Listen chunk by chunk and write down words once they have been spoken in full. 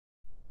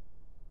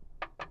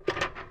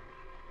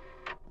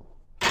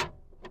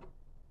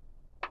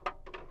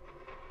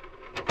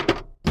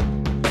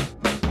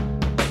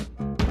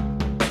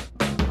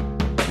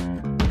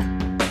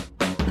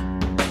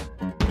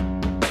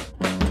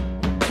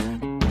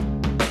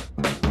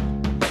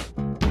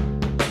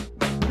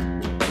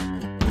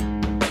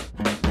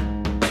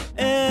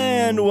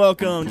And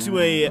welcome to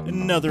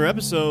another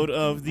episode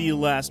of the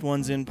Last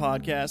Ones In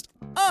podcast.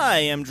 I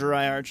am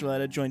Jeriah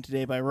Archuleta, joined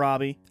today by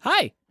Robbie.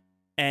 Hi.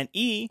 And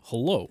E.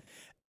 Hello.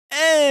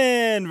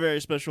 And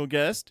very special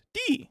guest,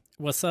 D.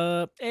 What's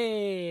up?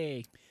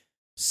 Hey.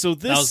 So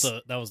this...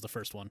 That was the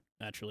first one,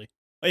 naturally.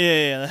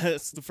 Yeah,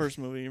 that's the first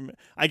movie.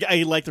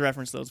 I like the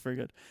reference, though. It's very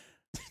good.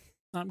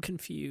 I'm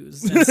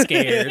confused and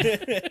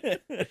scared.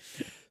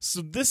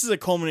 So this is a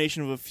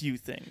culmination of a few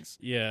things.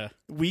 Yeah.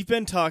 We've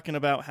been talking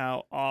about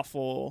how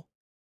awful,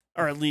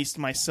 or at least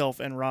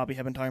myself and Robbie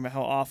have been talking about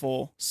how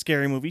awful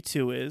Scary Movie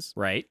 2 is.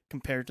 Right.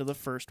 Compared to the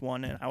first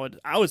one, and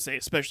I would say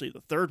especially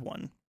the third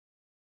one.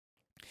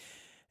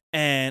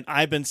 And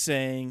I've been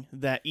saying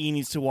that E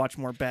needs to watch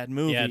more bad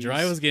movies. Yeah,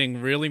 Jeriah was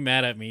getting really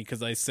mad at me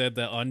because I said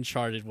that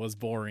Uncharted was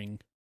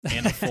boring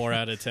and a 4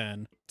 out of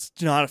 10. It's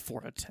not a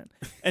 4 out of 10.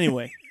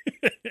 Anyway.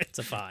 It's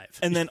a 5.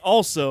 And then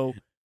also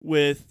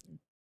with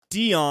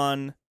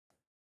Dion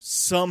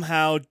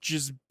somehow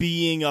just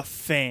being a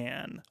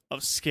fan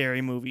of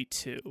Scary Movie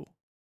 2.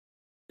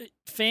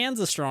 Fan's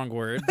a strong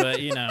word, but,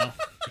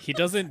 He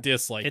doesn't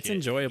dislike it's it.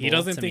 enjoyable. He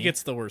doesn't to think me.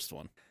 it's the worst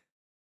one.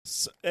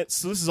 So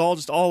this is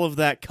all of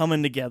that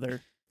coming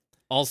together.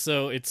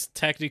 Also, it's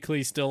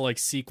technically still like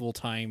sequel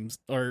times,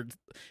 or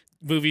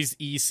movies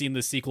he's seen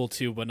the sequel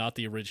to, but not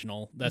the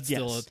original. That's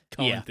still a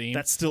common theme.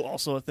 That's still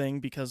also a thing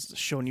because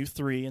showing you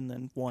 3 and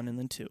then 1 and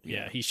then 2.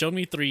 Yeah, he showed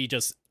me 3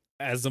 just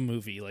as a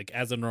movie, like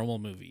as a normal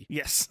movie.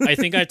 Yes. I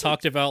think I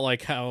talked about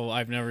like how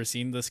I've never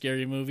seen the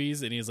scary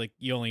movies, and he's like,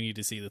 you only need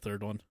to see the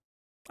third one.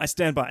 I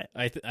stand by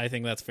it. I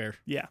think that's fair.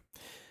 Yeah.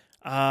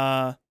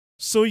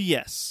 So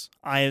yes,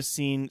 I have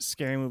seen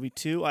Scary Movie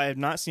 2. I have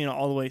not seen it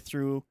all the way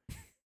through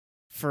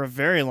for a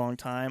very long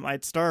time.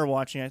 I'd started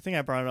watching it. I think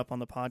I brought it up on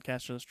the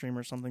podcast or the stream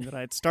or something, that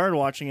I had started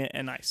watching it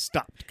and I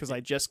stopped because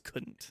I just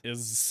couldn't. It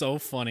was so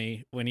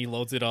funny when he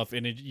loads it up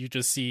and you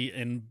just see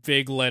in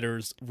big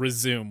letters,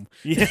 resume.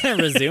 Yeah.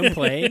 Resume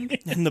playing?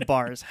 And the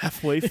bar is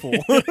halfway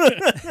full.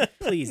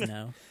 Please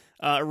no.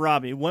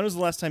 Robbie, when was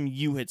the last time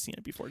you had seen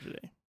it before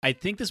today? I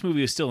think this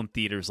movie was still in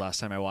theaters last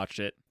time I watched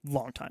it.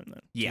 Long time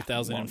then. Yeah.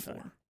 2004.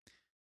 Long time.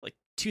 Like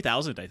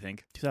 2000, I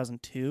think.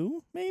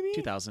 2002, maybe?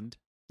 2000.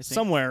 I think.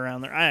 Somewhere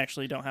around there. I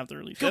actually don't have the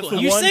release. That's the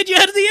You one, said you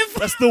had the info.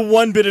 That's the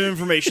one bit of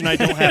information I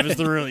don't have is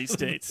the release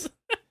dates.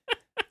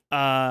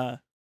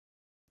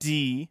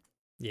 D,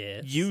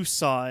 Yes. you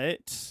saw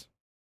it.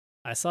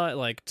 I saw it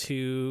like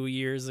 2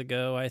 years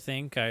ago, I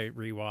think. I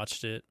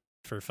rewatched it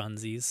for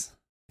funsies.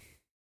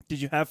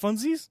 Did you have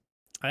funsies?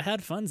 I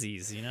had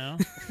funsies,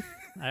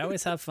 I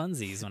always have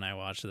funsies when I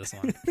watch this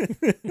one.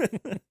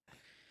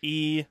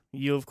 E,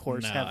 you of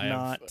course No, have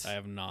not. I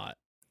have not.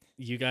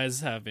 You guys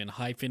have been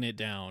hyping it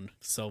down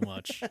so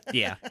much.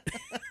 Yeah.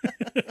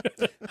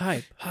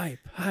 Hype.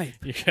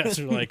 You guys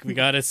are like, we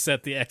got to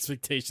set the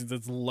expectations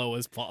as low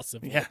as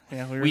possible. Yeah, we,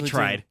 We really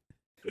tried.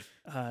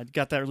 did.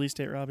 Got that release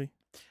date, Robbie?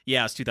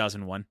 Yeah, it's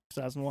 2001.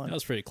 2001. That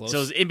was pretty close. So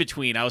it was in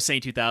between. I was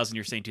saying 2000,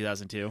 you're saying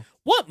 2002.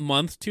 What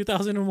month?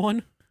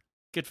 2001?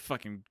 Good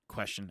fucking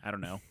question. I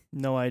don't know.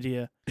 No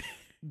idea.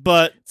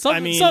 But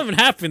Something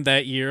happened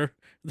that year.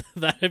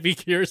 That'd be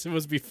curious if it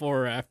was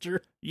before or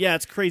after. Yeah,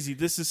 it's crazy.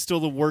 This is still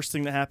the worst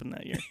thing that happened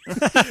that year.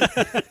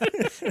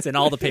 It's in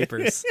all the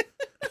papers.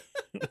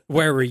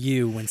 Where were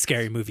you when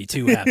Scary Movie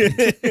 2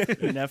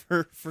 happened?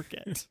 Never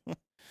forget.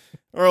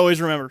 Or always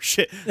remember.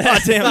 Shit.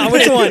 God damn it.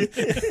 Which one?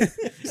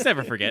 Just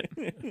never forget.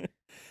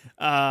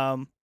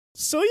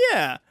 So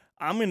yeah,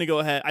 I'm going to go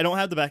ahead. I don't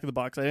have the back of the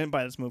box. I didn't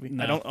buy this movie.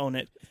 No. I don't own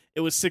it.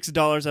 It was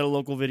 $6 at a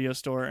local video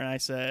store, and I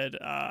said,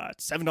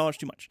 $7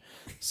 too much.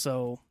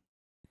 So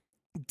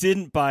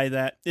didn't buy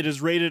that. It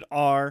is rated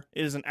R.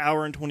 It is an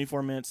hour and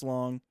 24 minutes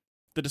long.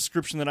 The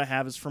description that I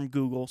have is from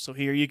Google, so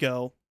here you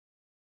go.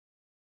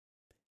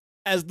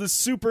 As the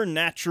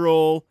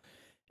supernatural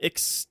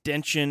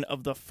extension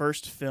of the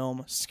first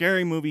film,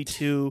 Scary Movie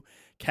 2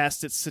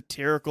 cast its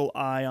satirical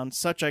eye on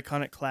such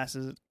iconic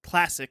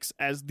classics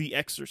as The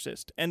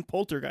Exorcist and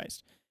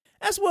Poltergeist,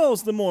 as well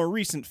as the more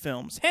recent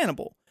films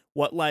Hannibal,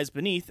 What Lies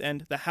Beneath,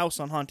 and The House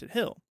on Haunted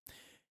Hill.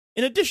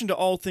 In addition to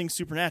all things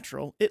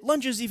supernatural, it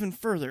lunges even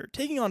further,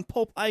 taking on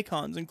pulp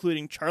icons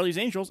including Charlie's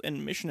Angels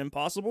and Mission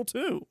Impossible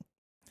 2.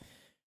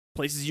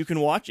 Places you can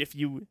watch if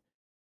you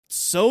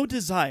so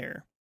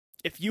desire.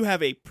 If you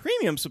have a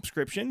premium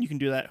subscription, you can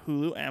do that at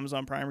Hulu,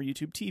 Amazon Prime, or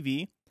YouTube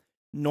TV.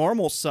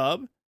 Normal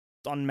sub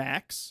on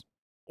Max.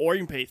 Or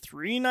you can pay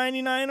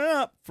 $3.99 and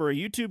up for a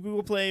YouTube,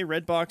 Google Play,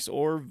 Redbox,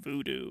 or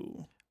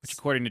Vudu. Which,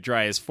 according to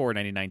Dry, is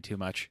 $4.99 too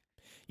much.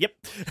 Yep.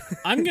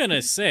 I'm going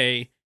to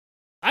say,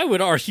 I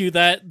would argue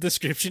that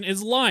description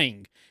is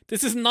lying.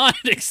 This is not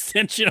an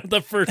extension of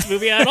the first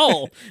movie at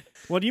all.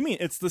 What do you mean?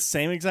 It's the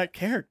same exact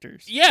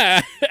characters.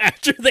 Yeah,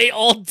 after they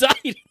all died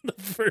in the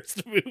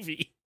first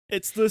movie.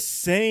 It's the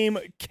same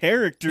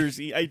characters.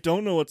 I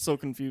don't know what's so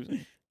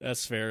confusing.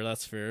 That's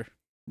fair.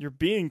 You're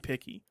being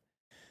picky.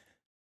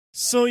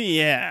 So,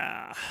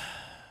 yeah.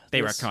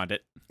 They retconned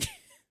it.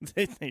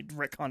 They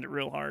retconned it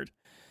real hard.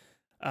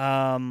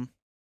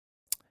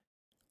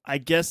 I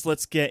guess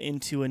let's get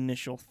into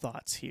initial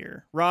thoughts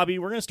here. Robbie,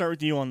 we're going to start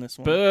with you on this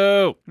one.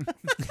 Boo!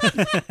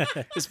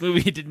 This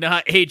movie did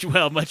not age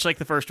well, much like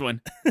the first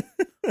one.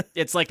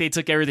 It's like they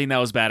took everything that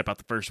was bad about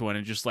the first one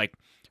and just like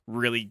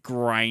really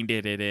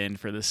grinded it in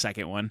for the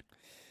second one.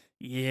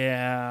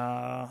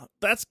 Yeah,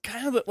 that's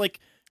kind of like,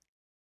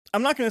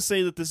 I'm not going to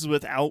say that this is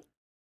without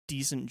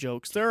decent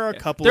jokes. There are a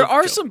couple There of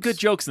are jokes. some good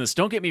jokes in this,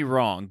 don't get me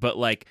wrong, but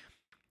like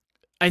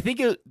I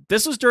think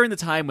this was during the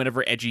time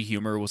whenever edgy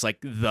humor was like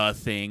the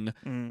thing,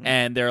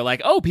 and they're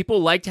like, oh, people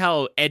liked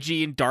how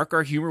edgy and dark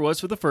our humor was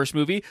for the first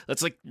movie.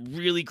 Let's like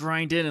really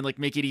grind in and like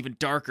make it even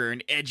darker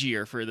and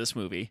edgier for this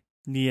movie.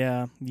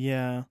 Yeah.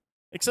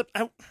 Except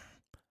I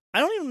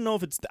don't even know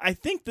if it's. I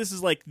think this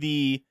is like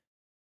the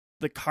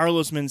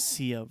Carlos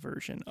Mencia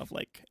version of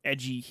like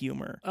edgy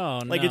humor.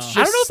 Oh, Like, no. it's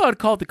I don't know just- if I would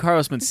call it the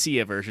Carlos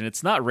Mencia version.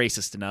 It's not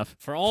racist enough.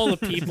 For all the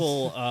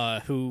people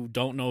who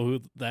don't know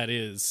who that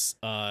is,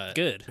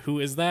 Good.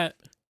 Who is that?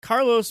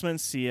 Carlos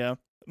Mencia,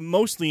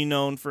 mostly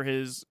known for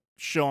his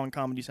show on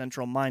Comedy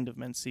Central, Mind of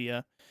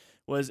Mencia,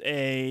 was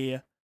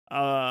a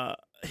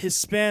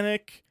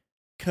Hispanic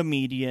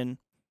comedian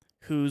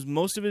whose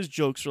most of his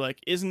jokes are like,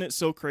 "Isn't it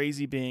so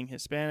crazy being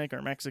Hispanic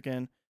or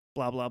Mexican?"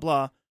 Blah blah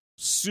blah.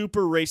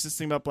 Super racist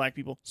thing about black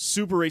people.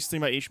 Super racist thing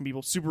about Asian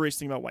people. Super racist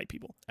thing about white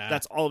people.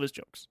 That's all of his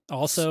jokes.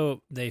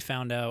 Also, they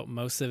found out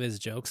most of his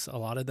jokes, a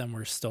lot of them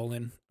were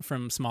stolen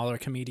from smaller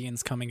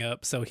comedians coming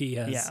up, so he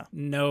has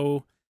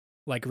no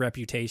like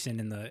reputation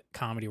in the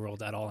comedy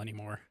world at all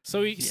anymore.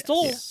 So he Yes.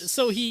 stole. Yes.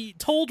 So he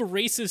told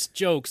racist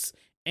jokes,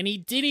 and he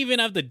didn't even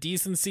have the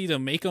decency to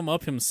make them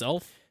up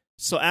himself.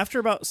 So after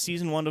about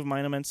season 1 of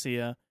Mind of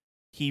Mencia,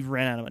 he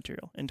ran out of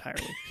material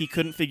entirely. He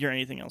couldn't figure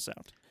anything else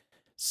out.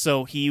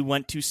 So he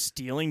went to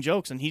stealing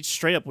jokes, and he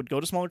straight up would go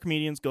to smaller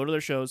comedians, go to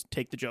their shows,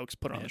 take the jokes,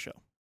 put it on the show.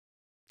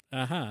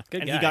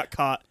 Good And guy. he got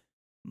caught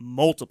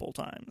multiple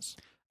times.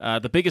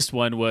 The biggest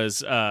one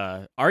was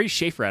Ari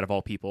Schaefer, out of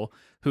all people,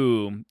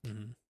 who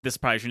this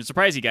probably shouldn't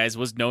surprise you guys,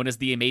 was known as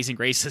the amazing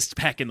racist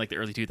back in like the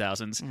early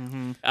 2000s.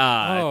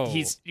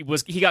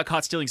 Mm-hmm. He got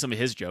caught stealing some of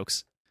his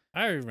jokes.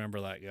 I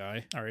remember that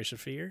guy. Ari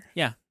Shafir?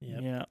 Yeah.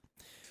 Yep.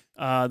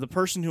 Yeah. The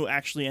person who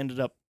actually ended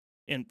up,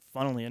 and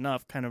funnily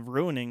enough, kind of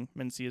ruining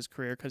Mencia's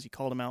career because he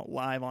called him out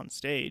live on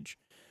stage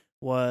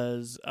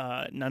was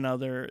none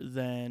other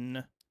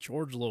than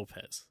George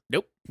Lopez.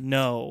 Joe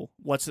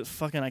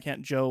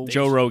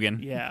Rogan.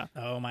 Yeah.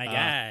 Oh, my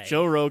guy.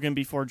 Joe Rogan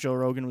before Joe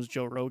Rogan was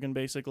Joe Rogan,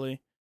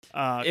 basically.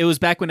 It was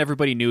back when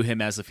everybody knew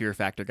him as the Fear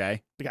Factor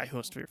guy. The guy who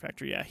hosts Fear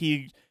Factor, yeah.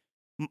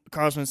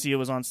 Carlos Mencia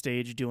was on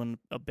stage doing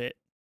a bit,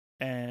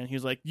 and he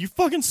was like, "You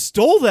fucking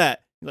stole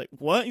that!" He's like,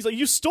 "What?" He's like,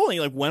 "You stole it." He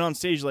like went on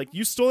stage, like,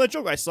 "You stole that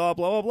joke. I saw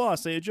blah blah blah.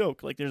 Say a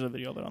joke." Like, there's a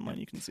video of it online.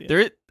 You can see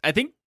it. I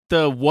think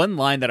the one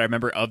line that I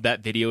remember of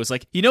that video is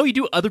like, you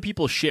do other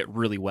people's shit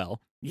really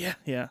well. Yeah.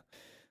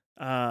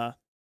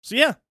 So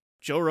yeah,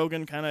 Joe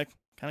Rogan kind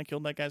of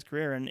killed that guy's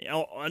career, and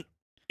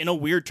in a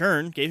weird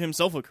turn, gave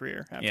himself a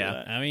career after Yeah.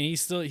 that. I mean,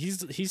 he's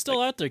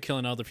still out there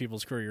killing other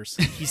people's careers.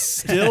 He's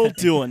still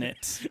doing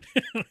it.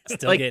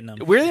 Still Like, getting them.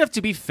 weirdly enough,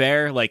 to be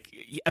fair, like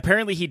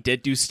apparently he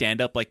did do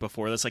stand up like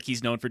before this. Like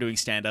he's known for doing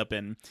stand up,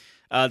 and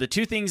the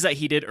two things that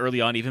he did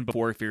early on, even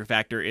before Fear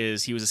Factor,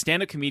 is he was a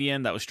stand up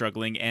comedian that was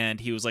struggling,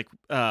 and he was like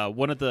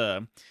one of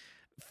the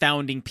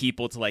founding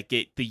people to like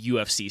get the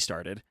UFC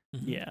started,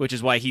 Yeah. which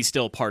is why he's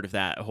still part of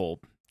that whole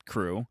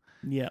crew.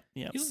 Yeah.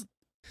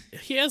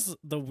 He has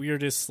the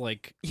weirdest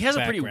He has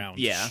background.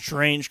 a pretty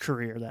Strange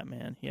career, that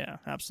man. Yeah,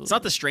 absolutely. It's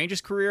not the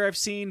strangest career I've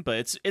seen,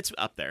 but it's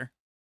up there.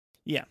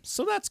 Yeah,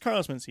 so that's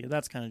Carlos Mencia.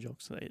 That's kind of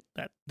jokes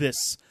that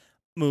this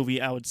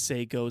movie, I would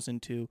say, goes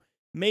into.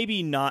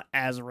 Maybe not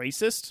as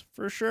racist,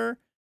 for sure,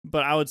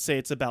 but I would say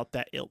it's about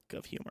that ilk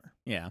of humor.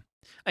 Yeah.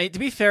 To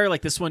be fair,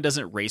 like this one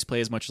doesn't race play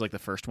as much as like the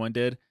first one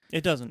did,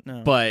 It doesn't,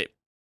 no. but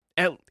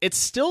it's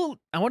still,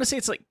 I want to say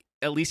it's like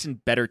at least in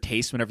better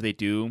taste whenever they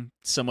do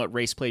somewhat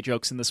race play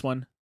jokes in this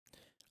one.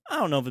 I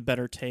don't know if it's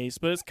better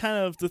taste, but it's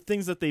kind of the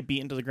things that they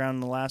beat into the ground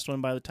in the last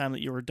one. By the time that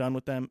you were done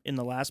with them in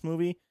the last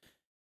movie,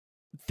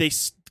 they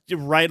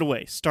right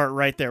away start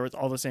right there with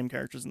all the same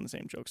characters and the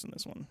same jokes in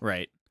this one.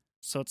 Right.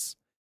 So it's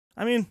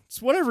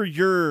whatever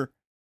your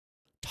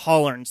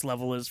tolerance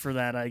level is for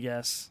that, I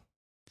guess.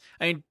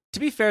 I mean, to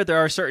be fair, there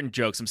are certain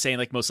jokes. I'm saying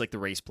like most like the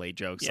race play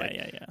jokes.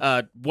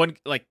 Yeah. One,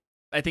 like,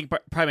 I think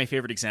probably my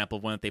favorite example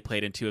of one that they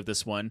played into of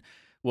this one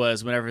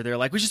was whenever they're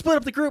like, we should split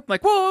up the group. I'm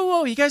like,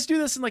 whoa, you guys do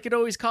this, and like it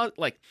always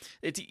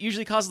it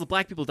usually causes the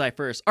black people to die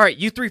first. All right,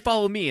 you three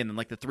follow me, and then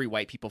like the three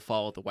white people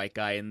follow the white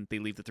guy, and they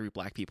leave the three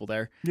black people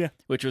there. Yeah,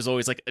 which was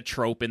always like a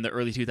trope in the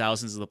early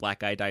 2000s. Of the black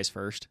guy dies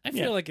first. I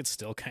feel like it's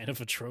still kind of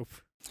a trope.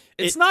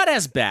 It's not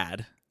as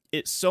bad.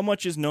 It so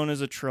much is known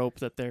as a trope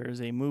that there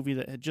is a movie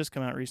that had just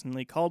come out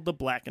recently called The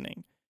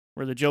Blackening,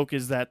 where the joke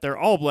is that they're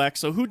all black,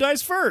 so who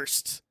dies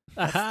first?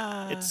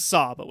 It's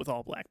Saw, but with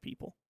all black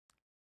people.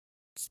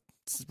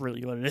 That's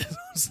really what it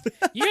is.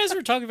 You guys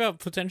were talking about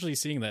potentially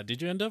seeing that.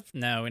 Did you end up?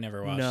 No, we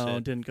never watched no,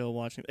 it. didn't go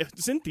watching it.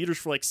 It's in theaters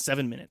for like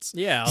 7 minutes.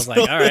 Yeah, I was like,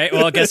 all right,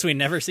 well, I guess we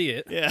never see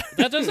it. Yeah.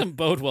 That doesn't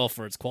bode well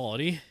for its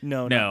quality.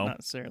 No. Not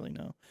necessarily,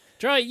 no.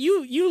 Dry,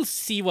 you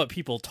see what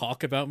people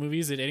talk about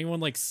movies. Did anyone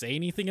like say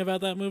anything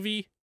about that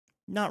movie?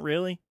 Not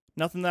really.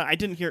 Nothing that I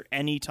didn't hear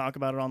any talk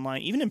about it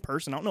online, even in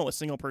person. I don't know a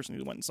single person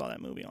who went and saw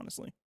that movie,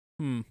 honestly.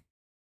 Hmm.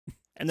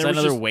 And Is there that was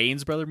another just,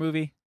 Wayne's brother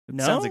movie? It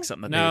No? sounds like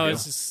something that No, they would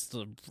it's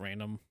do. just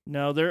random.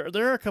 no, there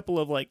are a couple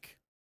of like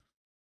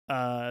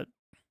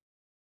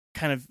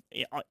kind of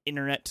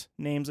internet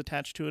names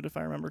attached to it, if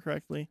I remember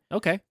correctly.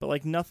 Okay. But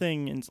like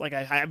nothing, and like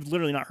I've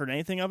literally not heard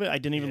anything of it. I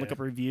didn't even look Yeah. up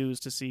reviews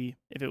to see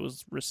if it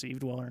was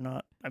received well or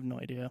not. I have no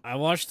idea. I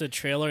watched the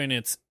trailer and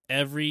it's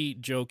every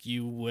joke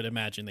you would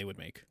imagine they would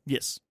make.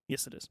 Yes,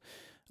 it is.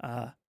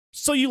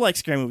 So you like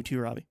Scary Movie 2,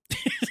 Robbie?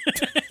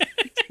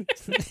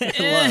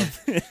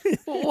 Love.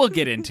 We'll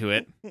get into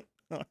it.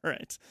 All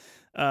right.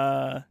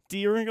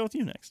 D, we're gonna go with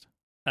you next.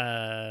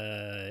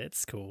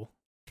 It's cool.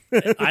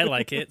 I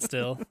like it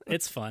still.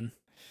 It's fun.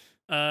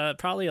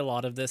 Probably a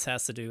lot of this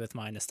has to do with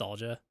my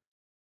nostalgia,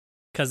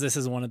 because this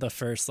is one of the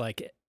first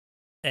like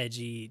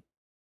edgy.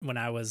 When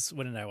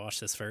did I watch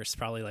this first?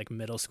 Probably like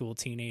middle school,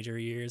 teenager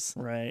years.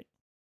 Right.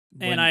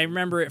 And I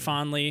remember it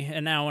fondly.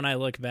 And now when I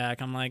look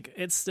back, I'm like,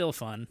 it's still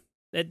fun.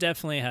 It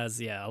definitely has,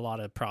 a lot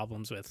of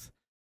problems with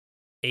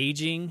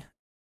aging.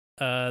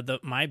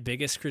 My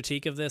biggest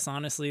critique of this,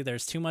 honestly,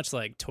 there's too much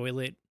like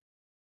toilet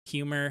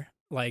humor,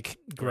 like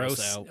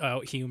gross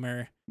out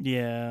humor,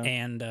 Yeah.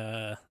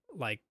 and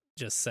like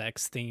just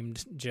sex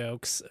themed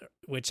jokes,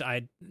 which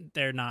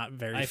they're not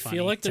very. I funny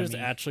feel like to there's me.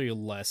 actually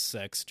less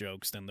sex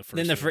jokes than the first.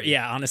 Than the movie.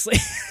 yeah, honestly.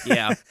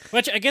 Yeah.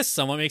 Which I guess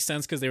somewhat makes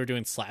sense because they were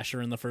doing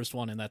slasher in the first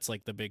one, and that's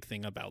like the big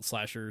thing about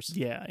slashers.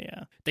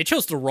 Yeah. They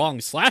chose the wrong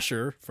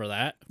slasher for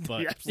that,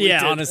 but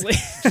Yeah, honestly.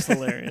 Just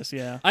hilarious.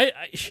 Yeah.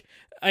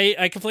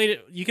 I complained.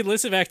 You can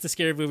listen back to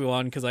Scary Movie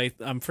 1 because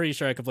I'm pretty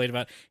sure I complained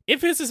about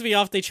it. Pisses me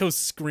off they chose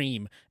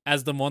Scream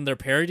as the one they're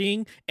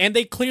parodying, and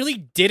they clearly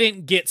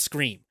didn't get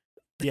Scream.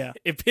 Yeah.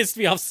 It pissed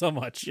me off so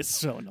much. It's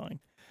so annoying.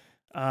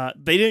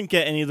 They didn't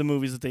get any of the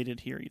movies that they did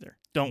here either.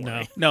 Don't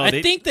worry. No,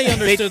 I think they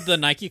understood the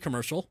Nike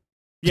commercial.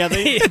 Yeah,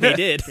 they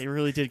did. They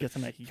really did get the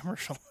Nike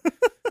commercial.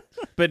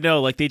 But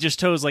no, like they just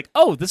chose like,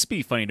 oh, this would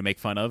be funny to make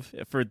fun of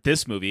for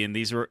this movie, and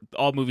these are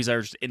all movies that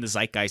are just in the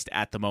zeitgeist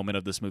at the moment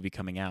of this movie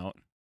coming out.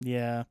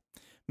 Yeah.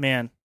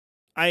 Man,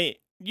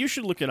 you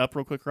should look it up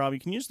real quick, Robbie.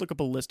 Can you just look up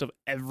a list of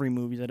every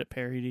movie that it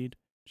parodied?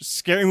 Just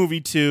Scary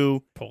Movie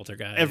 2,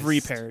 Poltergeist.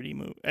 every parody.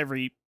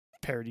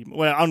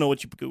 Well, I don't know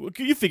what you Google.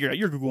 You figure it out.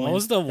 You're Googling. What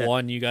was the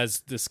one you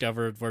guys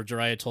discovered where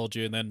Jiraiya told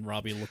you and then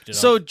Robbie looked it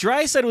So up?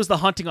 Dry said it was The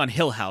Haunting on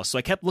Hill House, so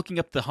I kept looking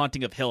up The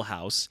Haunting of Hill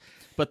House.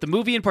 But the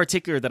movie in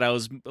particular that I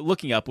was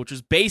looking up, which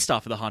was based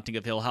off of The Haunting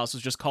of Hill House,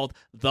 was just called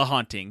The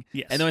Haunting.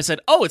 Yes. And then I said,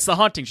 oh, it's The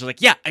Haunting. She's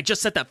like, yeah, I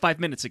just said that 5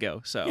 minutes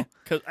ago. So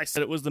Because I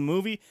said it was the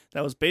movie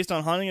that was based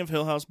on Haunting of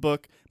Hill House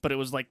book, but it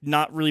was like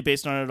not really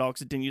based on it at all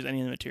because it didn't use any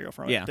of the material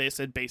from it. Yeah. They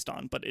said based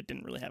on, but it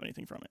didn't really have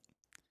anything from it.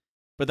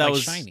 But that Like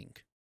was Shining.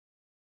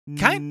 No.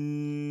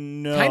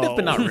 kind of,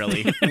 but not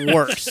really.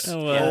 Worse. Oh,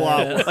 A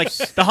lot worse. Like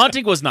The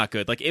Haunting was not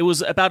good. Like it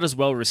was about as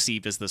well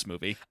received as this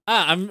movie.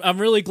 I'm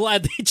really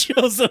glad they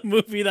chose a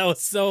movie that was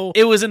so.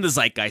 It was in the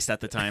zeitgeist at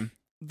the time.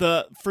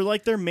 For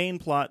like their main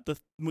plot, the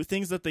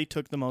things that they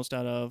took the most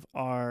out of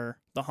are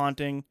the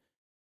haunting,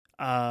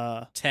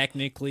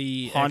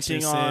 Technically, haunting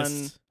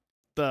Exorcist.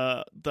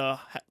 on the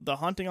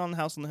haunting on the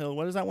House on the Hill.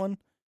 What is that one?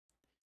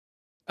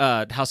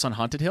 House on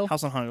Haunted Hill.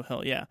 House on Haunted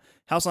Hill. Yeah,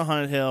 House on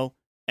Haunted Hill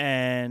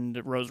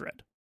and Rose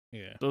Red.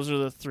 Yeah, Those are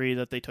the three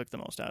that they took the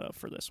most out of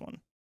for this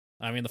one.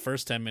 I mean the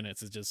first 10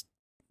 minutes is just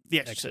The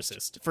Exorcist.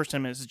 Exorcist. First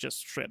 10 minutes is just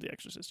straight up The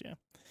Exorcist. Yeah,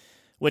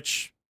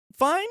 which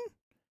fine.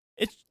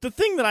 It's the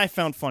thing that I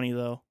found funny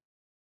though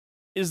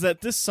is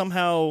that this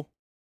somehow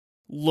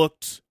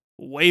looked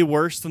way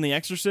worse than The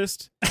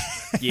Exorcist.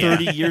 Yeah.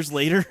 30 years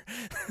later.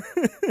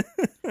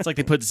 It's like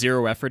they put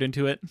zero effort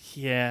into it.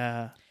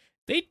 Yeah.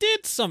 They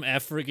did some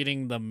effort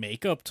getting the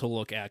makeup to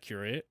look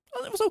accurate.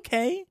 Well, it was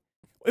okay.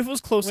 If it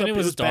was close When up, it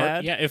was dark,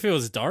 bad. yeah. If it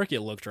was dark,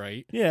 it looked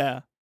right.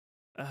 Yeah.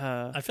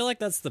 I feel like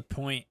that's the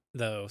point,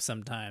 though.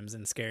 Sometimes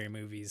in scary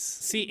movies,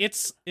 See,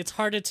 it's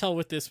hard to tell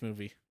with this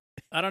movie.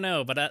 I don't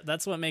know, but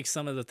that's what makes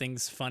some of the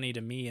things funny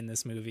to me in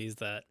this movie is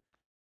that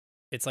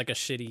it's like a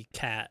shitty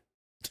cat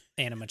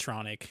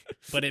animatronic,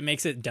 but it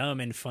makes it dumb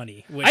and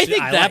funny. Which I think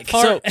that like.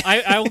 part.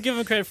 I will give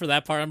them credit for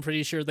that part. I'm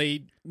pretty sure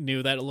they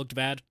knew that it looked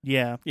bad.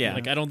 Yeah. Yeah.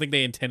 Like I don't think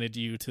they intended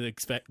you to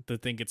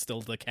think it's still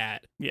the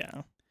cat.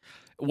 Yeah.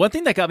 One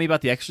thing that got me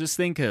about the Exorcist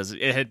thing, because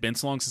it had been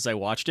so long since I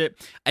watched it,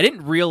 I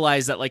didn't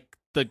realize that like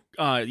the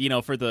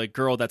for the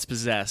girl that's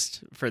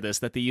possessed for this,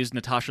 that they used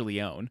Natasha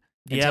Lyonne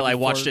until I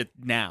watched it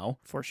now.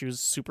 Before she was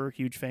super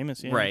huge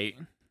famous. Yeah. Right.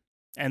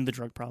 And the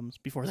drug problems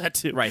before that,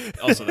 too. Right.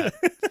 Also that.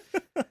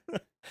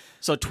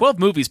 So 12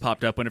 movies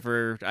popped up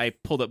whenever I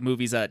pulled up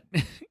movies that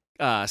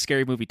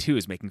Scary Movie 2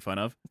 is making fun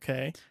of.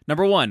 Okay.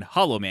 Number 1,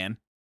 Hollow Man.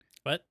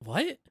 What?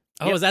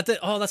 Oh, Yep. is that the?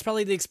 Oh, that's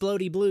probably the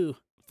Explodey Blue.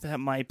 That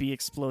might be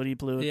Explodey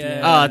Blue. At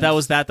Yeah. the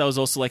end. That was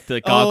also like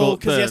the goggle,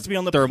 because he has to be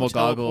on the thermal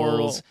teleportal.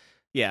 goggles.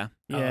 Yeah.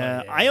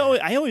 Yeah, yeah.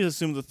 I always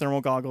assumed the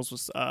thermal goggles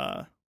was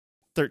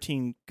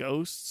 13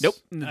 Ghosts. Nope.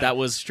 That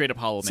was straight up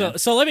Hollow Man.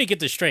 So let me get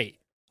this straight.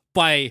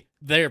 By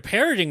their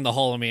parroting the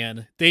Hollow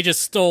Man, they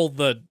just stole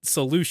the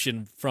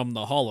solution from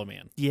the Hollow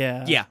Man.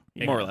 Yeah. yeah,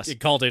 Yeah. more or less. It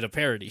called it a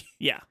parody.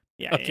 Yeah.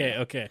 Yeah. Okay,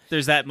 yeah. okay.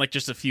 There's that and like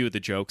just a few of the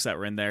jokes that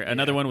were in there.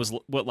 Another Yeah. one was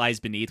What Lies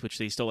Beneath, which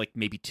they stole like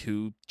maybe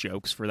 2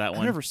 jokes for that I've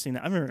one. never seen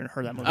that. I've never even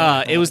heard that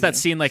movie. It was that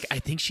scene like I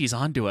think she's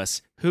onto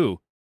us. Who?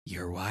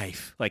 Your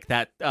wife. Like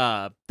that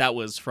that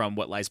was from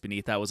What Lies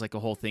Beneath. That was like a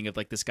whole thing of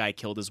like this guy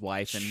killed his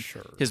wife and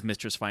Sure. his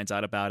mistress finds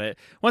out about it.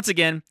 Once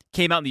again,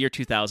 came out in the year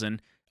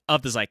 2000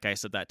 of the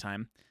zeitgeist at that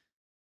time.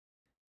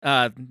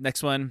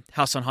 Next one,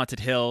 House on Haunted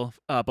Hill,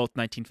 both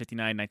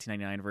 1959,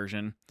 1999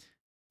 version.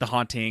 The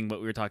Haunting, what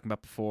we were talking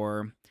about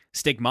before.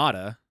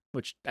 Stigmata,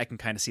 which I can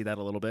kind of see that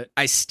a little bit.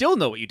 I Still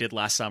Know What You Did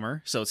Last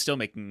Summer, so it's still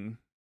making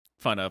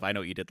fun of I Know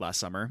What You Did Last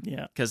Summer.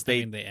 Yeah. Because I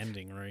mean, the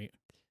ending, right?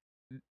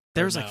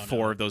 there's no, like 4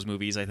 no. of those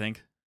movies, I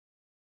think.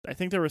 I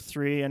think there were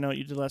 3. I Know What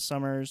You Did Last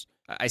Summers.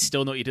 I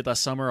Still Know What You Did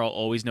Last Summer. I'll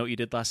Always Know What You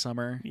Did Last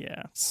Summer.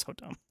 Yeah. So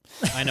dumb.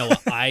 I know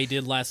what I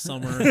did last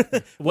summer.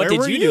 What Where did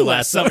were you do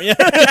last summer?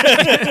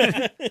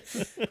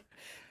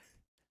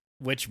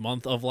 Which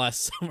month of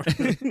last summer?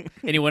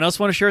 Anyone else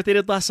want to share what they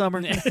did last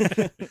summer?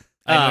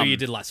 I know you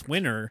did last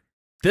winter.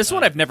 This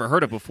one I've never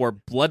heard of before.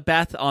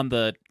 Bloodbath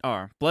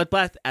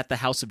at the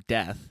House of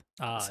Death.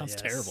 Sounds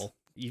terrible.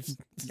 You've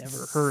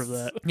Never heard of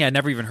that. Yeah,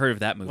 never even heard of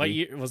that movie. What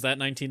year was that?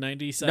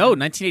 1997? No,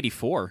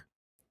 1984.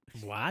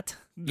 What?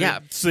 Yeah,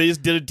 So they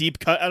just did a deep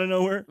cut out of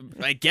nowhere?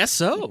 I guess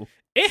so.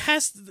 It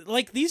has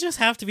like these just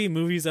have to be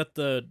movies that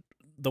the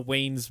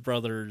Wayans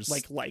brothers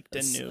Liked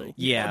and knew.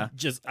 Yeah.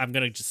 I'm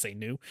gonna just say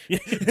new.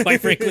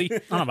 Quite frankly, I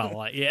don't know about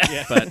like,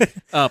 yeah.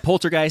 But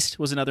Poltergeist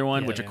was another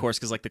one, Yeah, which of yeah. course,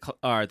 because like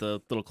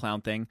the little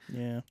clown thing.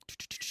 Yeah.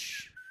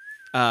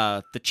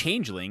 The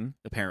Changeling,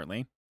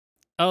 apparently.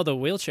 Oh, the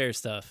wheelchair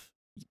stuff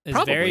is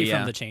Probably, very yeah.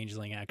 from The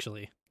Changeling,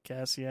 actually.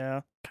 Guess,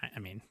 yeah. I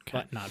mean,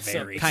 But- not so-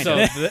 very. kind so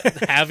of.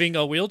 having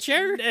a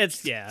wheelchair.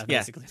 It's yeah, Yeah.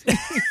 basically.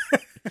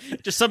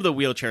 Just some of the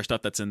wheelchair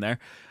stuff that's in there.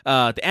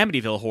 The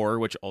Amityville Horror,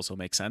 which also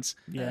makes sense.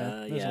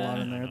 Yeah. There's a yeah. lot I in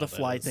don't there. know The what that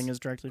fly is. thing is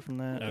directly from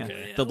that.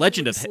 Okay. Yeah, The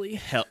Legend of loosely.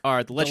 Hell,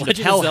 or the Legend of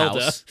Legend Hell of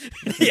Zelda. House,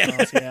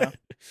 Yeah.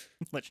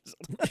 Legend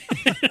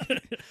of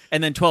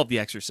and then 12 The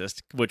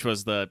Exorcist, which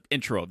was the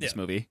intro of this Yeah.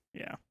 movie.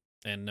 Yeah.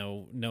 And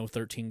no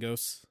 13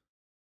 ghosts.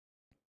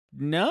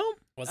 No,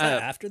 Was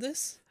that after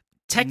this?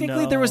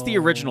 technically there was the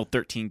No. original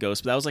 13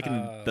 Ghosts, but that was like in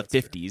the that's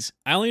fair. 50s.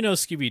 I only know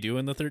Scooby Doo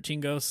and the 13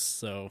 Ghosts,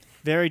 so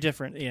Very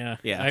different. yeah,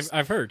 Yeah.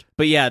 I've heard.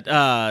 But yeah,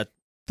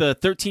 the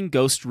 13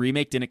 Ghost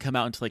remake didn't come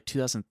out until like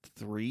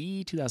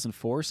 2003,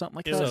 2004, something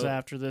like It that. was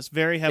after this.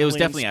 Very heavily was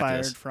definitely after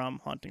inspired this. from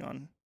Haunting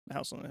on the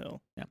House on the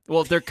Hill. Yeah.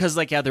 Well, there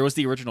was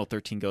the original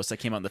 13 Ghosts that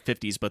came out in the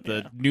 50s, but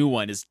the Yeah. new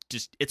one is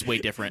just it's way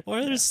different. Why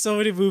are there so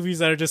many movies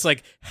that are just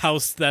like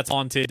house that's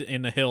haunted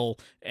in a hill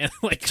and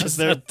like Because just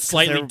they're- a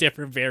slightly they're-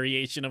 different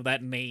variation of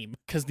that name?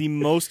 Because the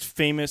most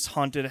famous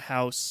haunted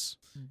house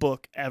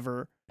book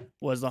ever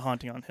was The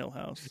Haunting on Hill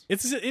House.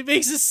 It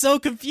makes it so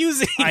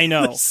confusing. I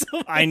know. There's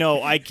so I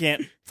know. I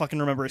can't fucking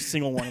remember a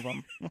single one of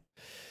them. All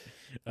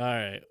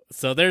right,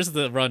 so there's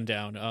the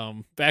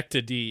rundown. Back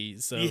to D.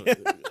 So,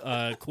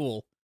 Yeah.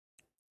 Cool.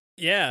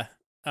 Yeah,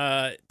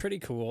 pretty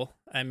cool.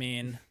 I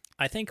mean,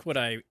 I think what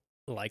I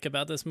like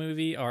about this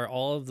movie are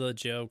all of the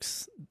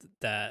jokes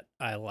that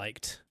I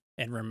liked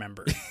and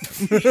remembered.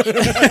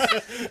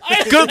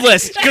 Good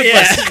list. Good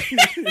list.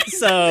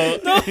 So,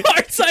 The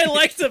parts I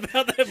liked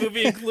about that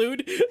movie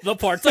include the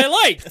parts I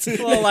liked.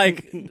 well,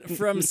 like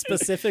from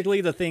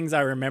specifically the things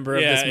I remember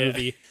of this Yeah, yeah.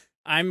 movie,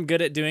 I'm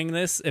good at doing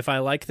this. If I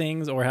like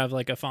things or have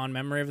like a fond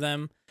memory of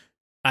them,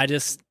 I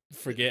just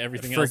Forget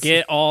everything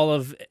forget all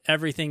of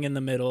everything in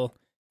the middle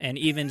and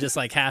even just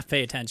like half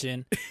pay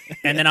attention,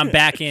 and then I'm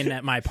back in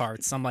at my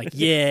parts. I'm like,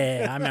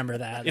 yeah, I remember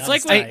that. It's That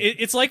like was when, tight.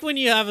 it's like when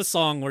you have a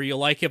song where you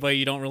like it but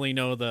you don't really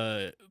know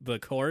the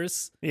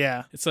chorus.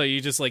 Yeah. So you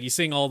just like you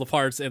sing all the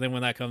parts and then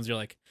when that comes you're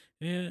like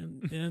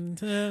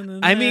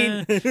I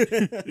mean,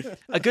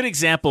 a good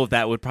example of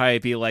that would probably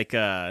be like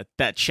that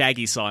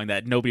Shaggy song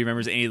that nobody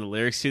remembers any of the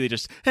lyrics to. They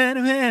just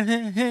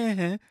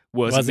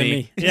wasn't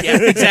me. Yeah,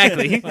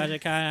 exactly. Was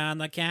it on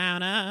the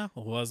counter?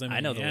 Wasn't me. I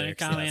know the And it lyrics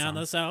to Caught that me on song.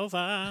 the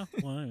sofa.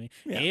 Wasn't me.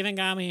 Yeah. Even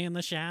got me in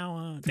the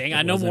shower. Dang,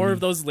 I know Wasn't more me. of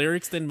those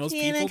lyrics than most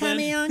people.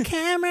 Then. on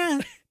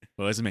camera.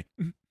 Wasn't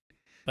me.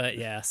 But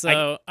yeah,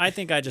 so I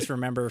think I just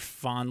remember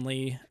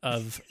fondly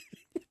of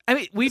I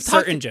mean, we've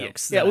certain talked,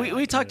 jokes. Yeah, that we I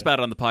like talked about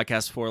it on the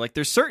podcast before. Like,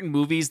 there's certain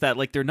movies that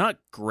like they're not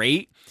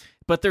great,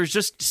 but there's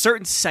just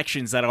certain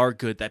sections that are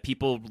good that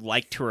people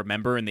like to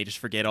remember, and they just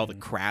forget all the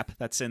crap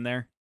that's in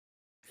there.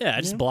 Yeah,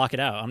 I just Yeah. block it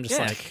out. I'm just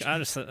Yeah. like, I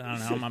don't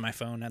know. I'm on my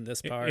phone at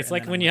this part. It's and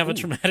like then when I'm you have a "Ooh."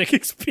 traumatic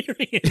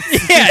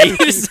experience. Yeah, you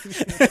just-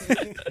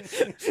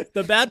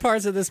 the bad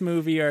parts of this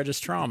movie are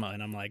just trauma,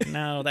 and I'm like,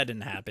 no, that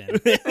didn't happen.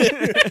 I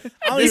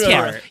don't This even,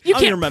 part. I You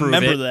don't can't even prove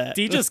remember it. that.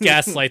 He just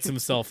gaslights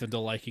himself into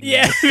liking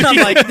Yeah, it. I'm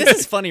like, this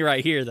is funny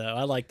right here, though.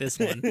 I like this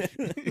one.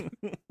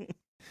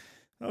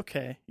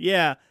 Okay.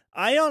 Yeah.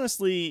 I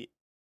honestly,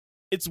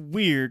 it's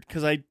weird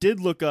because I did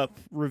look up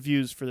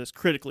reviews for this.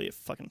 Critically, it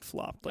fucking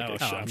flopped like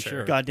a I'm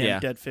sure. goddamn Yeah.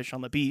 dead fish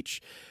on the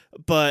beach.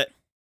 But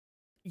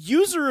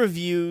user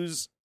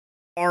reviews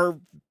are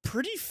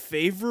pretty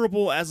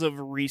favorable as of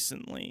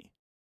recently.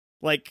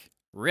 Like,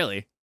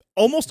 Really?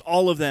 almost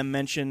all of them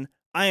mention,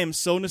 I am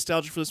so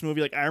nostalgic for this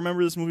movie. Like, I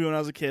remember this movie when I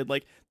was a kid.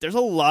 Like, there's a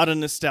lot of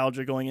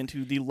nostalgia going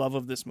into the love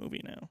of this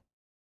movie now.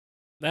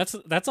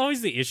 That's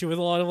always the issue with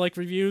a lot of like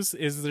reviews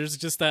is there's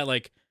just that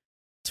like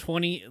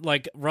 20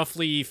 like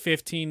roughly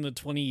 15 to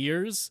 20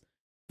 years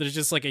there's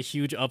just like a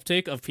huge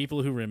uptick of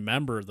people who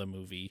remember the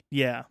movie.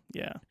 Yeah.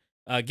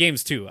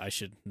 Games too, I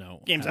should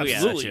know. Games, Oh, yeah,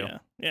 absolutely.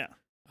 that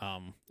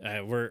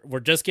Yeah. We're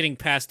just getting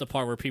past the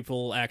part where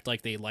people act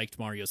like they liked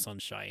Mario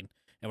Sunshine,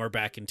 and we're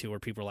back into where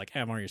people are like,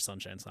 Mario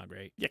Sunshine's not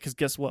great. Yeah, because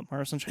guess what?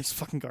 Mario Sunshine's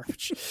fucking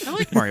garbage. I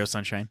like Mario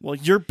Sunshine. Well,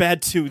 you're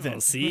bad too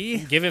then. See?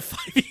 Give it 5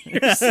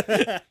 years.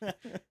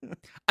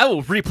 I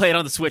will replay it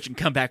on the Switch and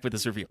come back with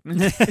this review.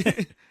 That's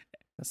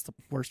the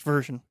worst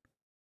version.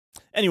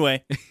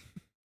 Anyway.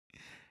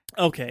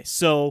 Okay,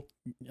 so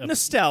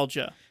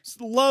nostalgia.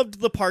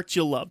 Loved the parts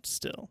you loved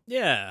still.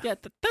 Yeah. Yeah,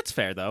 that's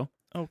fair, though.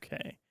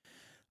 Okay.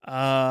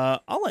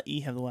 I'll let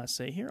E have the last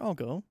say here. I'll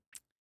go.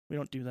 We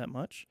don't do that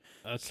much.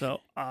 Okay. So,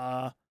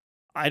 I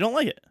don't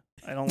like it.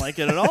 I don't like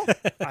it at all.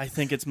 I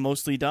think it's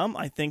mostly dumb.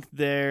 I think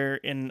they're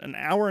in an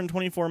hour and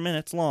 24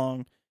 minutes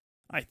long.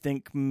 I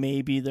think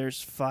maybe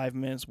there's 5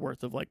 minutes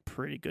worth of like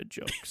pretty good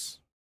jokes.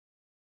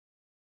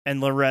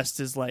 And the rest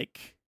is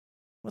like,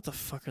 what the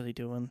fuck are they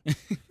doing?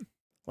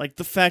 Like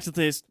the fact that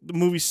the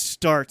movie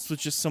starts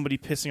with just somebody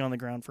pissing on the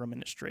ground for a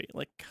minute straight.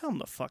 Like, come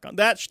the fuck on.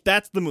 That's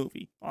the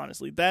movie,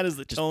 honestly. That is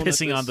the Just tone.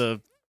 pissing on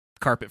the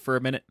carpet for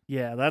a minute.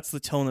 Yeah, that's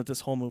the tone that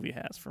this whole movie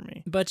has for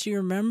me. But you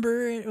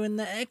remember when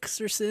The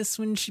Exorcist,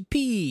 when she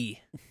pee?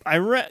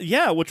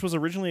 Yeah, which was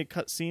originally a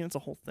cut scene. It's a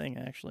whole thing,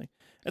 actually.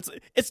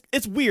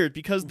 It's weird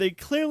because they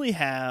clearly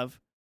have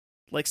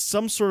like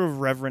some sort of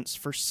reverence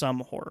for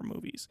some horror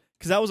movies.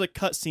 Because that was a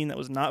cut scene that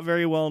was not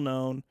very well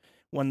known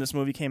when this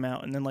movie came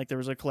out, and then like there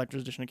was a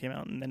collector's edition that came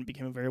out, and then it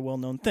became a very well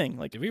known thing.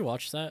 Like, Did we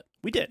watch that?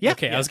 we did. Yeah.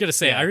 Okay, I was gonna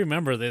say Yeah. I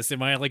remember this.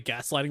 Am I like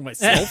gaslighting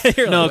myself?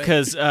 No,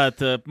 because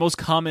the most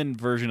common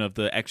version of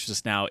The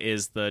Exorcist now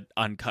is the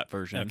uncut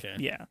version. Okay.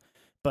 Yeah,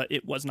 but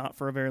it was not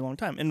for a very long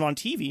time, and on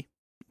TV,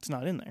 it's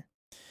not in there.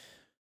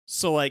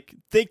 So like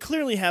they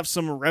clearly have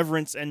some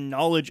reverence and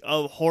knowledge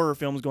of horror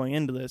films going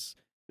into this.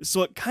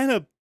 So it kind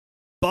of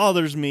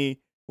bothers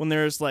me when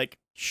there's like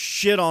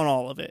shit on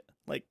all of it.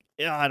 Like,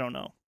 yeah, I don't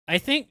know. I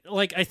think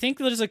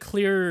there's a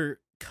clear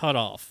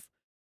cutoff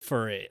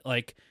for it.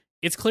 Like,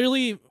 it's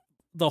clearly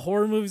the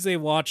horror movies they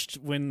watched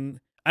when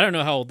I don't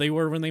know how old they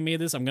were when they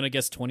made this. I'm gonna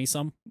guess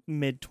 20-some.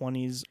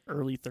 Mid-20s,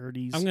 early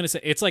 30s. I'm gonna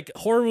say it's like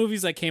horror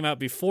movies that came out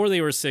before they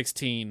were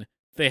 16.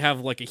 They have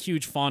like a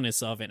huge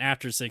fondness of, and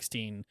after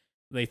 16,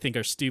 they think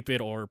are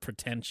stupid or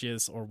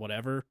pretentious or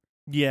whatever.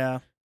 Yeah,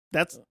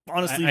 that's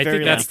honestly I very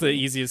think that's the likely.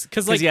 easiest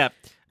because Because, like yeah,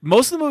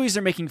 most of the movies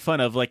they're making fun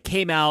of like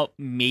came out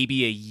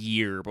maybe a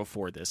year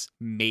before this.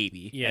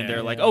 Maybe. Yeah. And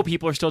they're like, Yeah. oh,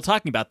 people are still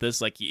talking about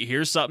this. Like,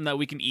 here's something that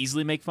we can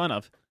easily make fun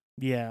of.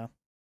 Yeah.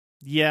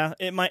 Yeah,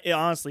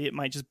 honestly, it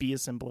might just be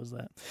as simple as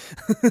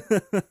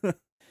that.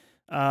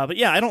 But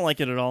yeah, I don't like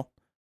it at all.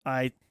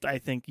 I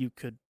think you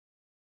could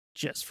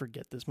just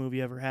forget this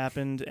movie ever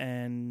happened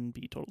and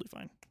be totally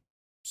fine.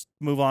 Just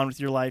move on with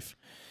your life.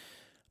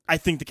 I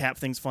think the cap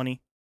thing's funny.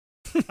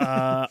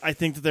 I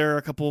think that there are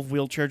a couple of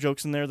wheelchair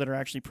jokes in there that are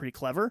actually pretty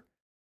clever.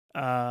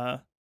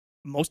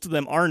 Most of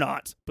them are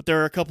not, but there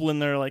are a couple in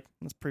there like,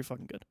 that's pretty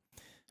fucking good.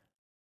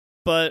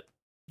 But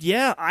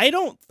yeah, I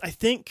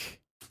think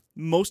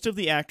most of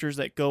the actors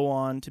that go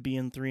on to be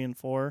in 3 and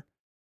 4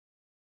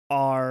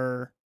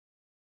 are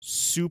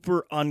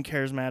super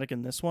uncharismatic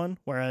in this one,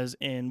 whereas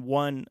in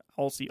 1,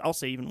 I'll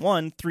say even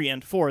 1, 3,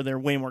 and 4, they're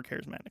way more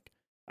charismatic.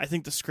 I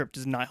think the script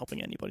is not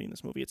helping anybody in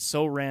this movie. It's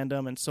so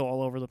random and so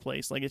all over the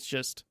place. Like, it's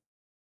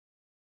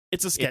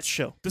a sketch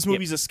show. This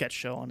movie's a sketch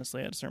show,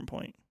 honestly, at a certain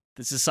point.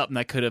 This is something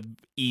that could have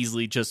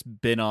easily just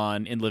been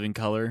on In Living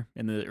Color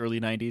in the early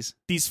 90s.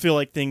 These feel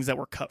like things that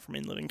were cut from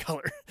In Living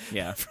Color.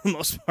 Yeah. For the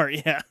most part,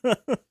 yeah.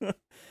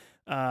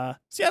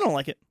 See, I don't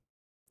like it.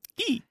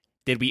 E.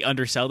 Did we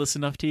undersell this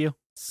enough to you?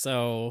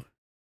 so.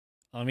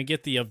 Let me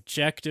get the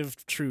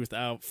objective truth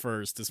out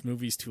first. This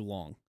movie's too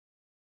long.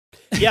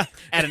 Yeah.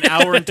 At an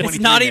hour and 23 It's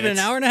not even an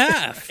minutes. hour and a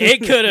half.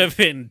 It could have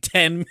been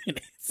 10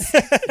 minutes.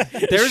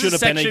 There's should a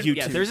have been a section. YouTube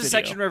Yeah, there's a video.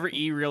 section wherever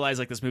E realized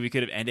like this movie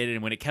could have ended,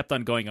 and when it kept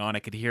on going on, I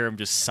could hear him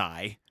just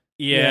sigh.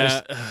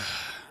 Yeah.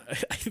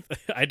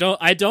 I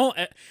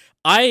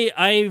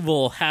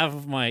will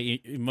have my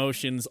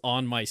emotions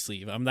on my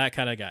sleeve. I'm that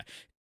kind of guy.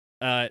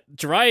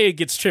 Jiraiya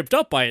gets tripped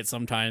up by it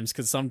sometimes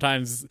because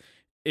sometimes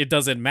it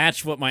doesn't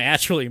match what my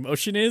actual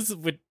emotion is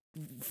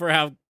for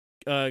how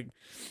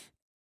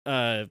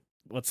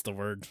what's the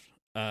word?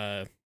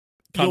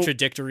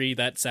 Contradictory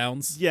that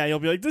sounds. Yeah, you'll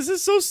be like, this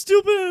is so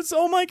stupid. It's,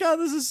 oh my God,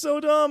 this is so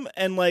dumb.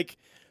 And like,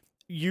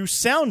 you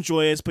sound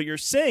joyous, but you're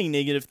saying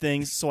negative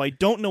things, so I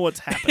don't know what's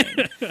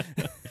happening.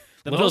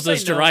 The Little most I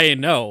does know- Jiraiya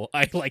know,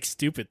 I like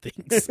stupid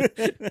things.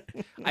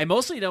 I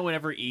mostly know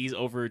whenever E's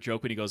over a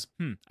joke when he goes,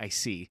 I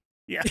see.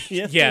 Yeah.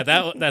 Yeah,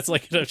 that's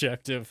like an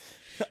objective.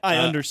 I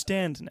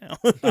understand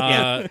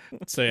now.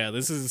 So yeah,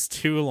 this is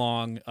too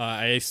long.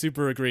 I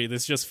super agree.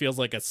 This just feels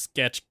like a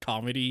sketch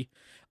comedy.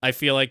 I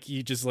feel like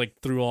you just like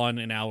threw on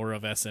an hour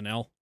of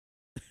SNL.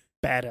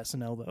 Bad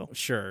SNL though.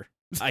 Sure,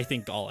 I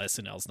think all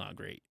SNL's not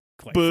great.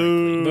 Quite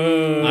Boo.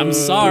 frankly. I'm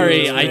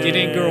sorry, Boo. I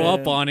didn't grow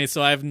up on it,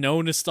 so I have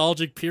no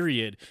nostalgic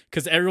period.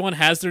 Because everyone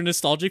has their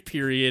nostalgic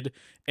period,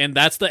 and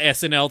that's the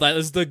SNL. That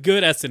is the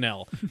good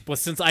SNL. But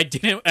since I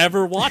didn't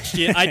ever watch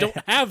it, I don't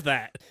have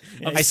that.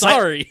 I'm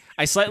sorry.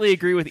 I slightly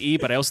agree with E,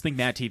 but I also think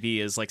Matt TV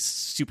is like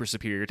super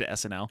superior to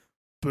SNL.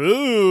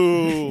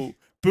 Boo.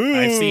 Boo.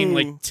 I've seen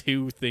like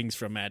 2 things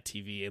from Mad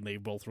TV, and they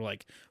both were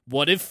like,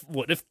 "What if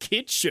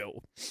kids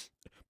show,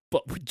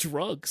 but with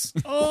drugs?"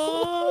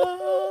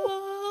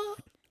 Oh.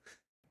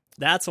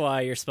 That's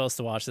why you're supposed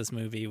to watch this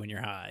movie when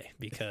you're high,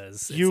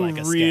 because it's You like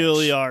a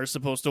really sketch. are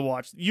supposed to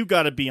watch. You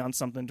got to be on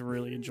something to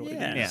really enjoy it.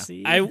 Yeah, Yeah.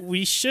 see?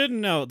 We should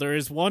know there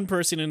is one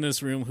person in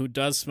this room who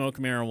does smoke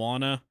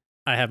marijuana.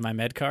 I have my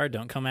med card.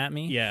 Don't come at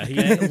me. Yeah,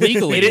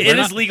 legally, It we're is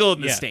not- legal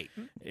in the yeah. state.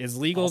 It's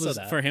legal Also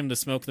that. for him to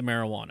smoke the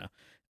marijuana.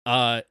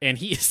 And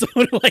he is the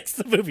one who likes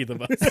the movie the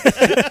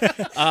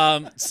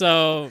most.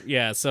 So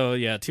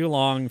yeah, too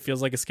long.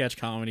 Feels like a sketch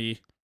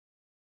comedy.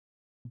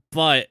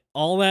 But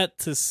all that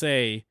to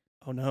say,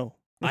 Oh no.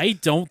 I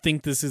don't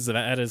think this is as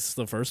bad as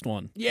the first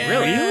one.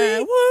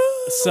 Really?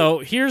 So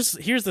here's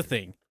the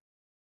thing.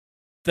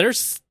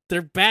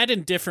 They're bad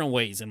in different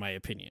ways, in my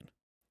opinion.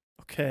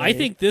 Okay. I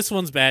think this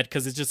one's bad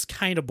because it's just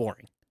kind of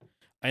boring.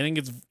 I think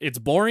it's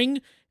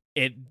boring.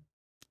 It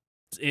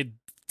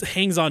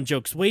hangs on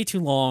jokes way too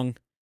long,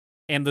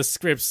 and the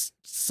script's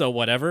so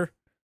whatever.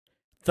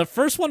 The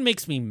first one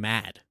makes me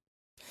mad.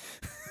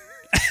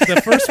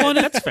 The first one,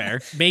 That's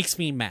fair. makes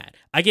me mad.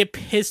 I get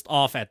pissed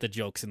off at the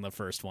jokes in the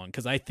first one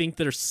because I think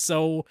they're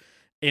so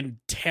in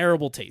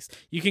terrible taste.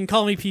 You can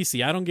call me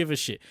PC. I don't give a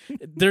shit.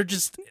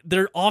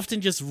 They're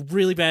often just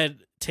really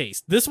bad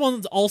taste. This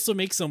one also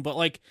makes them, but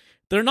like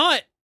they're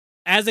not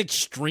as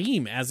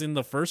extreme as in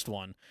the first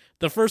one.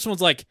 The first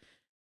one's like,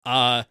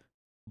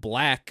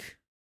 black.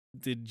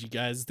 Did you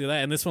guys do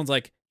that? And this one's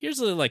like, here's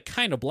a like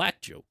kind of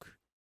black joke.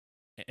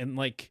 And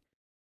like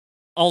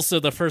also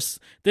this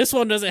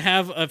one doesn't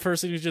have a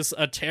person who's just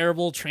a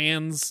terrible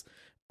trans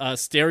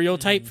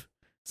stereotype.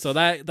 So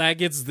that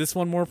gets this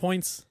one more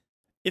points.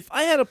 if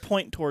I had to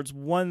point towards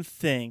one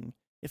thing,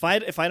 if I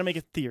had to make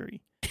a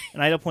theory,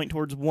 and I had to point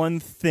towards one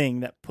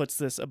thing that puts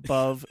this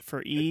above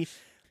for E,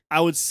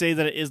 I would say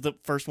that the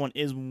first one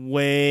is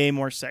way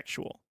more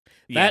sexual.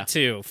 That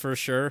too, for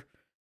sure.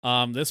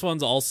 This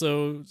one's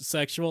also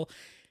sexual.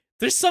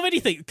 There's so many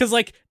things because,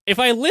 like, if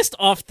I list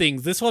off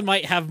things, this one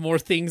might have more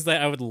things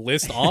that I would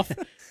list off.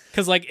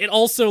 Because, like, it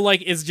also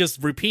like is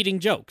just repeating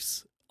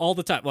jokes all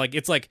the time. Like,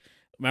 it's like,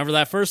 remember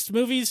that first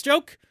movie's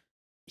joke?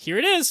 Here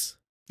it is.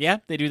 Yeah,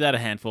 they do that a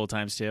handful of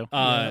times too.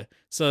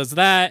 So it's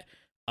that.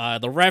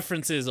 The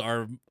references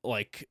are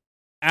like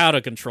out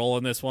of control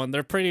in this one.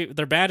 They're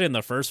bad in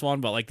the first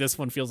one, but like this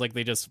one feels like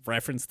they just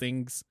reference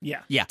things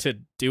Yeah. to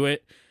do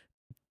it.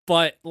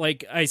 But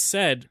like I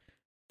said,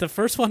 the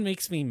first one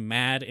makes me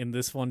mad, and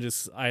this one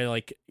I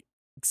like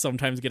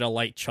sometimes get a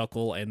light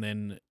chuckle, and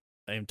then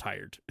I'm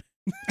tired,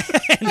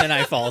 And then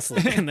I fall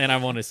asleep. and then I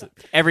want to sleep.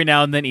 Every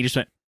now and then, he just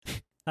went.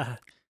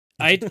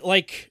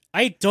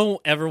 I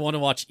don't ever want to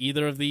watch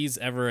either of these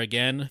ever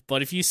again.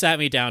 But if you sat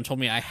me down and told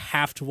me I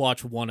have to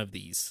watch one of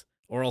these,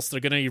 or else they're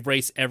gonna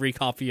erase every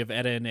copy of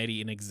Edda and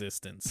Eddie in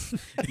existence,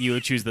 You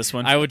would choose this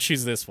one. I would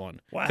choose this one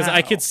because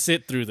I Wow. could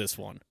sit through this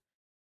one.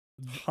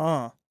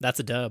 Huh. That's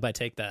a dub. I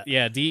take that.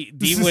 Yeah, D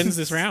wins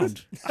this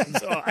round.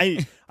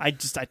 I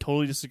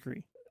totally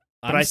disagree.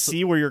 But I so-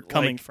 see where you're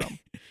coming like- from.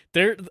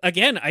 They're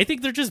again, I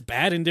think they're just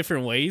bad in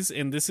different ways,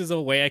 and this is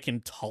a way I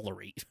can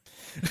tolerate.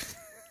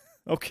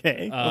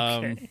 Okay.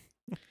 Okay.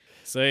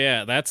 So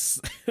yeah, that's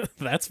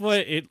what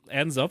it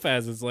ends up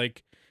as. Is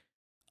like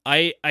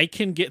I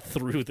can get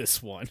through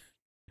this one.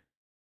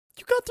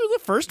 You got through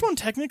the first one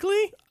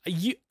technically?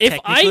 If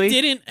I Technically?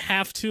 didn't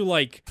have to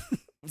like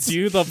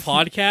do the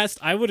podcast,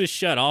 I would have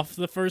shut off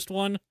the first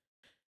one.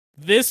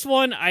 This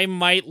one I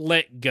might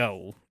let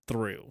go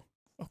through,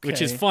 Okay.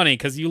 which is funny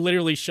because you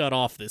literally shut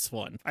off this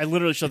one. I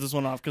literally shut this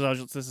one off because I was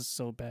just, this is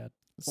so bad.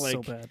 This is so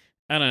Like, bad.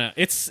 I don't know.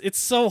 It's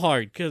so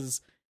hard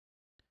because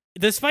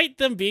despite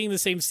them being the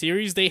same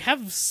series, they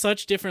have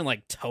such different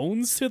like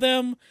tones to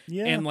them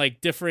Yeah. and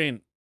like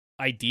different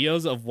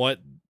ideas of what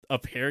a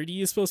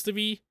parody is supposed to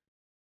be.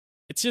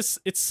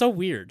 It's so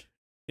weird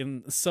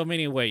in so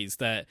many ways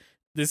that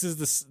this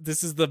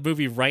is the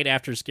movie right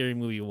after Scary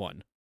Movie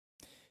 1.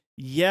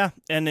 Yeah,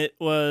 and it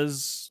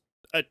was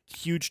a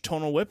huge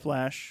tonal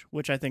whiplash,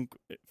 which I think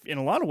in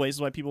a lot of ways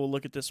is why people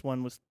look at this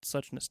one with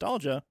such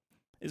nostalgia,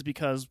 is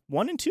because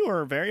 1 and 2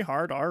 are very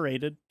hard,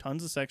 R-rated,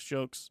 tons of sex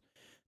jokes,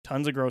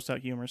 tons of gross out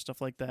humor, stuff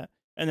like that.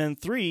 And then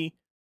 3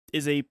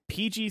 is a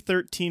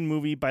PG-13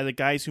 movie by the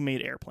guys who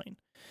made Airplane.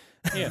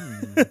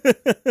 Yeah.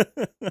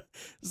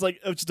 It's like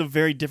just a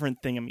very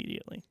different thing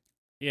immediately.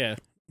 Yeah.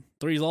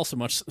 3 is also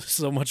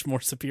so much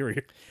more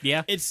superior.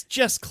 Yeah. It's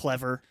just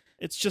clever.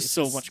 It's just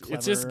much clever.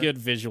 It's just good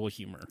visual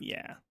humor.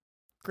 Yeah.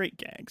 Great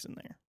gags in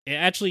there. It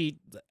actually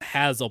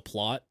has a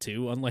plot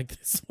too, unlike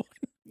this one.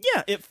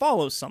 Yeah, it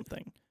follows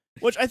something.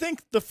 Which I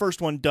think the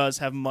first one does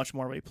have much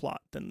more of a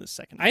plot than the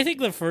second one. I think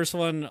the first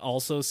one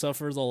also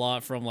suffers a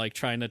lot from like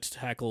trying to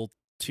tackle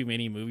too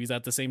many movies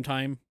at the same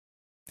time.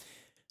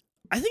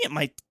 I think it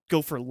might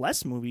go for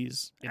less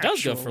movies. It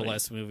does go for actually.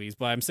 less movies,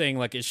 but I'm saying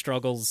like it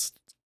struggles.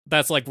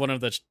 That's like one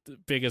of the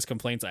biggest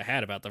complaints I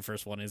had about the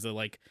first one is it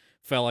like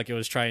felt like it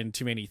was trying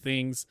too many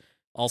things.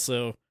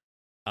 Also,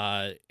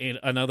 in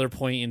another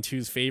point in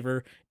 2's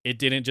favor, it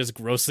didn't just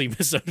grossly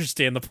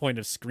misunderstand the point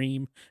of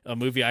Scream, a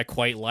movie I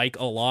quite like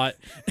a lot.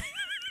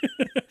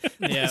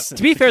 Yeah.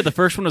 To be fair, the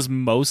first one was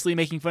mostly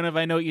making fun of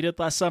I Know What You Did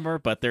Last Summer,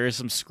 but there is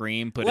some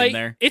Scream put in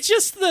there. It's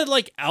just the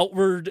like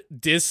outward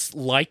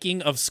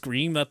disliking of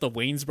Scream that the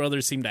Wayans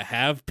brothers seem to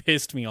have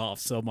pissed me off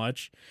so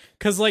much.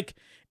 Cause like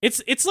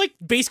it's like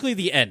basically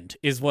the end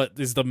is what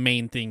is the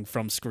main thing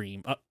from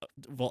Scream.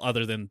 Well,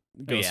 other than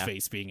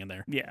Ghostface being in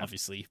there, Yeah.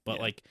 obviously. But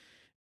Yeah. like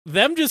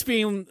them just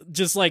being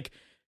just like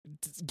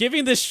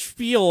giving this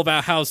spiel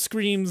about how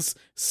Scream's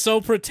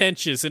so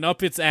pretentious and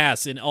up its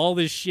ass and all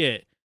this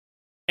shit.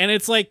 And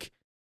it's like,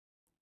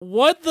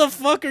 what the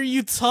fuck are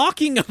you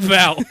talking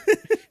about?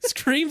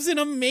 Scream's an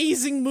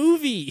amazing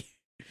movie.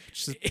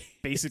 Which is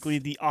basically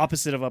the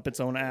opposite of up its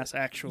own ass,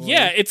 actually.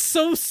 Yeah, it's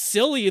so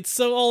silly. It's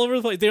so all over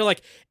the place. They're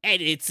like,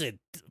 and it's a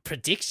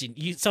prediction,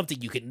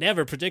 something you could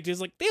never predict.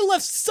 It's like, they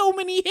left so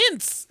many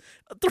hints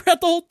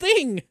throughout the whole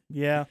thing.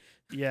 Yeah.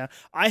 Yeah.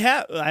 I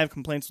have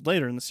complaints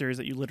later in the series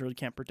that you literally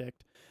can't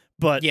predict.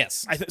 But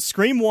Yes. I think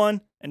Scream 1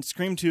 and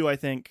Scream 2, I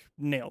think,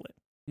 nailed it.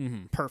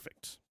 Mm-hmm.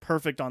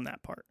 Perfect on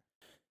that part.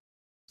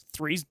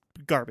 3's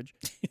garbage.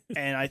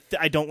 And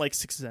I don't like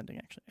 6's ending,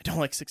 actually. I don't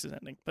like 6's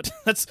ending. But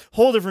that's a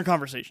whole different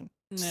conversation.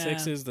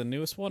 6 is the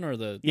newest one or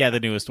the... Yeah, the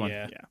newest one.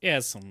 Yeah.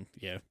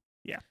 Yeah.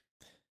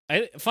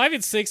 Yeah. 5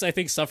 and 6, I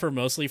think, suffer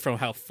mostly from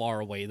how far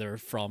away they're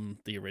from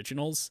the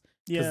originals.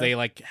 Because they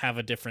like have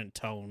a different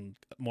tone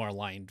more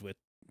aligned with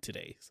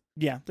today's.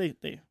 Yeah,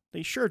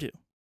 they sure do.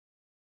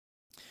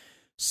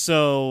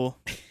 So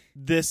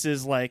this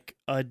is like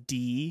a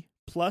D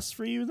plus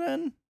for you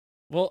then?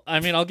 Well, I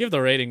mean, I'll give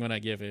the rating when I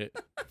give it,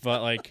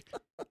 but like,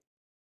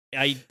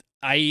 I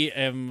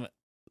am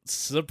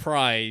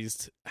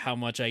surprised how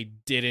much I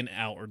didn't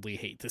outwardly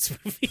hate this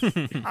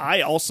movie.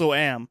 I also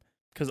am,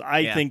 because I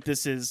Yeah. think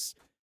this is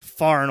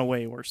far and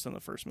away worse than the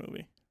first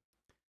movie.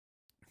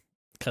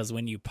 Because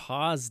when you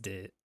paused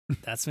it,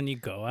 that's when you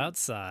go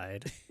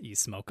outside, you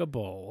smoke a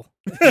bowl,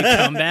 you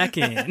come back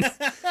in,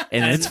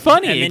 And it's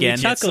funny and then again.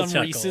 You chuckle,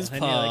 Some Reese's and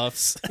you're like-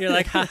 Puffs. You're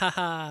like, ha ha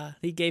ha!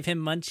 He gave him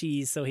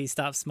munchies, so he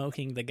stopped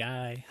smoking. The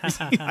guy. Ha,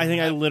 ha, ha. I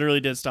think I literally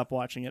did stop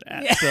watching it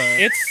at Yeah.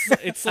 the...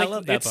 It's I like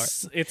love that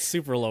it's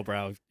super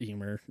lowbrow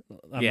humor.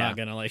 I'm Yeah. not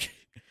gonna like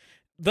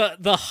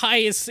the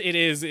highest it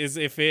is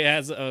if it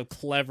has a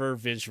clever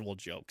visual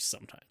jokes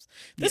sometimes.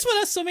 This one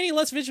has so many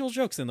less visual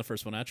jokes than the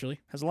first one actually.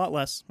 Has a lot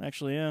less,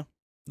 actually, yeah.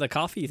 The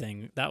coffee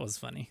thing that was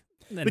funny.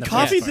 And The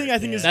coffee first thing, part, I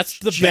think, yeah. is That's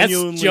the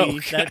genuinely best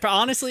joke. That,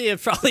 honestly,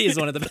 it probably is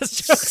one of the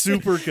best jokes.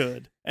 super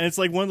good. And it's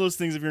like one of those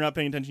things, if you're not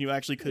paying attention, you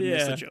actually could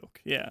miss Yeah. a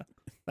joke. Yeah.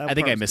 That I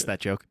think part I was missed good. that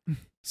joke.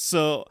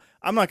 So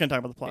I'm not going to talk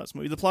about the plot of this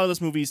movie. The plot of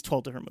this movie is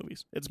 12 different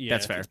movies. It's Yeah.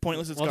 That's fair. It's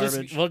pointless. It's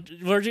We'll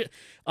garbage.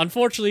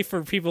 unfortunately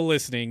for people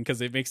listening,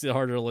 because it makes it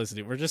harder to listen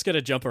to, we're just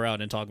gonna jump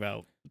around and talk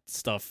about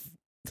stuff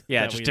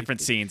Yeah, that just we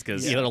different scenes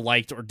because either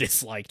liked or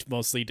disliked,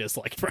 mostly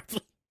disliked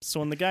probably. So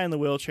when the guy in the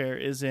wheelchair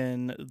is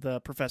in the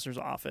professor's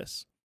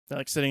office, they're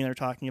like sitting there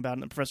talking about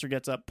it, and the professor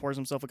gets up, pours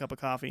himself a cup of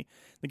coffee.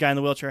 The guy in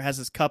the wheelchair has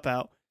his cup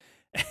out,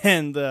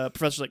 and the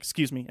professor's like,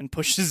 "Excuse me," and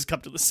pushes his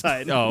cup to the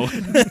side. Oh.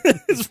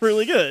 It's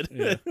really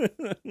good.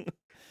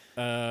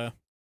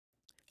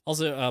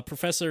 Also,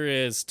 Professor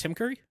is Tim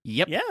Curry.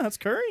 Yep. Yeah, that's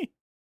Curry.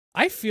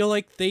 I feel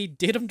like they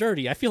did him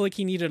dirty. I feel like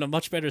he needed a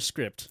much better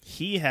script.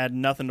 He had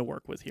nothing to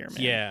work with here,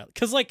 man. Yeah,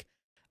 because like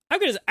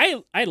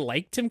I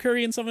like Tim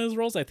Curry in some of his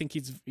roles. I think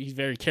he's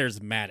very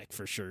charismatic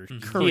for sure.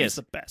 Curry He is is.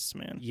 the best,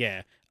 man.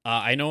 Yeah,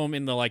 I know him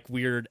in the like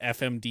weird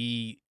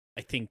FMD,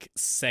 I think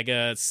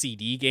Sega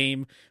CD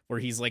game where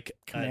he's like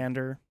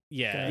Commander.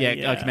 yeah, Yeah,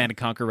 Yeah. Command and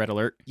Conquer Red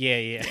Alert. yeah.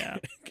 Yeah.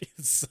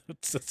 It's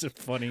such a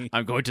funny.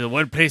 I'm going to the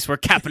one place where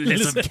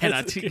capitalism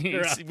cannot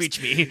Right.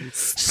 reach me.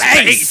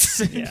 Space.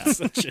 Yeah.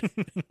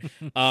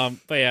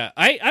 But yeah,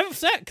 I'm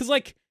upset because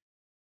like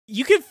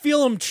you can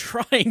feel him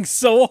trying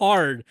so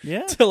hard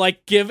Yeah. to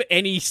like give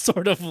any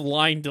sort of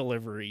line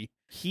delivery.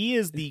 He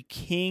is the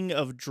king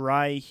of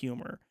dry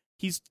humor.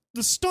 He's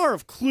the star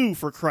of Clue,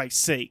 for Christ's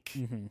sake.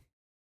 Mm-hmm.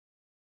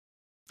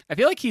 I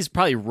feel like he's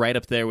probably right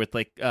up there with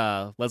like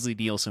Leslie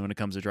Nielsen when it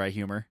comes to dry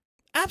humor.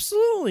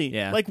 Absolutely.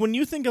 Yeah. Like when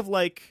you think of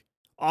like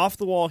off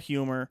the wall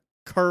humor,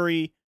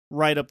 Curry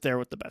right up there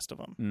with the best of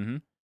them. Mm-hmm.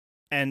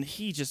 And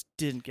he just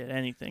didn't get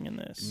anything in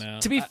this. No,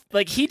 To be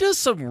like, he does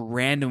some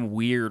random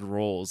weird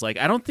roles. Like,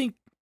 I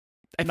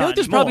I feel like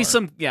there's probably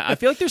I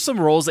feel like there's some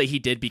roles that he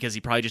did because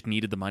he probably just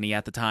needed the money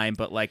at the time,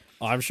 but like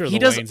I'm sure he the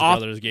does Wayans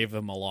brothers gave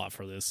him a lot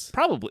for this.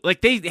 probably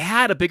like they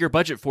had a bigger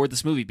budget for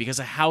this movie because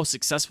of how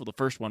successful the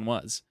first one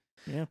was.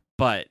 Yeah.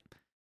 But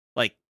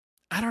like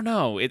I don't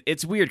know,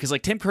 it's weird because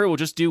like Tim Curry will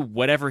just do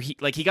whatever he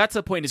got to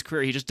the point in his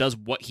career he just does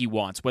what he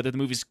wants, whether the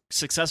movie's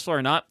successful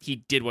or not. He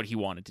did what he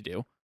wanted to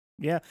do.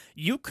 Yeah,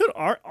 you could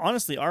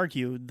honestly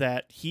argue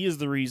that he is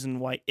the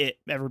reason why it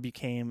ever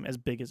became as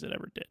big as it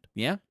ever did.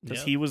 Yeah,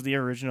 because he was the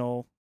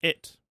original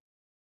It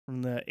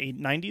from the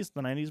 90s,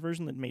 the 90s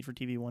version that made for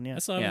TV one. Yeah, I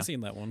still haven't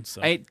seen that one. So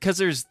because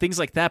there's things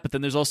like that, but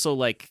then there's also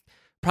like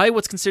probably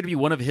what's considered to be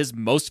one of his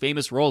most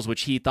famous roles,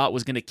 which he thought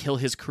was going to kill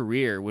his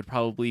career, would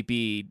probably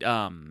be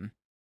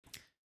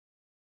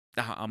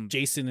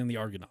Jason and the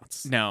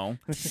Argonauts. No,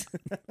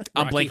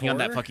 I'm Rocky blanking on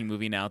that Horror? fucking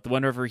movie now. The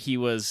one where he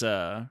was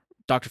Dr.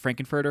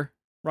 Frankenfurter.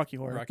 Rocky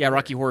Horror.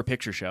 Rocky Horror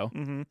Picture Show.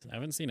 Mm-hmm. I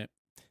haven't seen it.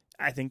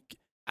 I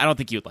don't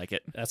think you would like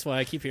it. That's why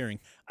I keep hearing.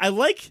 I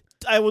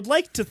would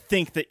like to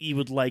think that you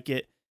would like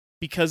it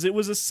because it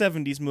was a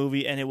 70s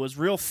movie and it was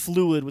real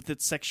fluid with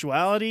its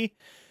sexuality,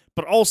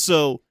 but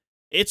also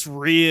it's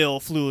real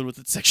fluid with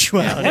its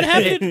sexuality.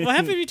 What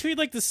happened between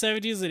like the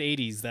 70s and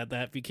 80s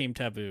that became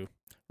taboo?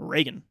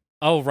 Reagan.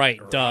 Oh, right.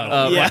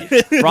 Duh. Yeah.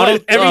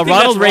 Ronald everything Ronald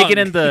that's Reagan wrong.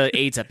 and the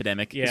AIDS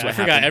epidemic. Yeah, is I what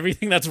forgot happened.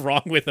 everything that's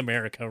wrong with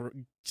America.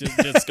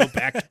 Just go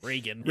back to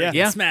Reagan. Yeah. Reagan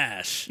Yeah.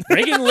 smash.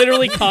 Reagan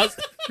literally caused.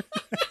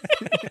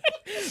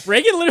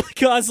 Reagan literally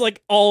caused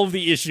like all of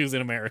the issues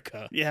in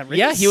America. Yeah, Reagan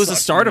Yeah, he was the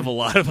sucked, start man. of a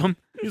lot of them.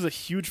 He was a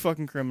huge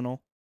fucking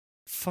criminal.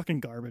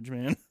 Fucking garbage,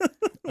 man.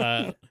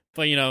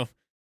 But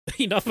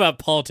enough about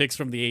politics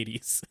from the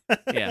 80s.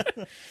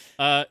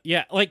 Yeah.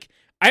 Yeah, like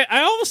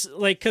I almost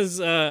like because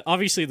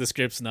obviously the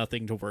script's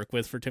nothing to work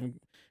with for Tim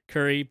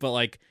Curry, but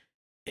like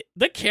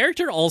the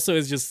character also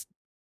is just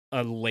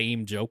a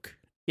lame joke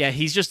Yeah,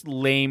 he's just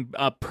lame,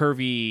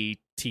 pervy,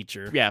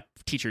 teacher.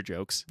 teacher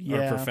jokes. Or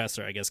Yeah.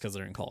 professor, I guess, because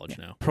they're in college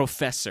now.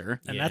 Professor.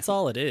 And Yeah. that's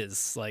all it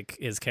is, like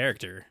his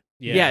character.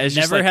 Yeah, It it's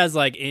just never like- has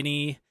like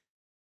any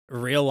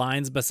real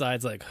lines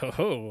besides like, ho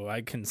ho,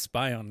 I can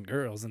spy on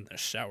girls in the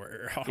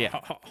shower. Yeah.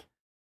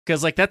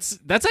 Because like that's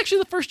actually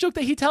the first joke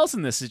that he tells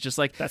in this. Is just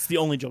like, That's the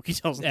only joke he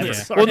tells. in Ever.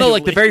 this, well, no,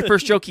 like the arguably. very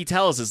first joke he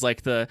tells is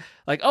like oh,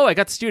 I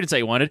got the students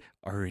I wanted.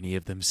 Are any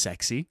of them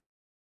sexy?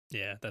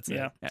 Yeah, that's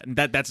Yeah. it. And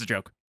that's the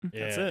joke.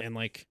 Yeah, That's it. and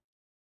like,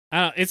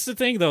 it's the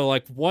thing though.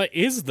 Like, what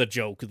is the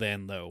joke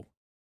then though?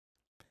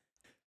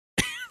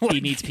 He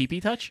needs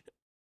pee-pee touch.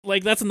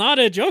 Like, that's not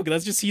a joke.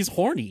 That's just he's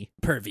horny.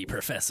 Pervy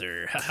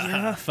professor.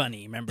 Yeah.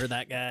 Funny. Remember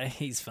that guy?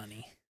 He's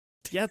funny.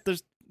 Yeah,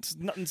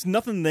 it's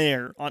nothing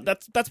there.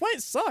 That's why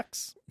it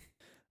sucks.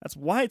 That's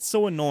why it's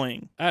so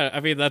annoying. I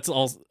mean, that's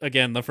also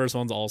again the first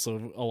one's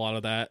also a lot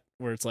of that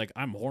where it's like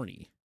I'm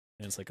horny,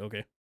 and it's like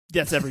okay,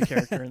 That's every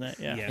character in that.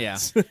 Yeah.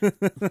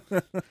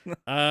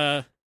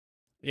 Yeah.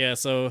 yeah.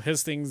 So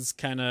his thing's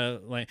kind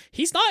of like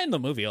he's not in the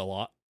movie a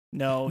lot.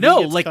 No, No,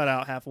 he gets like- cut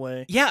out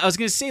halfway. Yeah, I was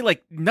gonna say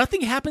like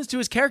nothing happens to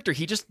his character.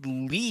 He just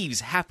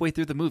leaves halfway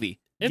through the movie.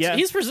 Yeah.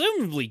 He's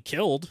presumably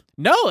killed.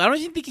 No, I don't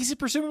even think he's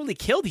presumably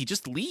killed. He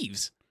just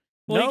leaves.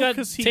 Well, No, he got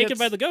 'cause he taken gets-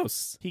 by the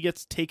ghosts. He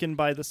gets taken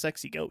by the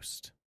sexy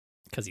ghost.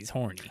 Because he's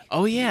horny.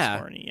 Oh He's yeah.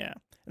 horny, yeah.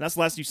 And that's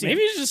the last you see. Maybe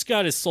he just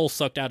got his soul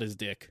sucked out his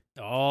dick.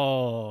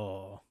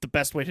 Oh. The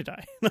best way to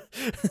die.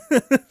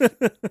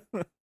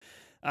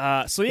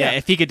 So Yeah, yeah.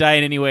 if he could die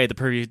in any way, the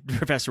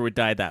professor would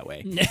die that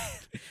way.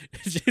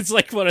 It's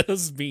like one of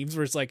those memes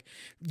where it's like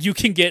you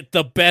can get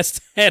the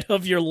best head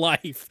of your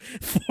life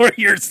for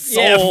your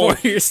soul. Yeah,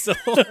 for your soul.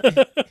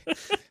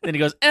 Then he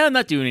goes, I'm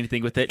not doing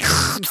anything with it.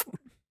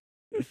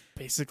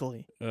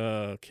 Basically.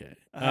 Okay.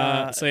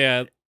 Uh, So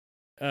yeah,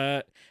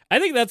 I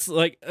think that's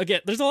like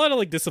again. There's a lot of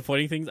like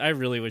disappointing things. I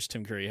really wish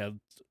Tim Curry had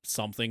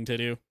something to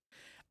do.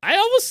 I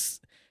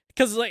almost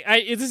because like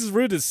this is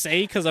rude to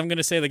say because I'm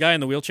gonna say the guy in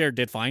the wheelchair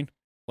did fine.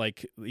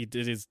 Like he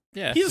did his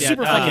Yeah. He's a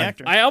super funny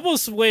actor. I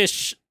almost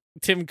wish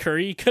Tim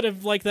Curry could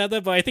have like that,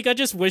 but I think I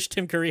just wish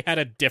Tim Curry had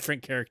a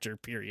different character.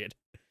 Period.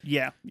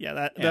 Yeah.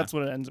 Yeah. That's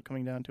what it ends up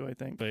coming down to, I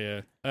think.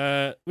 But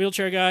yeah,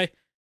 wheelchair guy.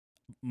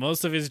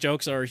 Most of his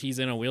jokes are he's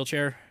in a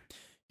wheelchair.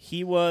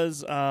 He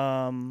was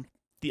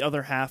the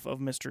other half of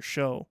Mr.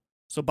 Show.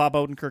 So Bob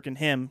Odenkirk and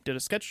him did a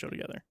sketch show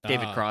together.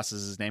 David Cross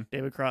is his name.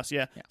 David Cross,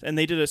 yeah. Yeah. And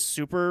they did a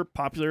super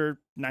popular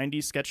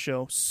 90s sketch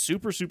show.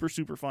 Super, super,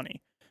 super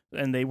funny.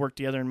 And they worked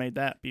together and made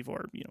that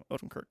before,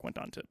 Odenkirk went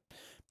on to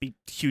be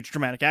a huge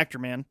dramatic actor,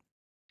 man.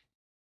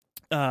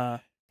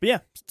 But yeah,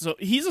 so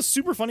he's a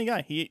super funny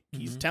guy.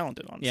 He's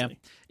talented, honestly.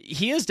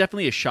 He is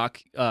definitely a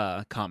shock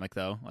comic,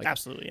 though. Like,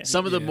 Absolutely, yeah.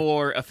 some of the Yeah.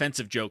 more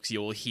offensive jokes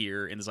you'll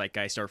hear in the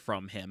zeitgeist are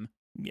from him.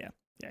 Yeah,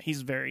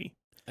 he's very...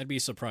 I'd be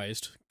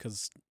surprised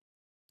because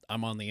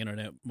I'm on the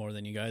internet more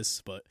than you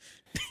guys, but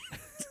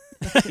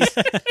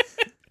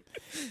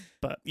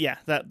But yeah,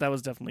 that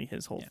was definitely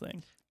his whole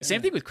thing.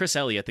 Same thing with Chris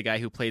Elliott, the guy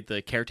who played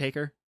the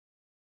caretaker.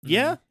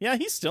 Yeah,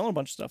 he's still in a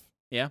bunch of stuff.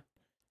 Yeah.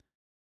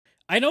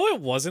 I know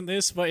it wasn't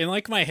this, but in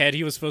like my head,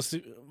 he was supposed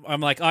to.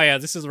 I'm like, oh yeah,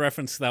 this is a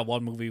reference to that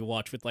one movie we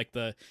watched with like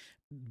the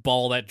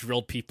ball that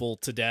drilled people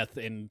to death,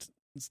 and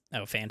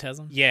Oh,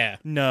 Phantasm? Yeah.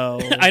 No.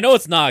 I know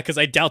it's not, because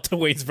I doubt the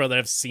Wayne's brother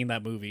have seen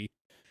that movie.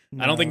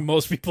 No. I don't think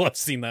most people have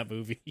seen that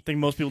movie. I think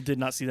most people did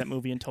not see that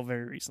movie until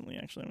very recently,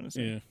 actually. I'm going to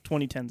say. Yeah.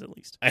 2010s at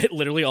least.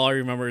 Literally all I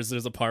remember is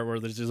there's a part where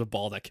there's just a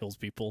ball that kills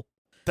people.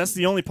 That's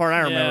the only part I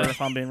remember, Yeah.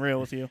 if I'm being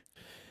real with you.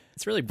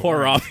 It's really Poor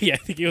boring. Robbie. I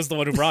think he was the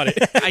one who brought it.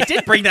 I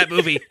did bring that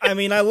movie. I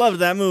mean, I loved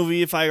that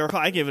movie. If I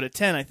recall, I gave it a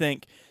 10, I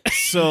think.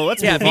 So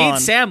let's Yeah, move me on.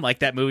 and Sam liked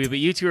that movie, but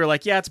you two are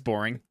like, yeah, it's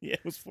boring. Yeah,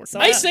 it was 14. So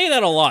I say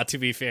that a lot, to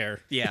be fair.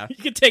 Yeah. You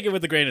can take it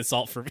with a grain of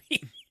salt for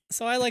me.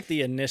 So I like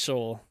the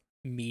initial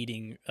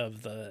meeting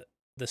of the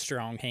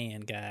strong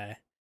hand guy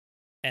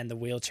and the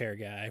wheelchair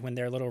guy when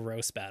their little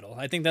roast battle.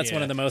 I think that's Yeah.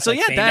 one of the most So, like,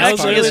 yeah, famous that That was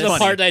actually parts. really is the funny.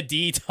 part that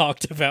Dee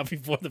talked about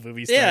before the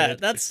movie started.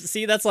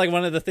 Yeah, that's like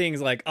one of the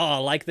things like, oh, I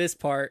like this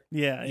part.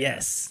 Yeah.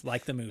 Yes,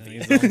 like the movie.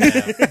 He's on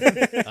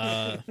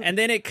that. And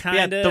then it Yeah,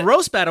 kind of the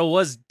roast battle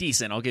was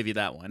decent. I'll give you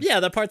that one.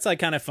 Yeah, the part's like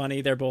kind of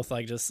funny. They're both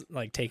like just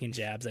like taking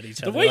jabs at each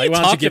The other. way like, you "Why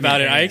don't talked give me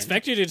about a it, I hand?"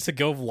 expected it to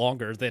go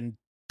longer than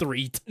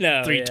three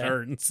No, yeah.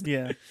 turns.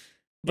 Yeah.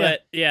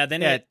 But yeah,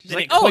 then Yeah, it she's then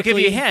like, it oh, I'll give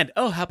you a quickly- hand.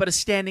 Oh, how about a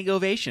standing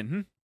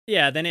ovation?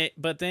 Yeah, then it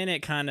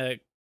kind of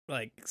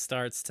like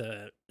starts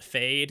to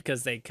fade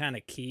because they kind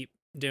of keep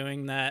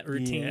doing that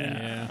routine,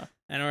 Yeah.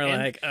 and we're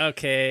And like,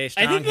 okay, I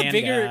strong think the hand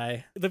bigger-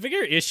 guy. The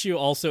bigger issue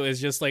also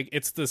is just like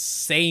it's the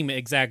same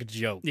exact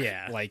joke.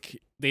 Yeah. Like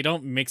they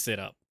don't mix it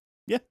up.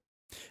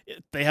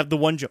 They have the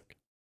one joke.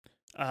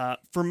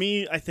 For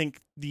me, I think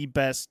the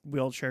best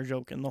wheelchair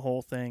joke in the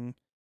whole thing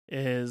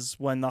is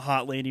when the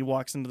hot lady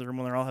walks into the room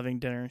when they're all having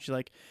dinner and she's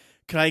like,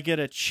 could I get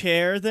a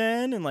chair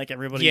then? And like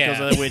everybody Yeah. goes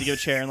out of their way to get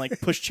a chair and like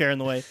push chair in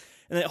the way.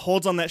 And it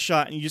holds on that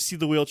shot and you just see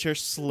the wheelchair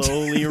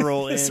slowly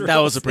roll in. It's That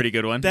was a pretty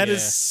good one. That Yeah.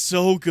 is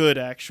so good,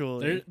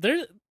 actually.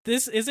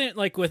 This isn't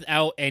like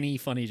without any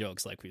funny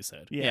jokes, like we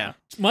said. Yeah.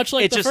 Much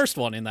like It the just- first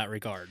one in that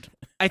regard.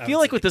 I feel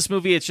like with this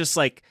movie, it's just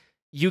like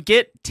you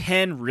get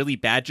 10 really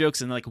bad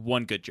jokes and like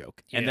one good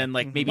joke. And Yeah. then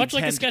like maybe Much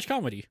 10... like a sketch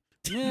comedy.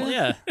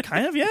 Yeah,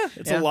 Kind of, yeah.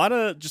 It's Yeah. a lot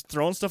of just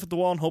throwing stuff at the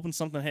wall and hoping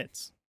something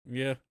hits.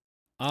 Yeah.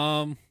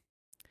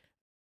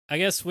 I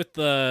guess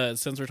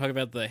since we're talking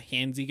about the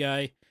handsy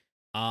guy,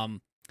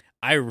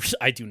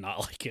 I do not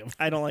like him.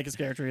 I don't like his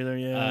character either,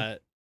 yeah.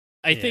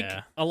 I think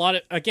Yeah.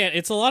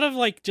 it's a lot of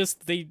like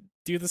just they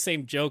do the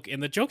same joke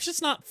and the joke's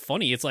just not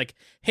funny. It's like,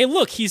 hey,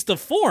 look, he's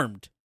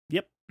deformed.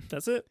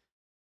 That's it.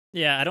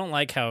 yeah. I don't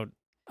like how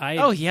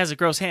Oh, he has a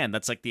gross hand.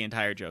 That's like the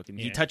entire joke. And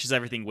he Yeah. touches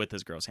everything with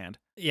his gross hand.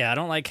 I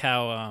don't like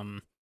how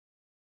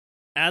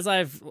as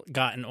I've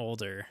gotten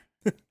older,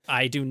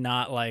 I do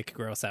not like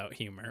gross out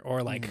humor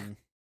or like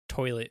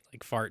toilet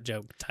like fart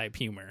joke type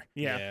humor.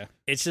 Yeah.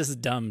 It's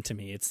just dumb to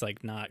me. It's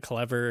like not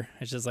clever.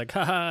 It's just like,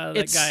 haha, that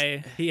It's-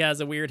 guy, he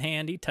has a weird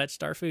hand. He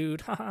touched our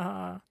food. Ha ha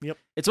ha.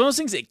 It's one of those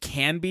things that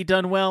can be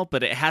done well,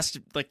 but it has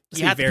to, like,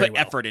 It's you have to very put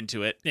well. effort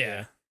into it.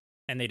 Yeah.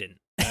 And they didn't.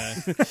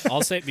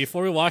 I'll say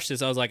before we watched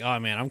this, I was like, oh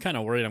man, I'm kind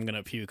of worried I'm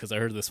gonna puke because I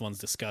heard this one's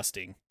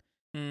disgusting.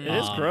 It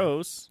is Um,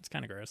 gross. It's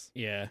kind of gross.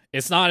 Yeah,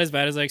 it's not as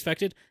bad as I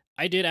expected.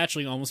 I did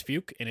actually almost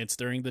puke, and it's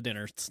during the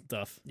dinner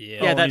stuff.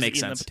 Yeah. Yeah, that he's makes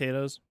eating sense. The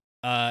potatoes.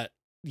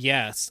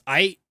 Yes.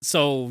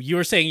 So you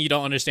were saying you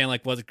don't understand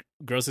like what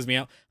grosses me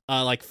out.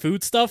 Like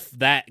food stuff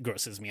that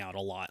grosses me out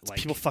a lot. Like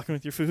People fucking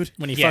with your food.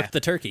 When he Yeah. fucked the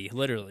turkey,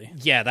 literally.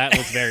 yeah, that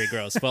was very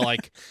gross. But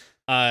like,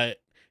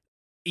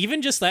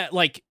 even just that,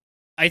 like,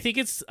 I think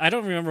I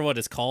don't remember what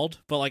it's called,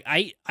 but like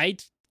I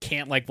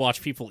can't like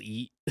watch people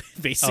eat.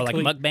 Basically, Oh,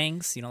 like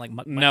mukbangs? You know, like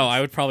mukbangs? no,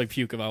 I would probably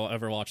puke if I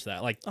ever watched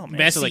that. Like, Oh, man.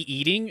 messy So, like-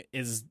 eating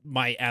is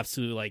my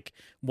absolute like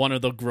one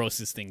of the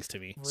grossest things to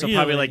me. So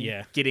probably like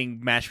Yeah.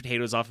 getting mashed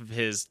potatoes off of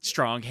his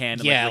strong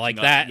hand. And, Yeah, licking like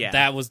up- that. Yeah.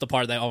 That was the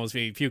part that almost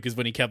made me puke. Is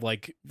when he kept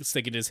like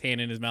sticking his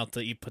hand in his mouth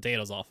to eat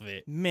potatoes off of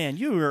it. Man,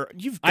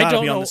 you've I got to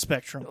don't be on know- the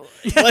spectrum.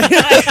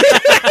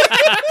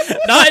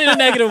 Not in a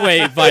negative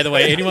way, by the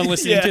way. Anyone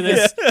listening Yeah, to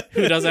this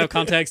who does have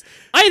context,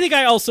 I think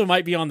I also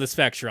might be on the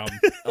spectrum.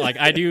 Like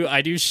I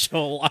do show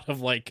a lot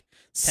of like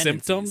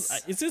symptoms.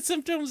 Tendencies. Is it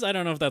symptoms? I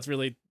don't know if that's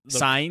really the,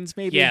 Signs,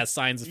 maybe? Yeah,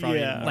 signs is probably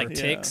Yeah. more- Like Yeah.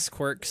 ticks,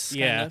 quirks,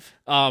 Yeah.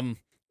 kind of.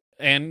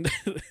 And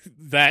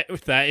that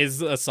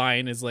is a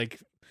sign is like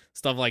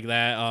stuff like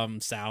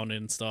that, sound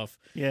and stuff.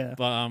 Yeah.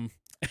 But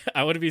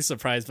I wouldn't be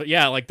surprised. But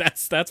yeah, like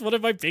that's one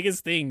of my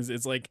biggest things.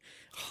 It's like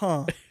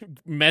Huh.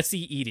 messy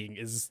eating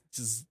is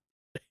just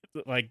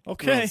like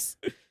Okay. gross.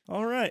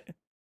 All right.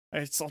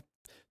 I'll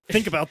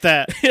think about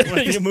that when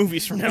I get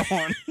movies from now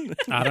on.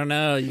 I don't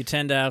know. You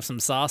tend to have some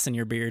sauce in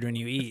your beard when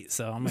you eat,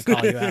 so I'm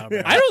gonna call you out.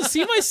 Bro. I don't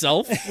see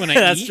myself when I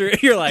That's eat. true.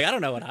 You're like, I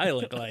don't know what I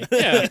look like.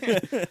 Yeah.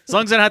 As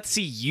long as I don't have to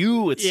see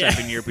you with Yeah.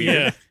 stuff in your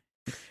beard.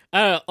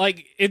 Yeah.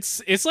 Like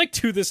it's like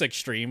to this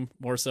extreme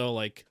more so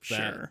like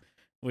that, Sure.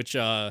 which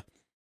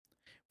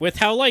with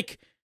how like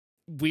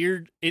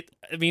weird I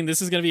mean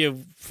this is gonna be a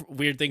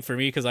weird thing for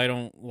me because I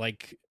don't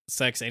like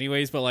sex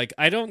anyways, but like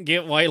I don't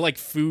get why like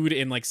food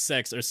and like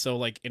sex are so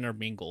like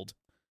intermingled.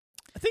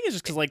 I think it's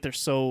just because like they're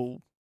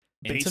so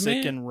basic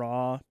Intimate? and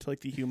raw to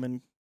like the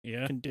human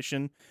Yeah,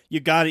 condition. You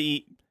got to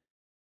eat.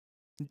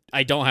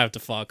 I don't have to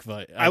fuck,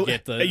 but I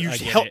get the a I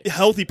get it.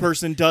 healthy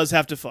person does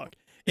have to fuck.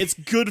 it's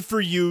good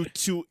for you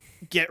to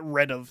get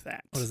rid of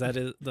that. What is that?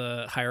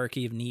 The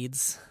hierarchy of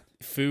needs?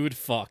 Food,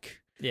 fuck.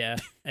 Yeah,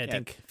 I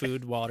think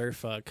food, water,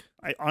 fuck,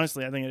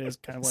 Honestly, I think it is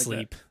kind of like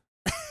sleep,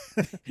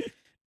 that.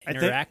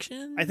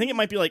 interaction. I think it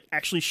might be like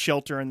actually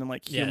shelter and then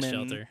like yeah, human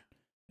shelter.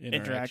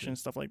 interaction and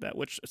stuff like that,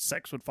 which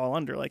sex would fall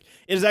under. Like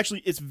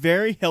it's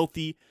very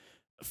healthy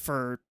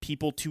for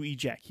people to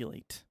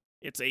ejaculate.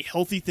 It's a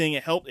healthy thing.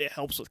 It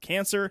helps with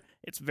cancer.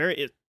 It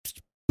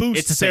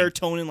boosts It's a thing.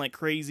 serotonin like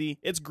crazy.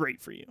 It's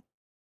great for you.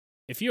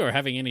 If you are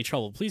having any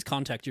trouble, please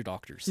contact your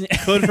doctors.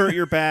 Could hurt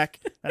your back.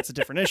 That's a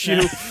different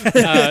issue.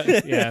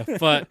 Yeah,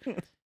 but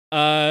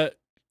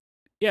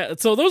yeah.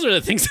 So those are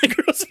the things that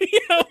gross me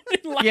out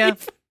in life. Yeah.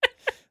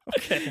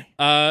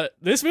 Okay.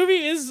 This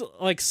movie is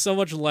like so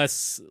much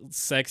less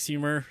sex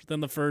humor than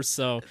the first.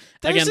 So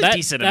There's again, a that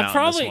decent that amount in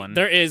probably this one.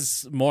 there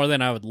is more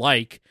than I would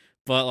like,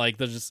 but like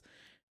there's just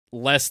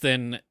less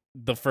than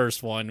the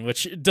first one,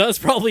 which does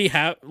probably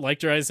have, like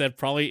Jerry said,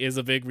 probably is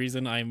a big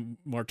reason I'm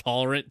more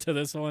tolerant to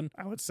this one.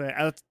 I would say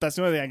that's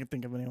the only thing I can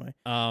think of anyway.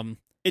 Um,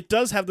 It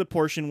does have the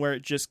portion where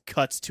it just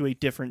cuts to a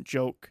different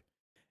joke.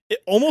 It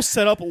almost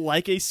set up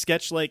like a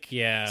sketch, like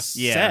yeah,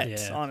 set.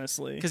 Yeah.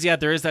 Honestly, Because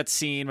there is that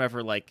scene where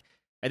like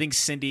I think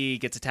Cindy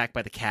gets attacked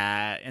by the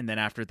cat, and then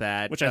after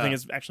that, which I think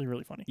is actually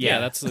really funny. yeah, Yeah.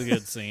 that's a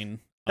good scene.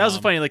 that was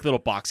a funny like little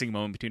boxing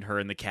moment between her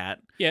and the cat.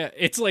 Yeah,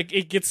 it's like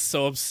it gets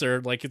so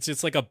absurd. Like it's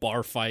just like a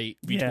bar fight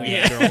between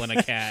Yeah. a girl and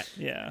a cat.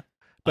 Yeah.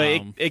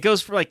 But it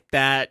goes from like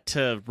that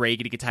to Ray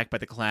getting attacked by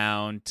the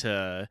clown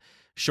to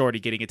Shorty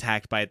getting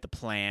attacked by the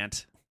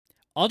plant.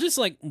 All just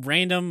like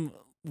random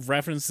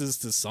references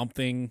to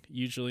something.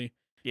 Usually,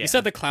 Yeah. you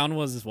said the clown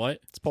was what?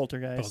 It's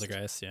Poltergeist.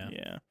 Poltergeist. Yeah.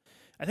 Yeah.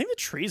 I think the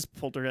tree's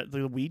Poltergeist.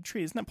 The weed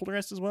tree, isn't that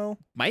Poltergeist as well?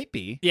 Might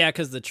be. Yeah,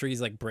 because the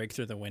trees like break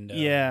through the window.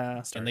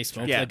 Yeah. And they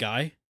smoked Yeah. the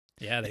guy.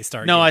 Yeah, they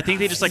start. No, getting I think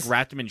they just like eyes.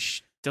 wrapped him in.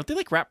 Don't they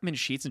like wrap him in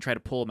sheets and try to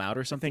pull him out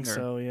or I something? think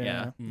so, yeah.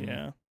 Yeah. Mm.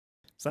 Yeah.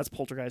 So that's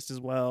Poltergeist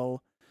as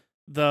well.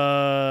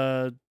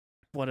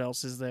 What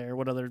else is there?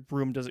 What other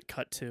room does it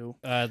cut to?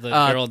 The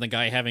Uh, girl and the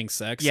guy having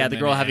sex. Yeah, and the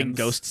then girl it having ends.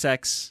 ghost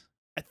sex.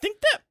 I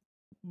think that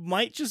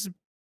might just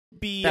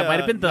be That might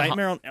have been the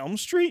Nightmare on Elm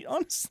Street,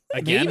 honestly.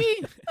 Again?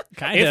 Maybe.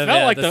 kind It of. felt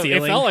yeah, like the it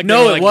ceiling. felt like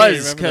No, they it were like, was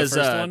remember the because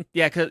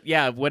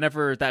first one?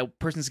 whenever that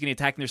person's getting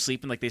attacked in their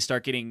sleep and like they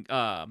start getting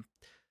going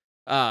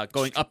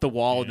up the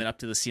wall and then up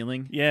to the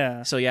ceiling.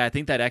 Yeah. So yeah, I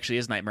think that actually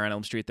is Nightmare on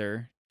Elm Street.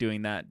 They're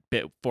doing that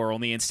bit for,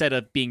 only instead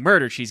of being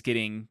murdered, she's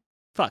getting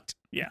fucked,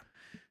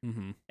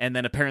 Mhm. and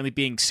then apparently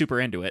being super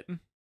into it.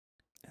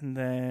 And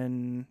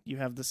then you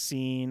have the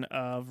scene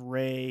of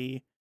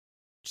Ray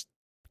just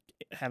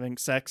having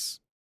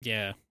sex.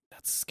 Yeah,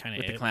 that's kind of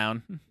With it. the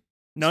clown.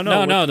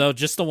 No,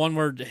 just the one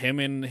where him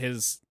and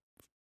his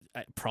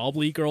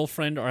probably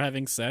girlfriend are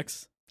having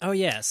sex. Oh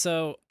yeah.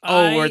 So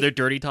Where they're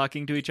dirty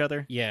talking to each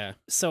other. Yeah,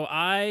 So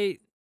I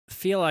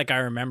feel like I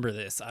remember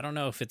this. I don't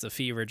know if it's a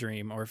fever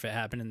dream or if it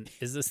happened.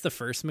 Is this the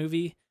first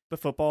movie? The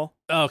football.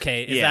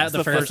 Okay, is Yeah, that it's the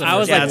the first? first I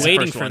was one. Yeah, like it's the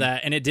waiting first for one.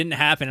 that, and it didn't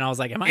happen. And I was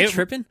like, "Am I It-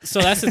 tripping?"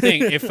 so that's the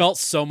thing. It felt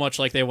so much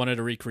like they wanted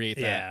to recreate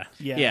that.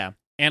 Yeah. Yeah.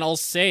 And I'll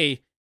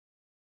say,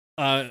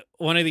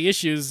 one of the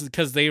issues,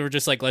 because they were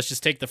just like, let's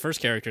just take the first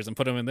characters and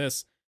put them in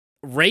this.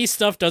 Ray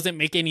stuff doesn't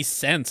make any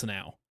sense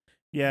now.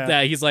 Yeah.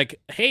 That he's like,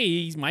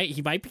 hey, he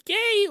might be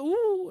gay.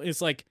 Ooh,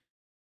 it's like,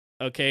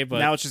 okay, but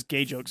now it's just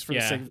gay jokes for the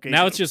yeah, sake of gay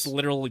now jokes. it's just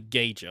literal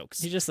gay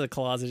jokes. He's just a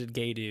closeted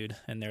gay dude,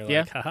 and they're like,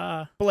 Yeah.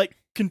 "Haha." But like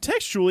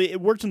contextually,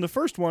 it worked in the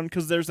first one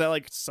because there's that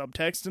like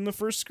subtext in the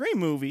first Scream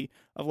movie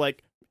of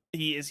like,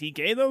 is he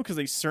gay though? Because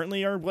they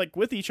certainly are like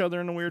with each other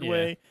in a weird Yeah.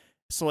 way.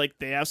 So like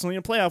they have something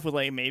to play off with.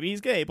 Like maybe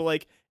he's gay, but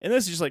like and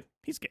this is just like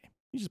he's gay.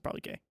 He's just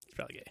probably gay. He's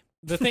probably gay.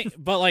 The thing,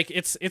 but like,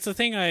 it's a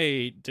thing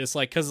I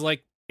dislike because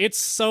like it's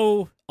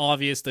so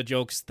obvious the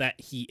jokes that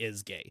he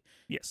is gay.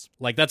 Yes.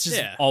 Like that's just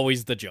Yeah.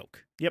 always the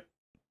joke. Yep.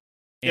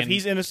 And If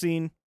he's in a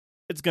scene,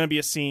 it's gonna be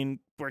a scene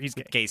where he's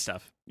gay. Gay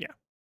stuff.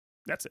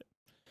 That's it.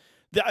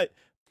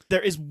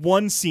 There is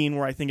one scene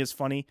where I think is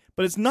funny,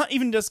 but it's not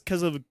even just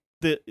because of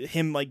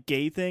him like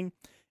gay thing.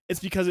 It's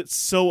because it's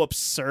so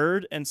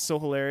absurd and so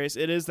hilarious.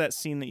 It is that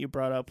scene that you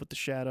brought up with the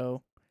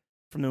shadow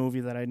from the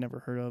movie that I'd never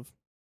heard of,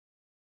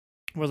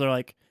 where they're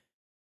like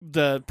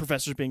the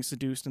professor's being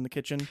seduced in the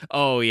kitchen.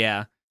 Oh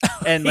yeah.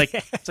 And like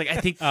it's like I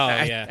think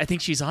yeah. I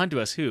think she's on to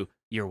us. Who?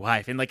 Your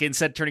wife. And like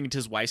instead of turning into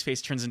his wife's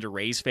face, turns into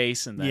Ray's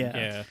face, and then Yeah.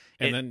 yeah,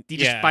 and it- then you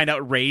just yeah. find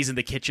out Ray's in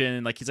the kitchen,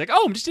 and like he's like,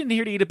 "Oh, I'm just in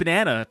here to eat a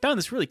banana. I found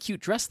this really cute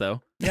dress,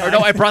 though." Yeah, Or no,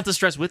 I brought this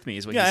dress with me.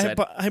 Is what Yeah, he said.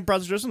 I brought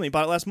this dress with me.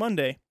 Bought it last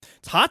Monday.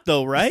 It's hot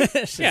though, right?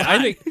 Yeah,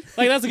 I think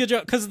like that's a good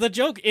joke because the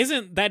joke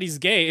isn't that he's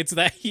gay; it's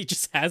that he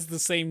just has the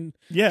same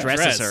Yeah,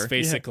 Dresses dress, her.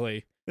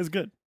 basically. it's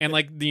good. And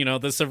like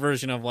the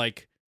subversion of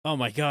like, oh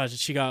my gosh,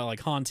 she got like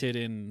haunted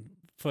and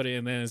put it,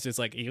 and then it's just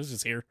like he was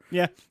just here.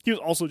 Yeah, he was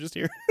also just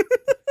here.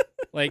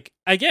 Like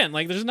again,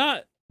 like there's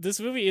not this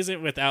movie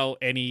isn't without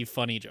any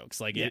funny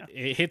jokes. Like Yeah.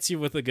 it hits you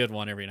with a good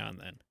one every now and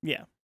then.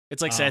 Yeah,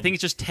 It's like I think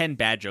it's just 10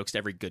 bad jokes to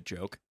every good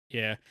joke.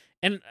 Yeah,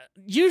 and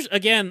usually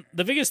again,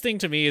 the biggest thing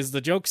to me is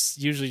the jokes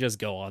usually just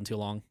go on too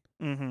long.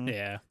 mm-hmm.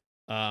 Yeah.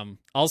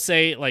 I'll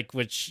say like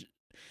which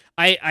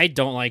I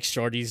don't like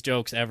Shorty's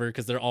jokes ever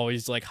because they're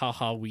always like,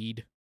 haha,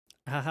 weed.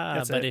 Haha,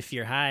 That's but it. if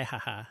you're high,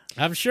 haha.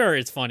 I'm sure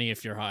it's funny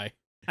if you're high.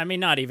 I mean,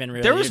 not even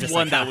really. There You're was just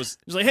one like, that "Ah." was.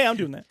 He's like, hey, I'm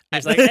doing that.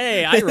 He's like,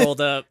 hey, I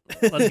rolled up.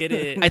 Let's get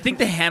it. I think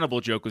the Hannibal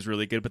joke was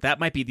really good, but that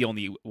might be the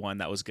only one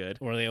that was good.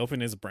 Where they open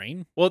his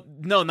brain. Well,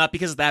 no, not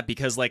because of that.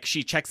 Because like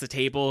she checks the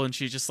table and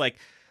she's just like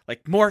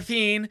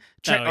morphine,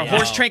 Oh, yeah.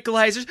 horse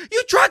tranquilizers.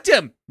 You drugged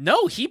him.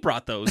 No, he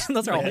brought those.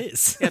 Those are all Yeah.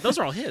 his. Yeah, those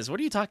are all his. What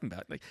are you talking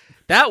about? Like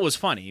that was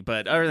funny,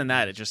 but other than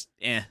that, it just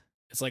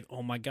It's like,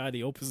 oh my god,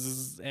 he opens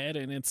his head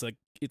and it's a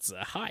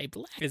high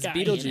black It's guy in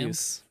him.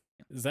 Beetlejuice.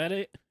 Is that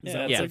it? Is Yeah,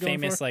 that it's what a they're going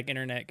famous for? like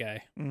internet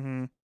guy.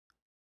 Mm-hmm.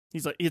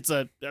 He's like, it's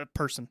a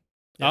person.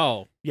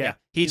 Oh, Yeah.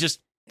 he just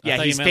I thought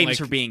you he's meant, famous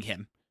like- for being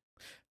him.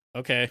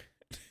 okay.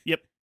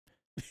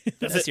 That's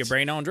That's it. your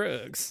brain on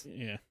drugs.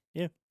 Yeah.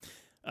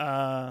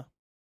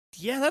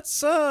 Yeah,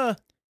 that's I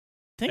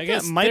think I that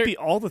guess might there- be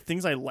all the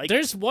things I like.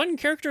 There's one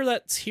character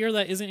that's here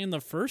that isn't in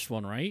the first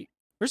one, right?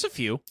 There's a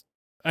few.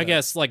 I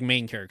guess like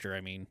main character. I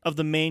mean, Of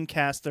the main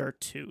cast, there are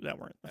 2 that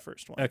weren't in the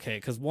first one. okay,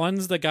 because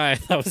one's the guy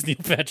that was Neil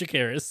Patrick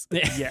Harris.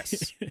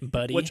 Yes.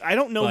 Buddy. Which I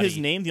don't know his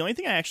Buddy. name. The only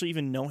thing I actually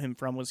even know him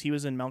from was he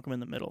was in Malcolm in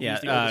the Middle. He Yeah,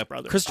 was the oldest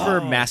brother. Christopher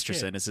Oh,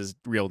 Masterson is his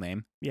real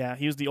name. Yeah,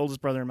 he was the oldest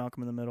brother in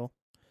Malcolm in the Middle.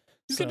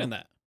 He's So- good in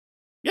that.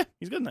 Yeah,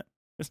 he's good in that.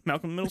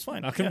 Malcolm in the Middle's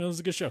fine. Malcolm Yeah.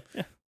 was a good show.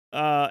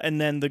 And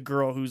then the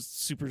girl who's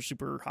super,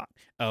 super hot,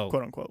 Oh,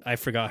 quote unquote. I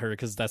forgot her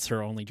because that's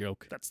her only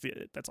joke. That's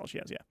all she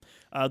has.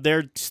 Yeah,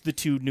 they're the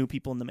 2 new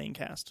people in the main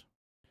cast.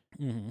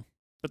 Mm-hmm.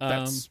 But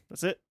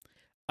that's it.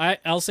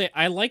 I'll say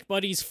I like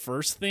Buddy's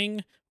first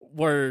thing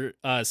where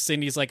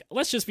Cindy's like,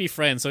 let's just be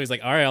friends. So he's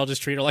like, all right, I'll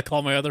just treat her like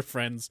all my other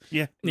friends.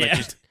 Yeah, Like, Yeah.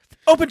 just-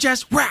 Open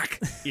chest, whack.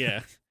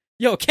 yeah.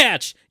 Yo,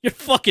 Catch, you're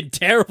fucking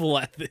terrible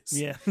at this.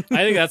 yeah.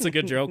 I think that's a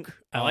good joke.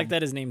 I like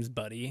that his name's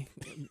Buddy,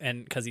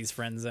 and because he's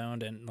friend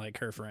zoned and like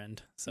her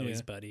friend, so he's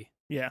Yeah. Buddy.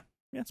 Yeah,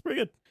 it's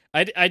pretty good.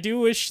 I do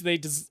wish they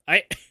just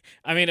I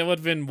mean it would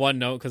have been one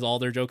note because all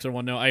their jokes are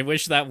one note. I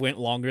wish that went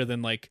longer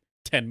than like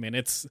 10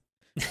 minutes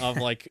of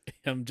like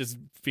him just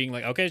being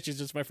like, okay, she's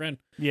just my friend.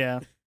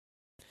 Yeah.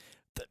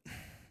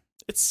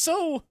 It's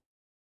so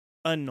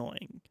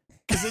annoying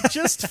because it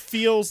just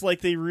feels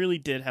like they really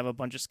did have a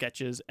bunch of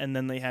sketches and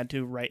then they had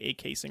to write a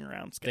casing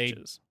around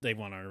sketches. They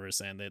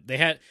 100%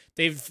 that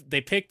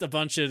they picked a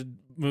bunch of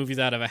movies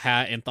out of a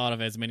hat and thought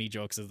of as many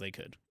jokes as they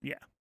could.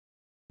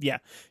 Yeah,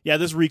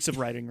 this reeks of a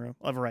writing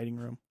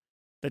room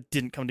that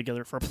didn't come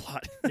together for a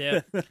plot.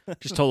 Yeah.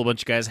 Just told a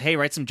bunch of guys, hey,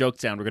 write some jokes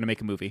down. We're gonna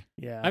make a movie.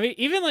 Yeah. I mean,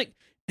 even like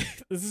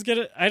this is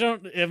gonna. I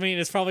mean,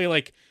 it's probably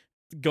like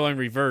going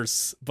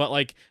reverse, but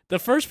like the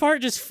first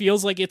part just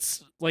feels like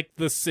it's like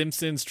the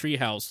Simpsons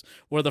treehouse,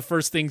 where the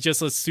first thing's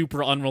just a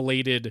super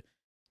unrelated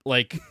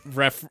like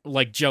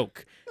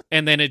joke,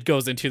 and then it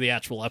goes into the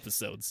actual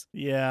episodes.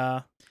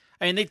 Yeah.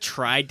 I mean, they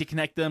tried to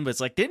connect them, but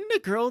it's like, didn't a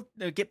girl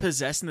get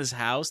possessed in this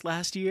house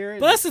last year?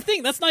 But that's the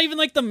thing. That's not even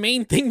like the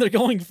main thing they're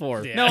going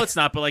for. Yeah. No, it's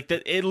not. But like,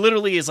 it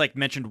literally is like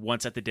mentioned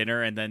once at the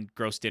dinner, and then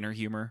gross dinner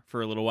humor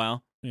for a little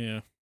while. Yeah.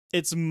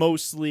 It's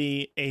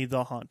mostly a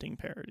The Haunting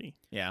parody,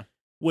 Yeah,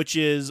 which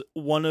is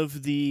one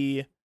of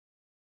the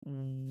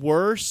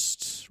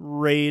worst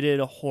rated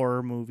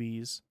horror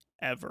movies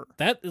ever.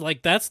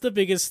 That's the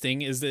biggest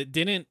thing is that it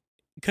didn't,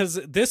 because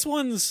this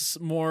one's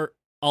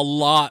a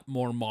lot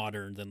more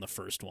modern than the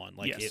first one.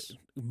 Like Yes.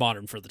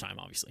 modern for the time,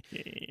 obviously.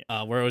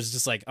 Yeah. Where it was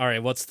just like, all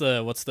right, what's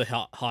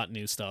the hot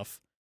new stuff?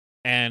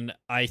 And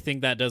I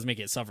think that does make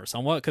it suffer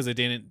somewhat because it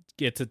didn't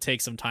get to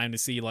take some time to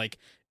see like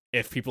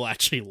if people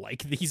actually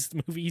like these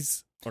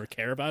movies or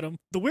care about them.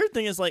 The weird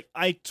thing is, like,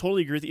 I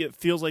totally agree with you. It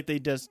feels like they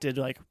just did,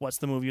 like, what's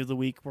the movie of the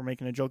week? We're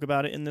making a joke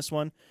about it in this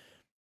one.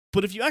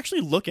 But if you actually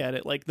look at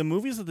it, like, the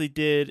movies that they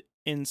did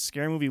in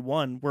Scary Movie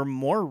 1 were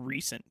more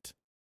recent.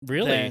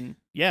 Really?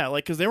 Yeah,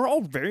 like, because they were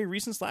all very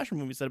recent slasher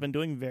movies that have been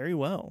doing very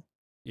well.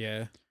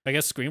 Yeah. I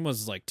guess Scream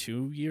was like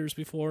 2 years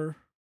before.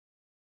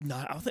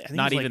 I think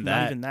Not it was, even like, that.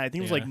 Not even that. I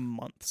think it was, like, Yeah.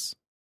 months.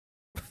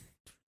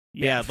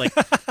 yeah. Like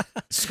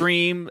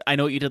Scream. I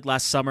Know What You Did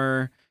Last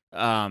Summer.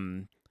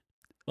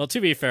 Well,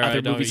 to be fair, Other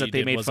I know movies What that You they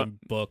Did made was fun-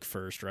 a book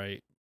first,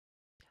 right?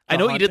 I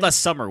Know What You Did Haunting? Last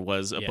Summer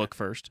was a Yeah. book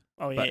first.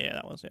 Oh, yeah, But- yeah,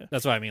 that was, yeah.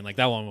 That's what I mean. Like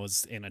that one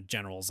was in a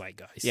general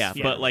zeitgeist. Yeah,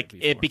 Yeah. but like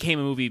Before. it became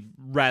a movie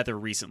rather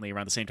recently,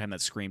 around the same time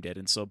that Scream did,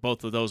 and so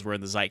both of those were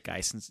in the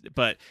zeitgeist.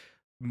 But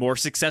more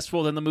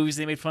successful than the movies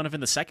they made fun of in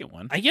the second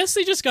one. I guess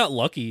they just got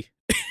lucky.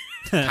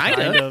 Kind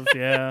Kind of. of,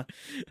 yeah.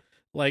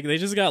 Like they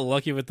just got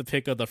lucky with the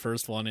pick of the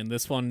first one, and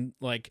this one,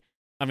 like,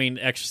 I mean,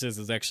 Exorcist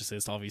is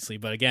Exorcist, obviously,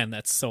 but again,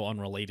 that's so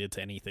unrelated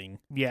to anything.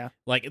 Yeah.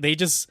 Like they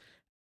just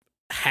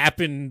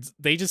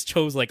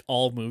chose like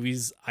all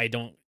movies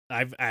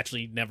I've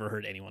actually never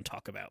heard anyone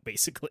talk about,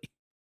 basically.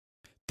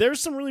 There's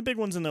some really big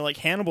ones in there. Like,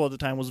 Hannibal at the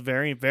time was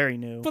very, very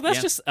new. But that's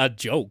Yeah. just a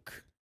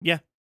joke.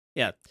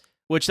 Yeah,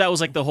 which that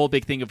was like the whole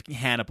big thing of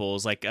Hannibal.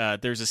 Is like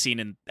there's a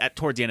scene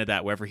towards the end of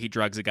that wherever he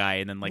drugs a guy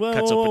and then like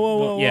cuts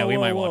open. yeah, we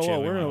might watch it.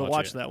 We We're might gonna watch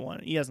watch it. that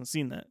one. He hasn't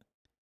seen that.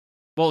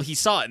 Well, he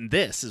saw it in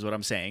this, is what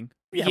I'm saying.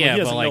 Yeah, Yeah, but he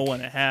doesn't but, know like-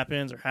 when it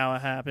happens or how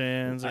it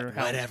happens or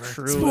how whatever.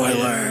 true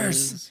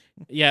Spoilers! it is.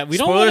 Yeah, we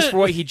don't Spoilers want for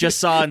what he just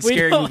saw in We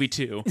Scary don't- Movie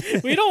 2.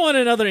 we don't want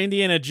another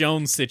Indiana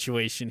Jones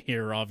situation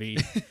here, Robbie.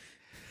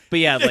 But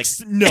yeah, like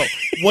No.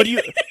 What do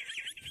you...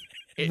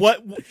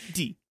 What...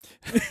 D,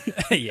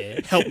 Yeah.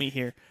 help me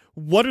here.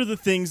 What are the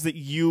things that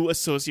you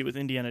associate with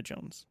Indiana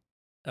Jones?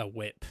 A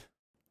whip.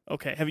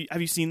 Okay,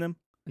 have you seen them?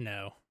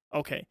 No.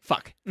 Okay.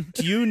 fuck.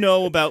 Do you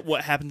know about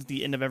what happens at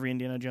the end of every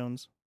Indiana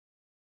Jones?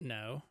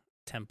 No.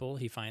 Temple.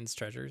 He finds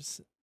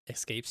treasures,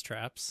 escapes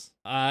traps.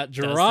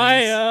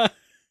 Jiraiya.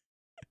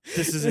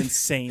 This is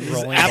insane. This is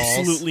Rolling balls.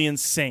 absolutely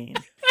insane.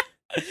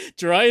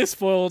 Jiraiya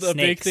spoiled a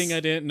big Snakes. thing I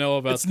didn't know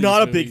about. It's these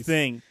not a movies. big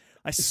thing.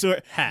 I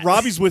swear. Hat.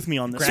 Robbie's with me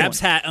on this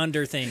Grabs one. hat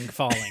under thing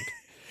falling.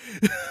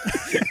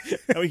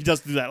 Oh, he does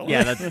do that a lot.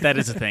 Yeah, that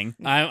is a thing.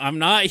 I'm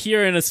not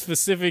hearing a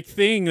specific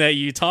thing that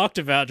you talked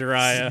about,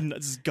 Jiraiya.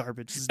 This is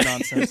garbage. This is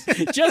nonsense.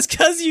 Just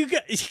because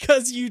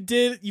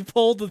you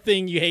pulled the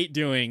thing you hate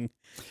doing.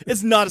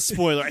 It's not a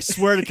spoiler. I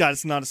swear to God,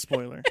 it's not a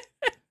spoiler.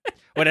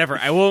 Whatever.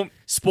 I won't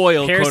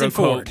spoil Harrison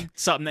quote unquote Ford.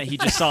 something that he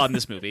just saw in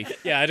this movie.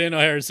 Yeah, I didn't know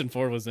Harrison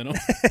Ford was in them.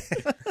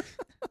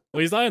 Well,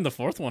 he's not in the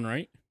fourth one,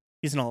 right?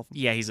 He's in all of them.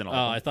 Yeah, he's in all. Oh,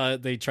 of them. I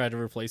thought they tried to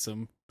replace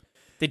him.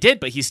 They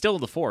did, but he's still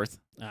in the fourth.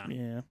 Ah.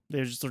 Yeah,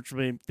 they just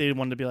literally they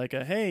wanted to be like,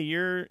 "Hey,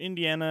 you're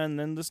Indiana, and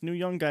then this new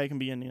young guy can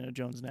be Indiana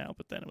Jones now."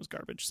 But then it was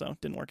garbage, so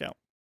it didn't work out.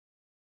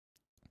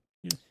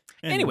 Yeah.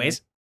 Anyway,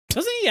 Anyways,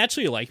 Doesn't he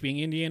actually like being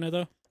Indiana,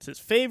 though? it's his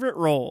favorite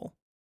role.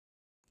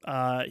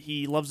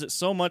 He loves it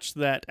so much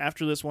that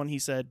after this one, he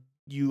said,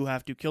 "You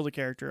have to kill the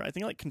character." I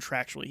think like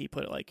contractually, he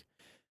put it like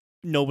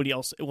nobody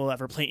else will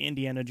ever play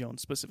Indiana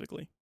Jones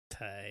specifically.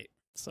 Tight.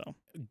 So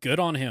Good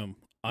on him.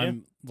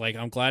 I'm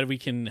glad we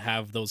can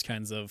have those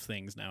kinds of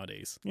things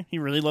nowadays. yeah, he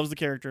really loves the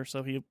character,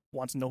 so he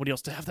wants nobody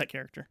else to have that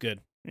character.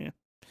 Good. Yeah.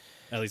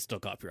 At least still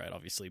copyright,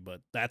 obviously, but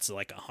that's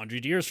like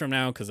 100 years from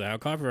now because of how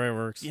copyright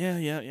works. Yeah.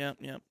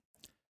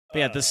 but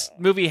yeah, this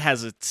movie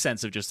has a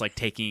sense of just like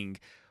taking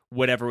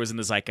whatever was in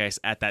the zeitgeist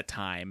at that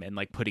time and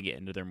like putting it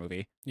into their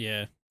movie.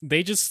 Yeah.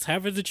 They just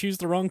happened to choose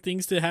the wrong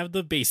things to have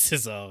the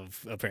basis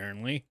of,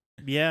 apparently.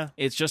 Yeah.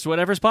 It's just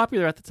whatever's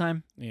popular at the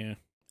time. Yeah.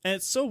 And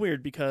it's so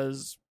weird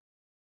because,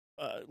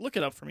 look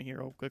it up for me here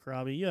real quick,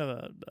 Robbie. You have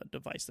a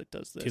device that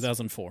does this.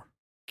 2004.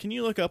 Can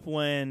you look up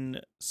when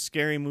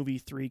Scary Movie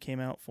 3 came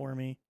out for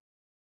me?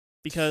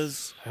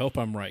 Because I hope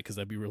I'm right because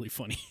that'd be really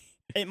funny.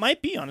 it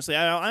might be, honestly.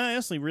 I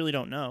honestly really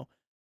don't know.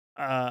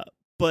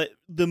 But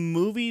the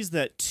movies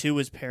that 2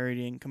 is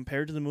parodying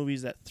compared to the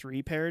movies that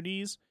 3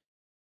 parodies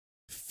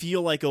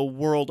feel like a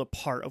world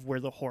apart of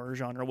where the horror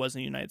genre was in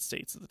the United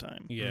States at the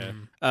time. Yeah.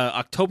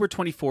 October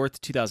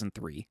 24th,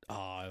 2003.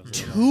 Oh, it was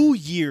 2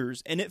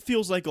 years, and it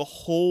feels like a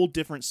whole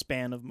different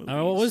span of movies.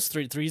 what was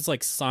 3? 3's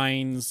like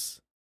Signs,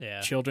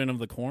 Yeah. Children of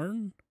the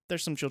Corn?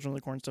 There's some Children of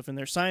the Corn stuff in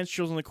there. Science,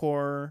 Children of the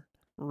Corn,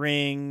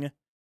 Ring.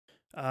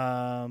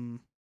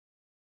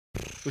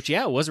 Which,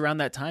 yeah, it was around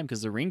that time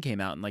because The Ring came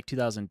out in like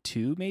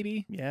 2002,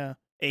 maybe? Yeah,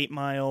 8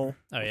 Mile.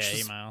 Oh yeah, which is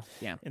 8 Mile.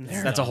 Yeah. in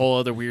there. That's a whole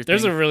other weird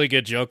There's thing. a really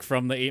good joke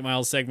from the 8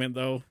 Mile segment,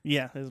 though.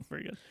 Yeah, it's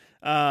pretty good.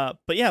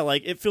 But yeah,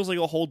 like it feels like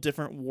a whole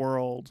different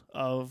world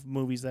of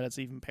movies that it's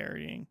even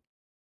parodying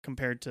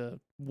compared to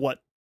what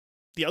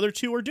the other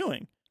 2 are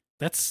doing.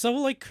 That's so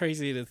like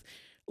crazy to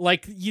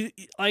like you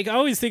like I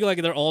always think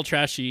like they're all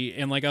trashy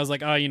and like I was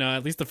like, oh,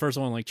 at least the first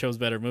one like chose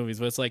better movies,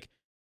 but it's like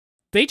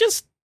they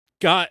just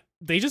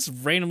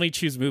randomly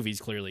choose movies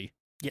clearly.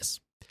 Yes.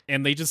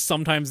 And they just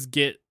sometimes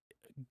get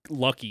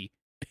lucky.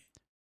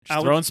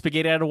 Just throwing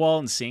spaghetti at a wall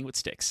and seeing what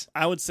sticks.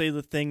 I would say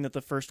the thing that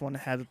the first one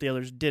had that the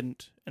others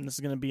didn't, and this is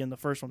going to be in the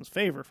first one's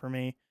favor for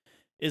me,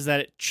 is that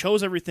it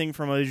chose everything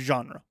from a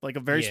genre, like a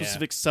very Yeah.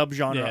 specific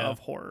subgenre Yeah. of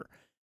horror.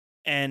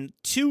 And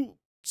 2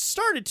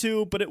 started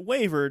to, but it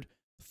wavered.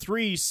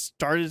 3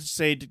 started to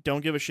say,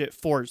 don't give a shit.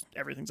 4,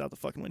 everything's out the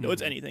fucking window.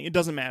 It's Mhm. anything. It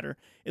doesn't matter.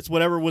 It's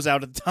whatever was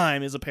out at the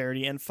time is a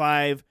parody. And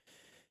 5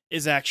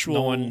 is actual.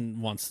 No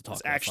one wants to talk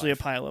It's about actually a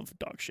 5. pile of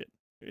dog shit.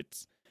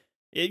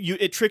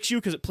 It tricks you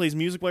because it plays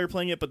music while you're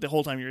playing it, but the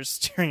whole time you're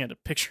just staring at a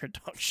picture of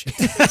dog shit.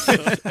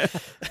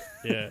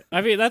 Yeah.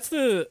 I mean, that's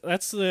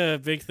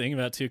the big thing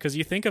about too, because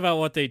you think about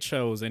what they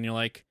chose and you're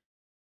like,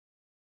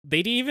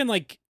 they'd even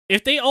like,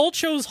 if they all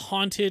chose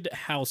haunted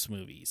house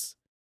movies,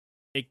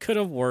 it could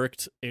have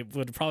worked. It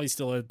would probably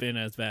still have been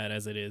as bad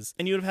as it is.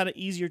 And you would have had an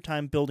easier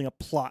time building a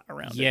plot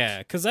around it. Yeah,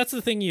 because that's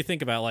the thing you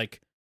think about, like,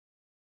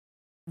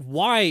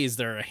 why is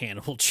there a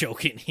Hannibal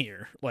joke in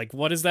here? Like,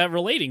 what is that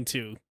relating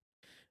to?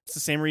 It's the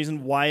same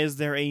reason why is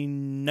there a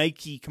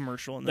Nike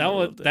commercial in the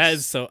middle of this? That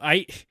is so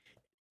I'm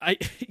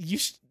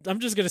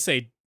just gonna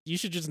say you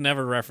should just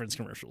never reference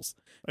commercials.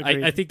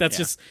 Agreed. I think that's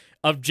Yeah. just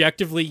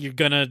objectively you're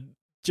gonna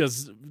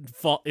just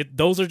fall.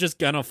 Those are just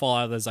gonna fall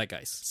out of the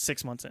zeitgeist.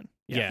 6 months in.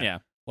 Yeah, Yeah.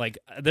 like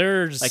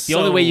there's Like the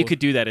only way you could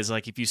do that is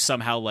like if you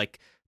somehow like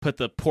put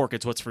the pork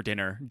it's what's for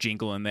dinner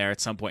jingle in there at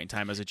some point in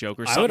time as a joke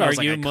or something. I would that was,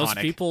 argue like, most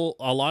iconic. people,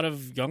 a lot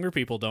of younger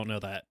people don't know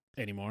that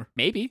anymore.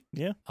 Maybe.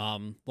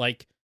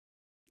 Like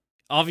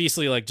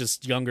obviously, like,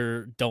 just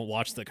younger don't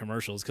watch the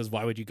commercials because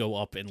why would you go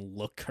up and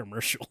look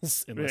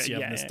commercials unless you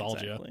have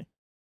nostalgia? Exactly.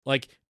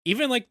 Like,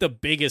 even like the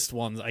biggest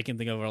ones I can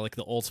think of are like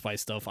the Old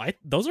Spice stuff.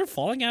 Those are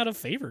falling out of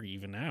favor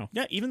even now.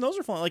 Yeah, even those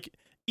are fun. Like,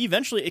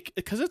 eventually,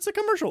 because it's a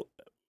commercial,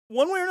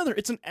 one way or another,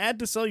 it's an ad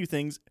to sell you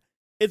things.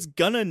 It's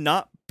gonna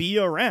not be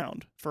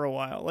around for a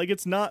while. Like,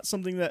 it's not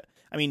something that,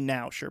 I mean,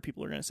 now, sure,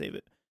 people are gonna save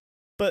it.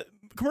 But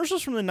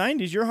commercials from the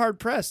 90s, you're hard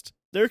pressed.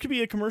 There could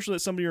be a commercial that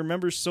somebody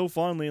remembers so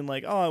fondly and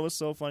like, oh, it was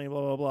so funny,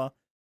 blah, blah, blah.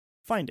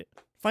 Find it.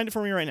 Find it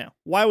for me right now.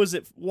 Why?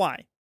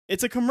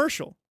 It's a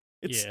commercial.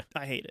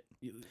 I hate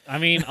it. I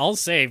mean, I'll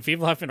say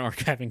people have been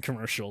archiving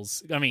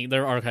commercials. I mean,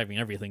 they're archiving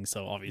everything,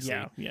 so obviously.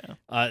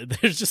 Yeah.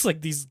 There's just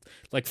like these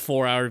like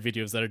 4-hour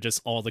videos that are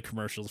just all the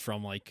commercials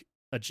from like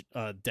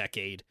a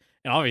decade.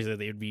 And obviously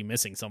they would be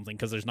missing something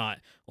because there's not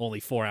only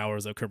 4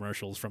 hours of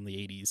commercials from the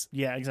 80s.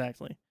 Yeah,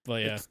 exactly.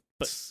 But yeah.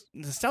 But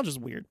nostalgia's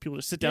weird. People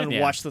just sit down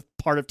and watch the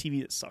part of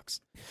TV that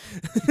sucks.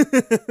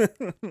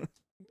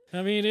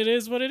 I mean, it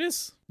is what it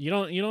is. You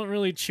don't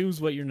really choose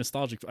what you're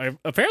nostalgic for.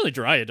 Apparently,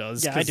 Jiraiya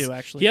does. Yeah, I do,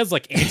 actually. He has,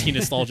 like,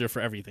 anti-nostalgia for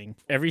everything.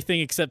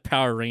 Everything except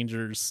Power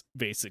Rangers,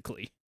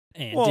 basically.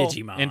 And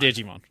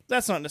Digimon.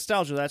 That's not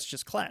nostalgia. That's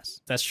just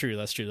class. That's true.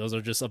 Those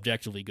are just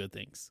objectively good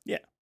things. Yeah.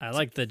 I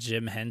like the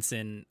Jim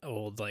Henson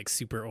old, like,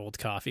 super old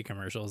coffee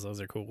commercials.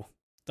 Those are cool.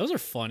 Those are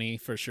funny,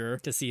 for sure.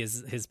 To see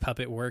his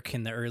puppet work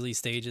in the early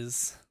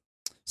stages.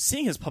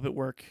 Seeing his puppet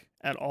work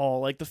at all,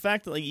 like the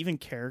fact that like even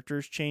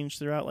characters change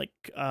throughout, like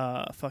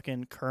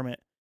fucking Kermit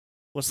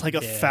was like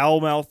a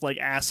foul-mouthed like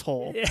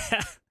asshole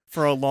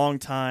for a long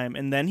time,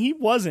 and then he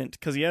wasn't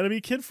because he had to be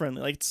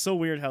kid-friendly. Like, it's so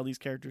weird how these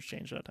characters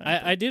change that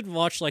time. I did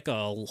watch like a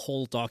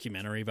whole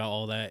documentary about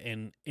all that,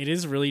 and it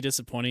is really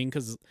disappointing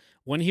because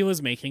when he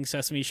was making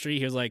Sesame Street,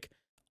 he was like,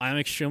 I'm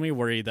extremely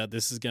worried that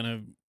this is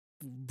gonna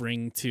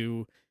bring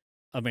to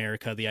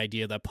America the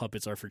idea that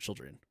puppets are for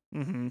children.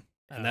 Mm-hmm.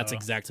 And that's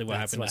exactly what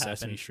happened to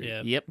Sesame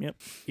Street. Yep.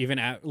 Even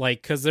at,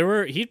 like, because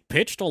he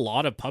pitched a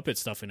lot of puppet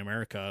stuff in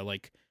America.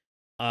 Like,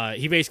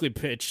 he basically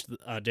pitched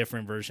a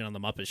different version on the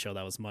Muppet Show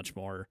that was much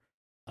more,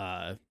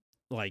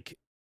 like,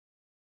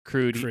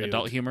 crude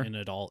adult humor. And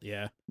adult,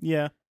 yeah.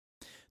 Yeah.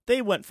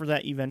 They went for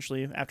that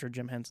eventually after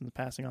Jim Henson's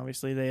passing.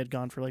 Obviously, they had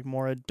gone for like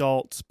more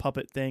adult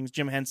puppet things.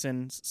 Jim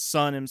Henson's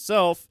son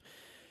himself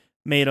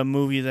made a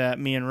movie that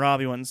me and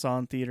Robbie went and saw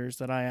in theaters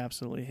that I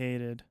absolutely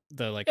hated.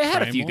 It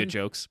had a few good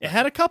jokes. It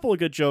had a couple of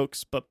good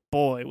jokes, but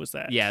boy, was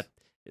that. Yeah.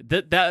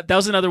 That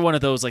was another one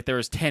of those, like, there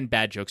was 10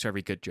 bad jokes for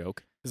every good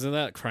joke. Isn't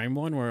that crime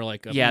one where,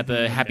 like...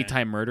 the Happy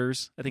Time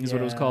Murders, I think is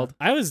what it was called.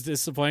 I was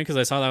disappointed because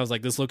I saw that. I was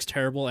like, this looks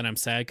terrible, and I'm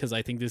sad because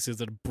I think this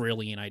is a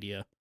brilliant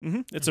idea.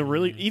 Mm-hmm. It's a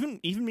really...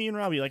 Even me and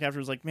Robbie, like,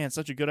 afterwards, like, man,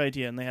 such a good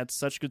idea, and they had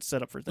such good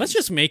setup for things. Let's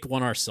just make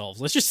one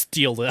ourselves. Let's just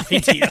steal the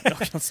idea.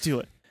 Let's do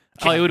it.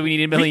 Hollywood, we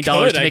need $1 million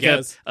to make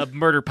a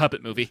murder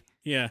puppet movie.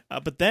 Yeah.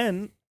 But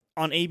then,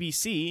 on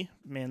ABC,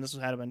 man, this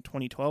had been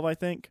 2012, I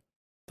think.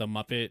 The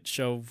Muppet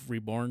Show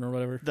Reborn or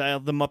whatever?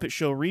 The Muppet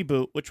Show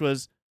reboot, which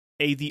was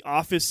The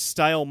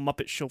Office-style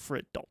Muppet Show for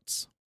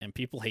adults. And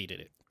people hated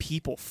it.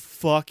 People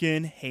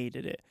fucking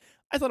hated it.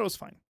 I thought it was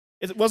fine.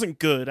 It wasn't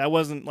good. I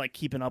wasn't, like,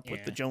 keeping up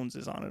with the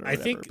Joneses on it or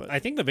whatever. I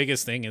think the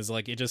biggest thing is,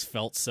 like, it just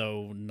felt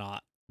so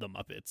not the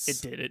Muppets.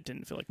 It did. It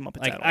didn't feel like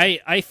Muppets like, at all.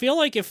 I feel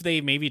like if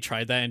they maybe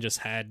tried that and just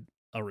had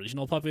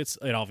original puppets,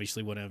 it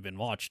obviously wouldn't have been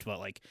watched, but,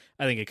 like,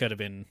 I think it could have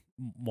been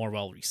more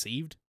well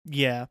received.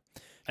 Yeah.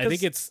 I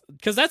think it's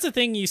because that's the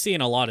thing you see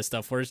in a lot of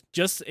stuff where it's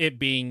just it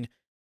being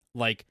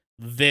like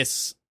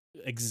this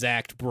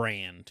exact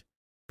brand.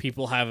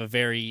 People have a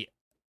very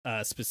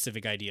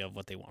specific idea of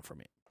what they want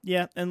from it.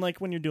 Yeah, and like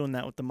when you're doing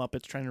that with the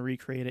Muppets, trying to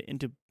recreate it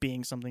into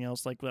being something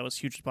else, like that was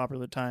hugely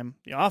popular at the time,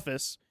 The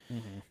Office.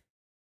 Mm-hmm.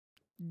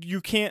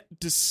 You can't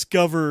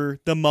discover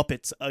the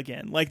Muppets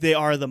again. Like, they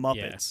are the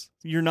Muppets.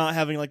 Yeah. You're not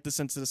having, like, the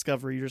sense of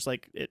discovery. You're just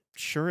like, it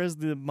sure is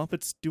the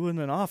Muppets doing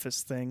an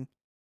Office thing.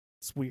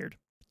 It's weird.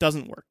 It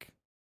doesn't work.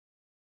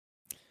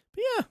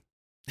 But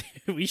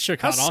yeah. We sure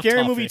got off Scary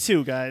topic. Movie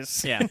 2,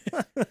 guys. Yeah.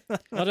 We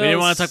didn't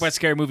want to talk about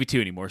Scary Movie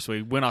 2 anymore, so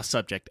we went off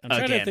subject I'm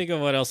trying to think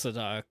of what else to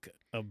talk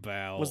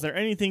about. Was there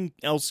anything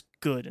else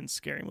good in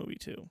Scary Movie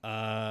 2?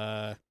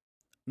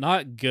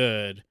 Not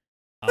good.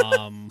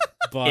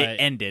 But it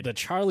ended. The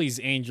Charlie's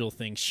Angel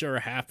thing sure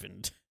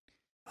happened.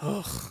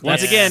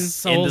 Once again,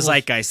 in the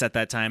zeitgeist at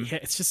that time. Yeah,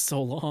 it's just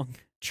so long.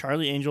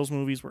 Charlie Angel's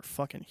movies were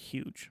fucking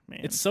huge,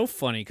 man. It's so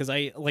funny because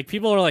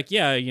people are like,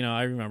 yeah,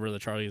 I remember the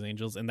Charlie's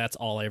Angels, and that's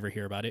all I ever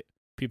hear about it.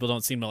 People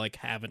don't seem to like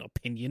have an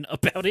opinion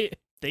about it.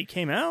 They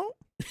came out.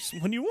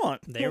 What do you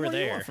want? They were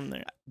there. From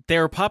there. They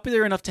were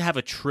popular enough to have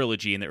a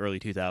trilogy in the early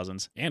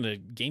 2000s, and a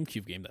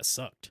GameCube game that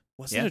sucked.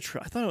 Was it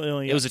a I thought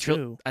it was a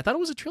trilogy. I thought it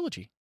was a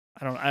trilogy.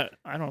 I don't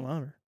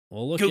remember.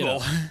 Well, look Google.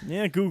 it up.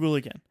 Yeah, Google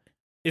again.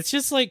 It's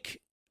just like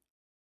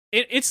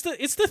it's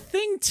the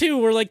thing too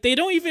where like they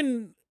don't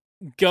even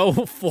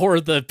go for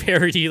the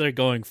parody they're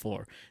going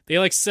for. They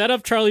like set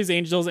up Charlie's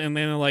Angels and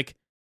then they're like,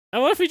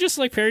 oh, what if we just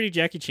like parody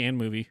Jackie Chan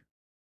movie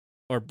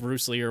or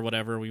Bruce Lee or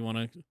whatever we want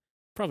to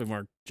Probably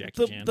more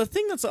Jackie Chan. The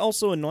thing that's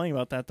also annoying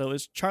about that, though,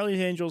 is Charlie's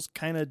Angels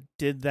kind of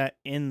did that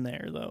in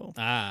there, though.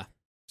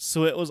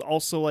 So it was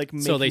also like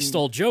making... So they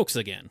stole jokes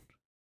again.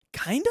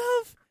 Kind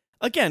of?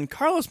 Again,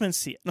 Carlos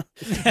Mencia.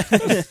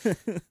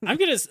 I'm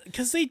going to...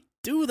 Because they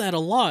do that a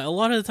lot. A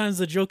lot of the times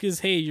the joke is,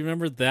 hey, you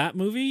remember that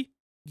movie?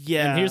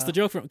 Yeah. And here's the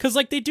joke from... Because,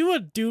 like, they do a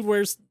Dude,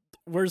 Where's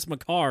my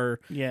car?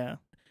 Yeah.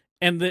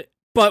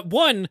 But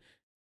one...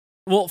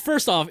 Well,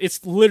 first off,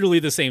 it's literally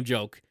the same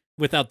joke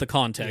without the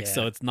context,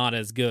 Yeah. so it's not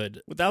as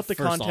good. Without the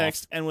first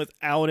context off. and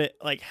without it,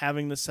 like,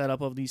 having the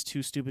setup of these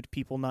two stupid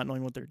people not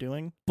knowing what they're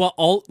doing. But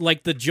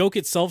the joke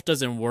itself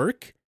doesn't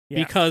work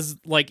because,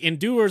 like, in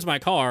Dude, Where's My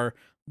Car,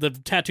 the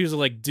tattoos are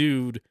like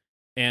dude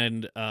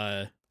and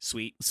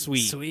Sweet.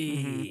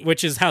 Sweet.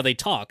 which is how they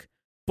talk.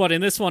 But in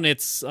this one,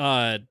 it's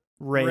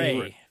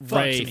Ray.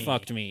 Ray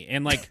fucked me,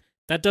 and like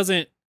that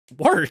doesn't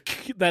work.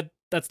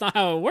 That's not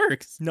how it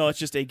works. No, it's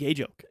just a gay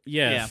joke.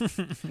 Yeah.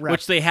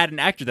 Which they had an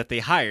actor that they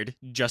hired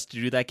just to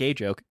do that gay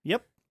joke.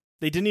 Yep.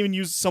 They didn't even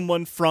use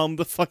someone from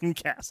the fucking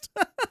cast.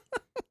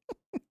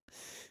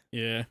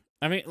 Yeah.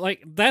 I mean,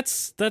 like,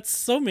 that's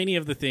so many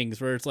of the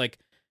things where it's like,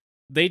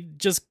 they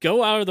just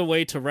go out of the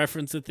way to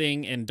reference a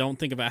thing and don't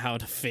think about how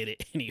to fit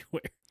it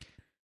anywhere.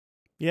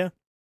 Yeah.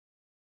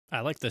 I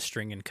like the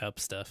string and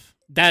cup stuff.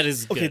 That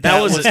is good. Okay,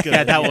 That was good.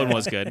 Yeah, that one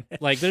was good.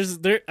 Like, there's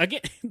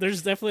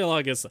definitely a lot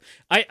of good stuff.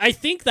 I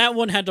think that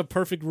one had the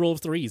perfect rule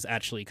of threes,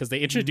 actually, because they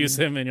introduce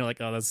him and you're like,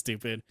 oh, that's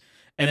stupid.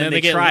 And then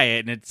they try it,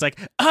 and it's like,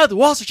 the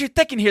walls are too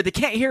thick in here. They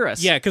can't hear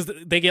us. Yeah, because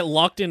they get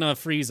locked in a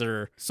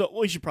freezer. So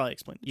we should probably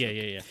explain this.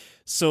 Yeah.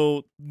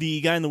 So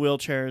the guy in the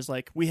wheelchair is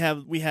like, we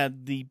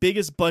had the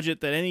biggest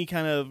budget that any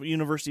kind of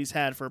universities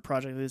had for a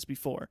project like this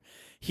before.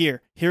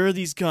 Here are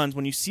these guns.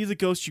 When you see the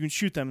ghost, you can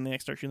shoot them. And they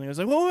start shooting. I was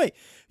like, wait.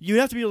 You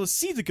have to be able to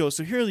see the ghost.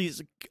 So here are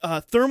these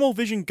thermal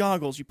vision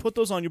goggles. You put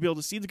those on, you'll be able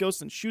to see the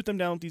ghost and shoot them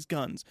down with these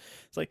guns.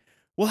 It's like,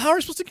 well, how are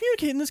we supposed to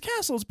communicate in this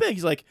castle? It's big.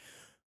 He's like,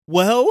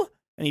 well...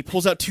 And he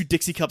pulls out 2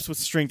 Dixie cups with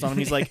strings on them.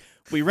 He's like,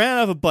 we ran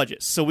out of a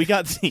budget, so we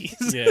got these.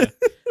 Yeah.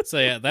 So,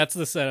 yeah, that's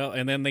the setup.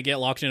 And then they get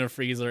locked in a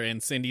freezer,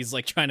 and Cindy's,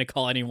 like, trying to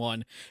call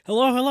anyone.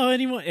 Hello,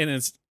 anyone? And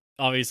it's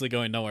obviously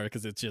going nowhere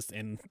because it's just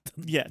in...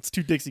 Yeah, it's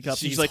 2 Dixie cups.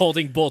 She's like,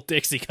 holding both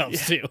Dixie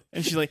cups, too.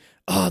 And she's like,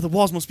 the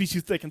walls must be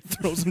too thick, and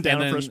throws them down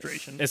in And then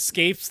frustration.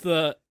 Escapes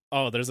the...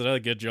 Oh, there's another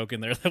good joke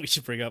in there that we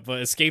should bring up. But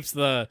escapes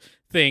the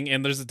thing,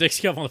 and there's a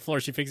Dixie cup on the floor.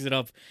 She picks it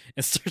up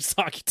and starts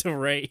talking to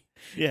Ray.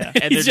 Yeah.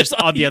 And they're just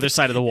on the other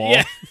side of the wall.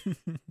 Yeah.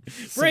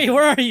 Ray,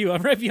 where are you?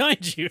 I'm right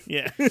behind you.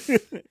 Yeah.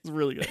 It's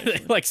really good. They're,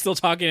 like, still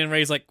talking, and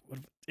Ray's like,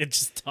 it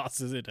just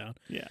tosses it down.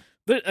 Yeah.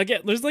 But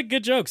again, there's, like,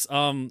 good jokes.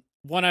 One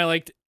I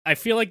liked, I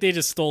feel like they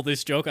just stole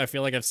this joke. I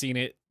feel like I've seen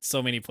it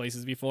so many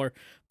places before.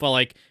 But,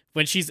 like,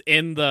 when she's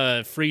in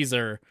the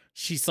freezer,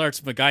 she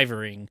starts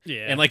MacGyvering.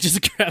 Yeah. And, like,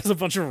 just grabs a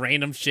bunch of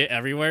random shit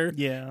everywhere.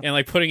 Yeah. And,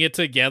 like, putting it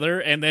together,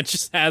 and then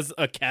just has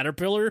a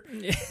caterpillar,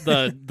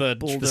 the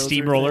Bulldozer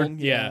steamroller. thing,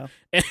 Yeah.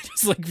 And it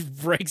just,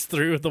 like, breaks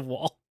through the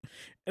wall.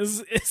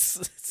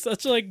 It's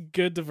such a, like,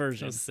 good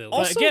diversion. So silly. But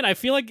Also- again, I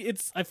feel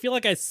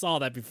like I saw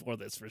that before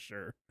this for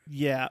sure.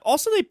 Yeah.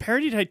 Also, they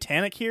parodied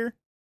Titanic here.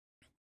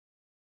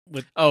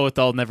 With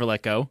I'll Never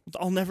Let Go.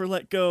 I'll never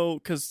let go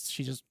because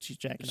she's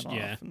jacking him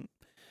Yeah. off. And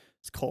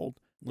it's cold.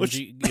 Which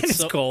Which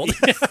it's cold.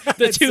 The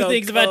It's two so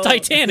things about cold.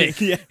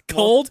 Titanic: Yeah.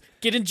 cold,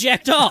 getting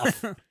jacked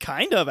off.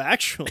 Kind of,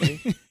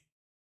 actually.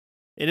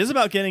 It is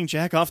about getting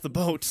Jack off the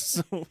boat.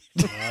 So. Well,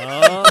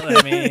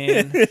 I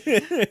mean,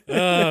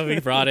 Oh, we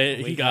brought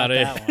it. we He got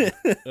that it.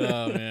 one.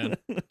 Oh man.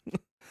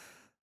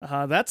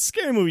 That's a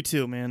scary movie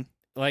too, man.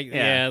 Like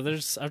Yeah.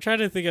 I'm trying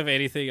to think of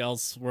anything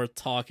else worth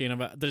talking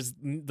about. There's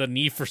the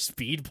Need for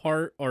Speed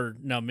part, or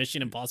no,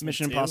 Mission Impossible.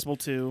 Mission 2, Impossible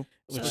 2.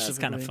 which That's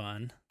kind of specifically.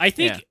 fun.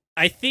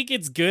 I think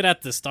it's good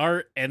at the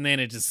start, and then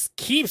it just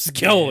keeps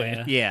going.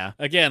 Yeah. Yeah.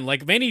 Again,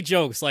 like many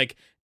jokes, like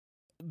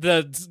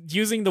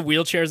using the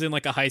wheelchairs in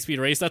like a high speed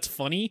race. That's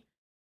funny.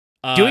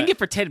 Doing it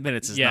for 10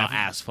 minutes is yeah. not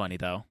as funny,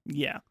 though.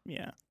 Yeah.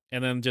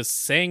 And then just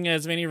saying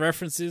as many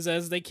references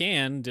as they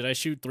can. Did I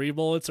shoot 3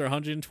 bullets or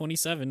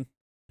 127?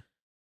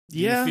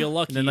 Yeah. You feel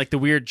lucky. And then, like, the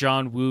weird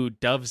John Woo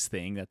Doves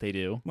thing that they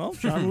do. Well,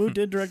 John Woo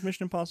did direct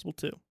Mission Impossible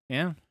 2.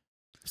 Yeah.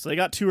 So they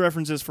got 2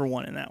 references for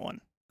 1 in that one.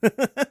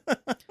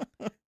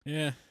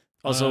 yeah.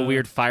 Also, a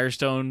weird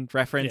Firestone Yeah,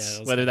 reference. that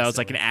was Whether that kinda was,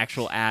 like, an silly.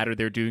 actual ad or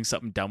they're doing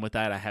something dumb with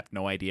that, I have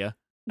no idea.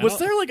 Was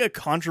there like a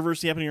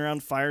controversy happening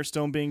around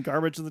Firestone being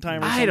garbage at the time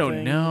or something? I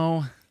don't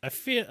know.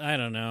 I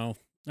don't know.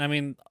 I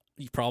mean,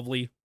 you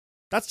probably.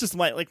 That's just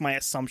my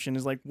assumption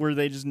is like, were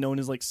they just known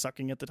as like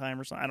sucking at the time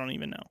or something? I don't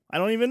even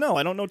know.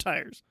 I don't know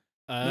tires.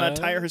 I'm not a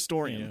tire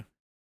historian. Yeah.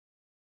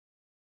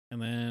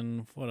 And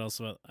then what else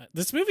about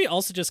this movie?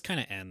 Also, just kind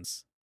of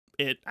ends.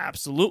 It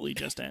absolutely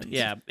just ends.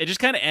 Yeah. It just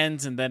kind of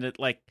ends, and then it,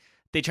 like,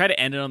 they try to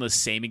end it on the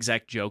same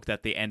exact joke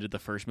that they ended the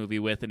first movie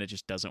with, and it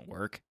just doesn't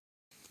work.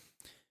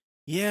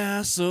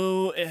 Yeah,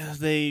 so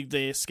they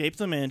escape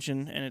the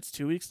mansion, and it's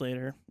 2 weeks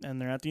later,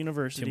 and they're at the 2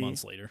 university.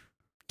 months later.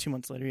 2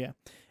 months later, yeah.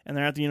 And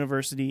they're at the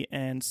university,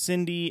 and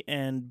Cindy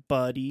and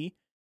Bud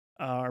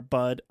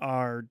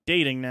are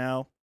dating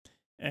now,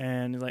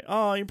 And he's like,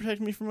 "Oh, you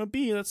protected me from a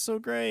bee. That's so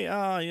great.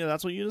 Yeah,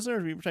 that's what you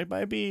deserve to be protected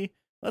by a bee.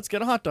 Let's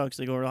get a hot dog."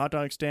 So they go over to the hot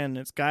dog stand, and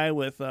it's a guy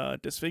with a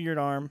disfigured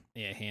arm.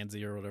 Yeah,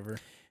 handsy or whatever.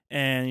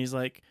 And he's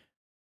like,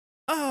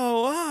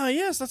 "Oh,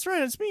 yes, that's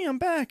right. It's me. I'm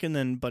back." And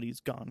then Buddy's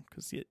gone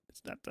because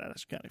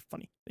that's kind of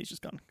funny. He's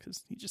just gone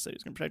because he just said he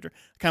was going to protect her.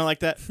 Kind of like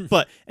that.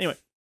 But anyway,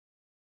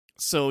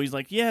 so he's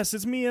like, "Yes,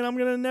 it's me, and I'm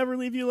going to never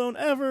leave you alone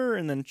ever."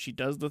 And then she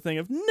does the thing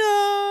of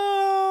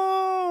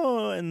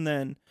no, and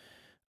then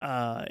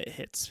it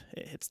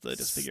hits the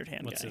disfigured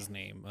hand What's guy. his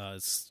name? The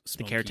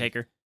Smokey.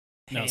 caretaker.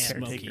 No,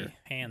 Caretaker. Smokey.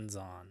 Hands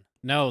on.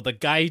 No, the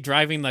guy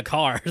driving the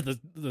car,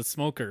 the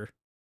smoker.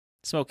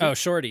 Smokey. Oh,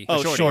 Shorty.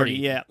 Oh, Shorty,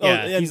 yeah. Oh,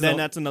 Yeah, and he's then the-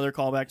 that's another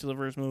callback to the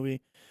first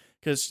movie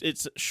because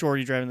it's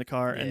Shorty driving the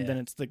car, and Yeah. then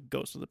it's the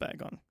ghost with the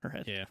bag on her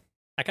head. Yeah.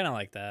 I kind of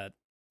like that.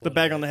 The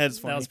bag on the head's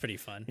funny. That was pretty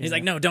fun. Yeah. He's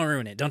like, no, don't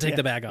ruin it. Don't take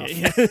the bag off.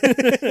 Yeah.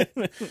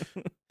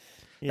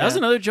 That was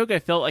another joke I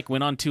felt like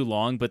went on too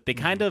long, but they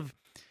kind of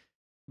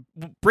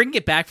bring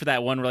it back for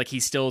that one where like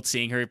he's still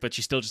seeing her, but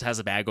she still just has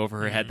a bag over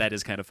her head. That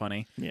is kind of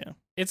funny. Yeah.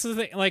 It's the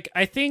thing, like,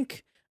 I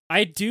think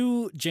I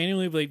do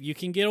genuinely believe you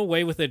can get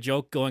away with a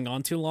joke going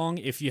on too long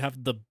if you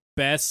have the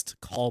best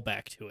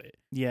callback to it.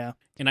 Yeah.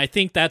 And I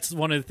think that's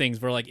one of the things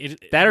where, like,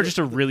 That or just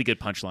a really good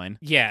punchline.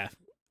 yeah,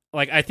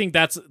 like, I think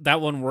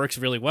that one works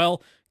really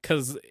well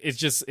because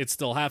it's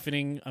still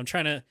happening. I'm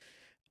trying to,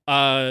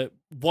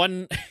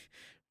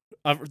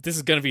 this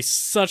is going to be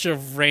such a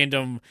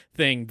random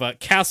thing, but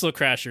Castle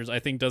Crashers, I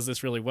think, does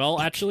this really well,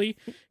 actually.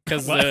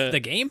 Because The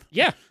game?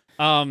 yeah.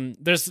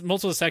 There's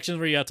multiple sections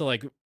where you have to,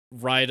 like,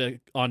 ride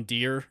on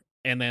deer,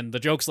 and then the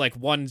joke's, like,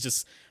 one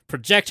just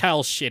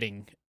projectile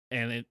shitting,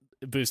 and it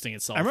boosting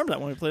itself. I remember that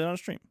when we played it on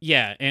stream.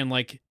 Yeah, and,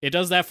 like, it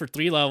does that for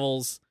 3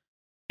 levels,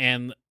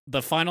 and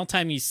the final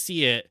time you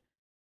see it,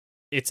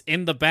 it's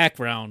in the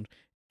background,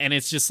 and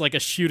it's just like a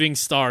shooting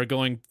star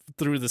going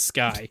through the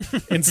sky,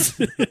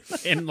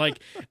 and like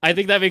I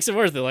think that makes it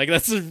worth it. Like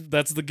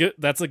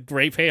that's a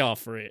great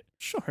payoff for it.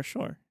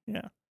 Sure.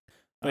 Yeah.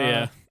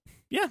 But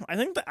Yeah, I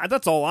think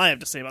that's all I have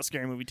to say about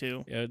Scary Movie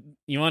 2. yeah.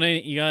 You got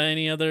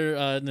any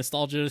other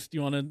nostalgia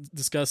you want to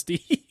discuss, Steve?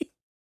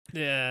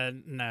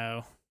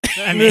 No.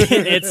 I mean,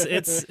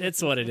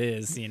 it's what it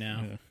is, you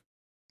know.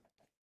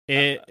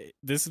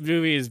 This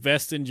movie is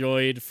best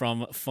enjoyed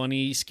from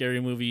Funny Scary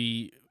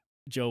Movie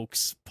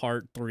Jokes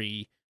Part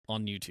 3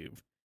 on YouTube.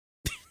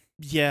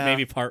 Yeah.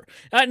 Maybe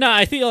no,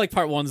 I feel like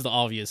Part 1's the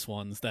obvious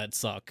ones that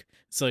suck.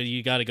 So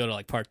you got to go to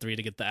like Part 3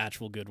 to get the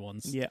actual good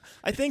ones. Yeah.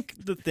 I think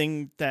the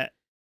thing that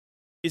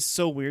is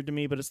so weird to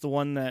me, but it's the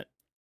one that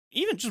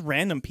even just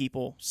random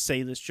people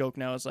say this joke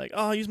now is like,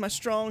 "Oh, I'll use my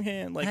strong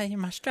hand." Like, you're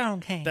my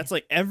strong hand. that's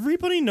like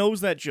everybody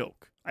knows that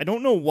joke. I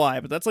don't know why,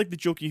 but that's like the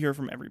joke you hear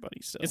from everybody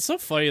still. It's so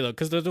funny though,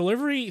 because the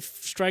delivery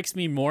strikes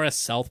me more as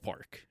South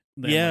Park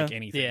than Yeah. like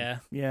anything. Yeah.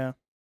 Yeah.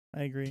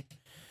 I agree.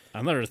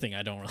 Another thing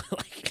I don't really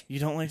like You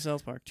don't like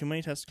South Park. Too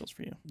many testicles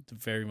for you.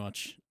 very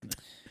much.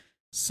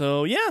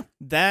 So, yeah,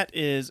 that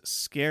is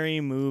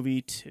Scary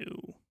Movie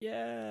 2.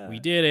 Yeah. We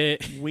did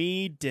it.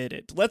 We did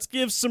it. Let's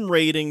give some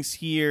ratings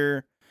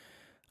here.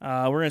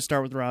 We're going to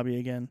start with Robbie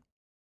again.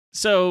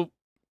 So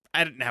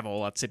I didn't have a whole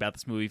lot to say about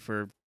this movie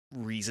for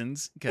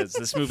reasons, because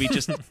this movie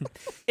just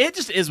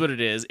is what it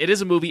is. It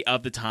is a movie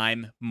of the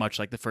time, much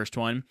like the first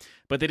one,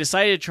 but they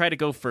decided to try to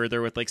go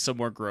further with like some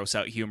more gross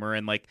out humor,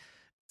 and like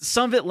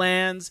some of it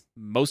lands,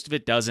 most of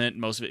it doesn't.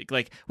 Most of it,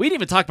 like, we didn't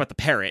even talk about the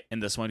parrot in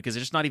this one because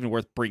it's just not even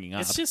worth bringing up.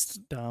 It's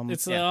just Dumb.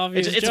 it's an Yeah.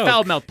 obvious It's a joke.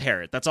 foul-mouthed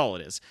parrot. That's all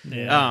it is.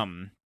 Yeah.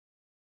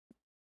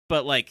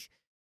 But like,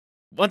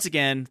 once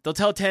again, they'll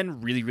tell 10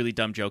 really, really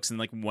dumb jokes and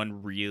like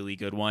one really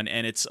good one,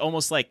 and it's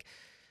almost like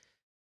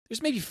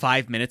there's maybe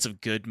 5 minutes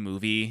of good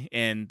movie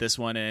in this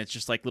one, and it's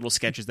just like little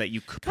sketches that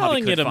you could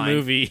probably Calling could it a find.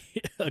 movie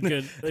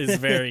is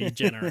very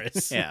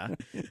generous. Yeah.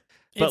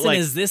 But like-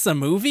 is this a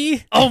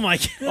movie? Oh my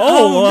god.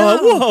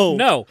 Whoa.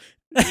 No.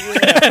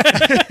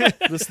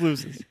 This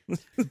loses.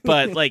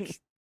 But like,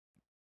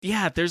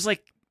 yeah, there's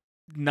like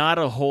not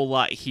a whole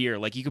lot here.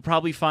 Like, you could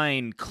probably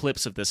find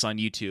clips of this on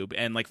YouTube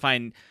and like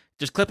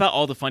just clip out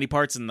all the funny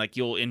parts and like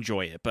you'll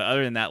enjoy it. But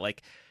other than that,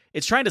 like,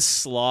 it's trying to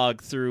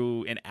slog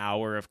through an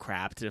hour of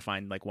crap to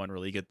find like one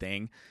really good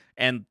thing,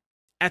 and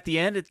at the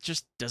end it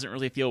just doesn't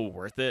really feel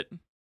worth it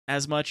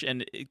as much,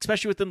 and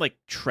especially with them like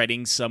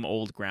treading some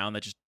old ground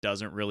that just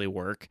doesn't really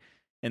work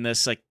in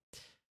this. Like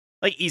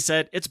E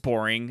said, it's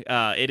boring.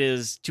 It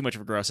is too much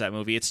of a gross out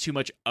movie. It's too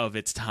much of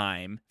its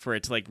time for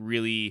it to like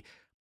really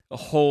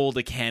hold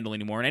a candle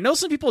anymore. And I know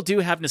some people do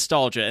have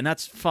nostalgia, and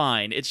that's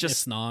fine. It's just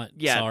It's not.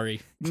 yeah.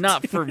 Sorry.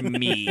 not for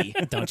me.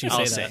 Don't you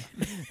I'll say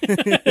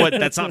say. What?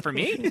 That's not for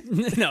me?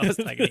 that. No, it's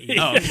not gonna eat.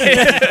 Oh,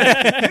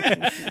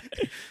 okay.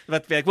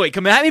 About to be like, wait,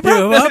 come at me,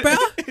 bro. What,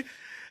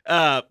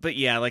 bro? But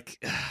yeah,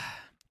 like,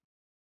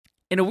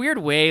 in a weird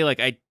way,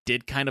 like, I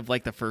did kind of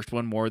like the first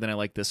one more than I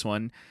like this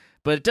one,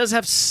 but it does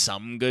have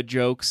some good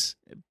jokes.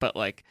 But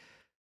like,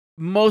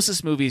 most of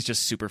this movie is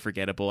just super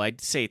forgettable. I'd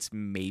say it's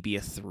maybe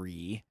a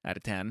 3 out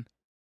of 10.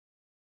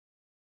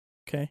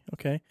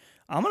 Okay.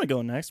 I'm going to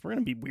go next. We're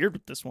going to be weird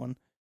with this one.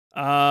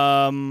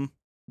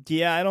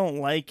 Yeah, I don't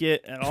like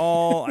it at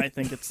all. I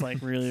think it's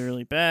like really,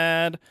 really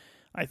bad.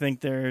 I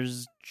think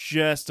there's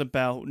just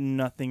about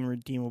nothing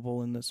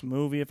redeemable in this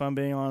movie, if I'm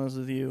being honest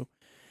with you.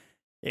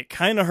 It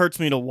kind of hurts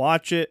me to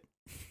watch it.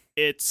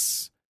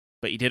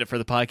 But you did it for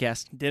the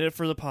podcast. Did it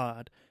for the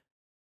pod.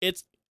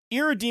 It's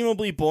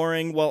irredeemably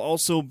boring while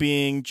also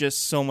being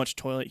just so much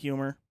toilet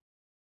humor.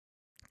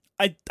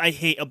 I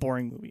hate a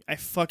boring movie. I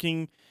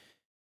fucking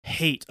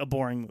hate a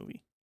boring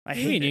movie. I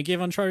hate it. You gave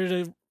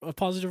Uncharted a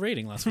positive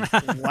rating last week.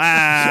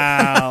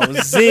 Wow,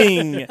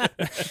 zing.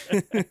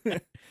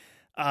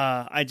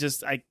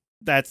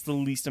 That's the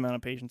least amount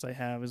of patience I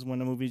have is when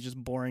a movie's just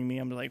boring me.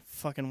 I'm like,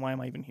 fucking, why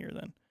am I even here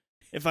then?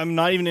 If I'm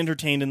not even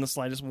entertained in the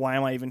slightest, why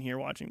am I even here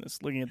watching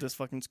this, looking at this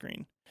fucking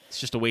screen? It's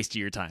just a waste of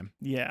your time.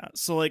 Yeah.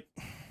 So like,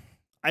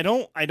 I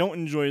don't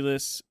enjoy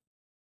this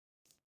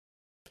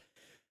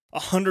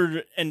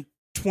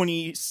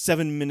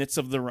 127 minutes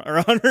of the run, or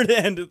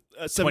 117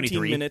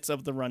 23 minutes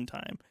of the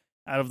runtime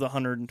out of the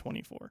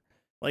 124.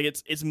 Like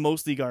it's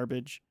mostly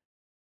garbage.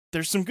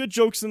 There's some good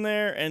jokes in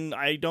there, and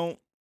I don't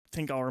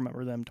think I'll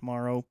remember them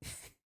tomorrow.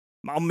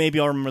 Maybe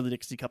I'll remember the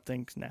Dixie Cup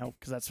thing now,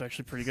 because that's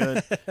actually pretty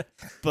good.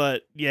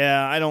 But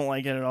yeah, I don't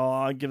like it at all.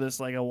 I'll give this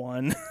like a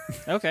 1.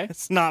 Okay.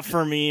 It's not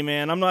for me,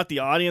 man. I'm not the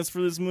audience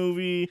for this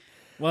movie.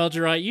 Well,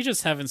 Jirai, you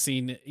just haven't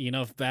seen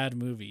enough bad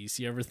movies.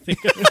 You ever think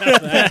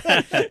about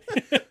that?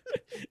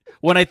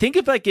 When I think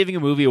about giving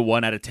a movie a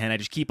 1 out of 10, I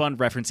just keep on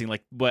referencing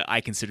like what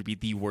I consider to be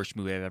the worst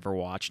movie I've ever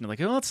watched. And I'm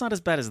like, oh, it's not as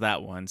bad as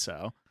that one.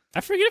 So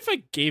I forget if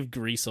I gave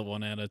Grease a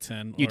 1 out of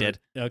 10. You did.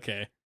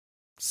 Okay.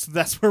 So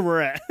that's where we're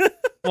at.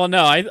 Well,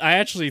 no, I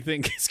actually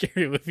think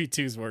Scary Movie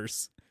 2 is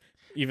worse.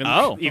 Even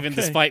okay.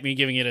 despite me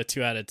giving it a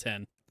 2 out of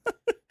 10.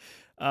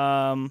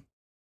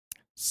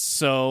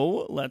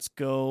 So let's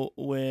go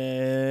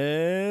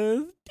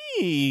with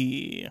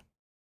D.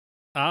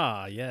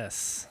 Ah,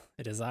 yes.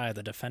 It is I,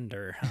 the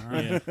defender.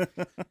 Huh?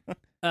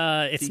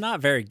 Yeah. It's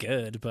not very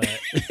good, but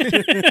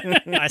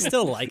I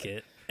still like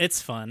it. It's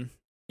fun.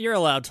 You're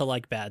allowed to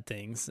like bad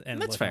things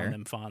and That's look fair. on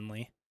them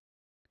fondly.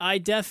 I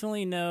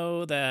definitely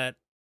know that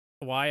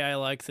why I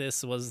like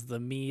this was the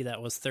me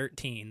that was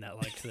 13 that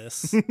liked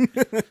this.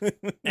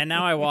 And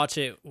now I watch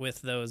it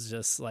with those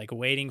just like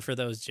waiting for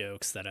those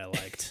jokes that I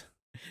liked.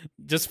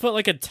 Just put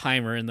like a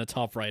timer in the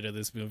top right of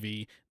this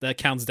movie that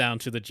counts down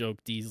to the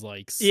joke Dee's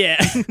likes.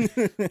 Yeah.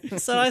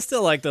 So I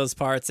still like those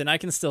parts, and I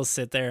can still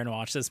sit there and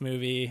watch this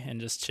movie and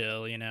just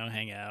chill,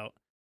 hang out,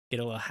 get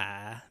a little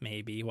high,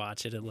 maybe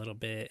watch it a little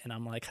bit, and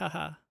I'm like,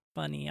 haha,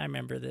 funny, I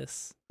remember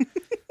this.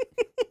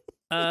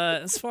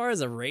 As far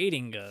as a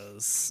rating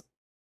goes,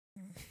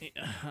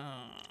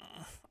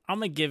 I'm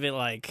gonna give it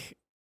like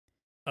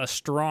a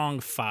strong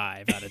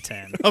 5 out of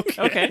 10.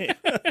 Okay.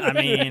 I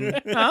mean,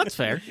 that's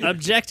fair.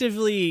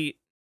 objectively,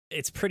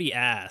 it's pretty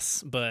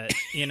ass, but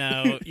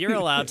you're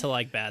allowed to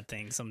like bad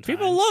things sometimes.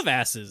 People love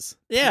asses.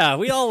 Yeah,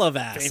 we all love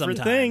ass Favorite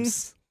sometimes.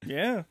 things.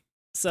 Yeah.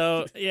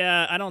 So,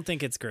 yeah, I don't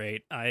think it's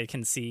great. I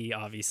can see,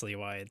 obviously,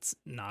 why it's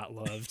not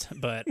loved,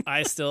 but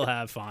I still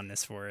have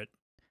fondness for it.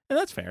 And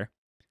that's fair.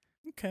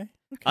 Okay.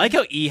 I like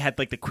how E had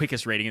like the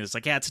quickest rating. It's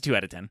like, yeah, it's a 2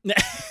 out of 10.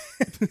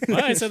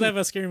 Well, I said that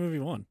about Scary Movie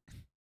 1.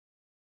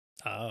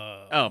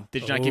 Oh,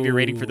 did you not give your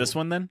rating for this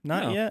one then?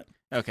 Not No. yet.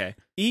 Okay.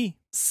 E.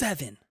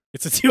 7.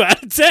 It's a 2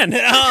 out of 10.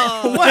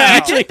 Oh, wow.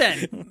 Actually,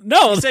 then.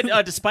 No, You said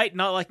despite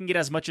not liking it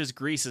as much as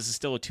Grease, this is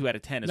still a 2 out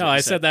of 10. Is no, what you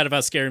I said that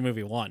about Scary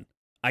Movie 1.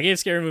 I gave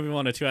Scary Movie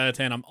 1 a 2 out of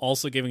 10. I'm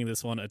also giving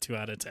this one a 2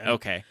 out of 10.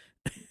 Okay.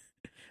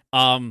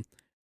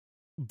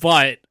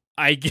 But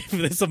I give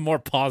this a more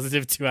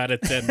positive 2 out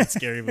of 10 than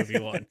Scary Movie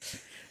 1.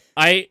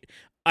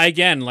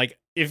 Again, like,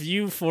 if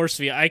you force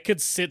me, I could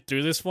sit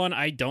through this one.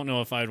 I don't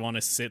know if I'd want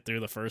to sit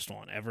through the first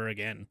one ever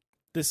again.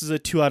 This is a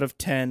 2 out of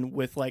 10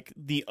 with like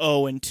the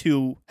O and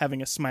 2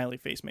 having a smiley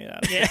face made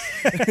out of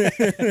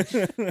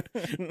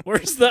it.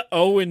 Where's the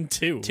O and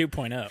 2?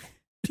 2.0.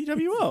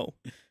 TWO.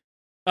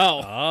 Oh.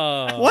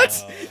 Oh.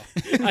 What?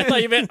 I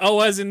thought you meant O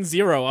as in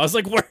 0. I was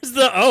like, where's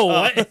the O?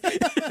 What?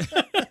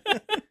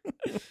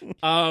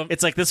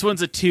 It's like this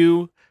one's a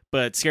 2,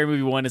 but Scary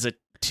Movie 1 is a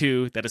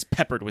 2 that is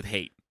peppered with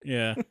hate.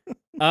 Yeah.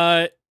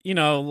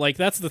 Like,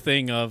 that's the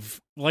thing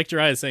of, like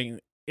Jiraiya is saying,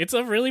 it's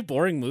a really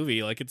boring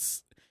movie. Like,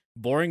 it's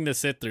boring to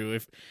sit through.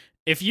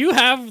 If you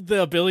have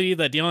the ability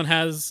that Dylan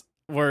has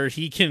where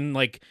he can,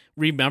 like,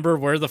 remember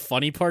where the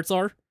funny parts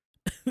are,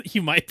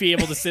 you might be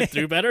able to sit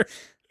through better.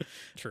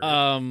 True.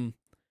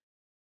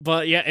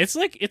 But yeah,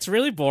 it's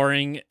really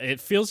boring. It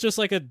feels just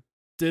like a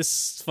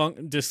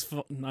disjunction.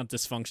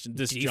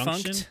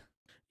 Defunct?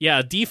 Yeah,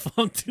 a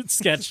defunct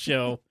sketch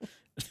show.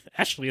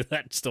 Actually,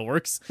 that still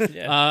works.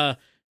 Yeah.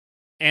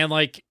 And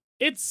like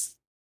it's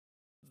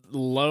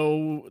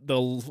the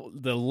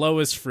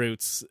lowest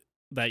fruits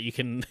that you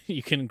can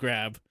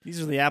grab.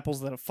 These are the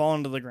apples that have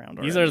fallen to the ground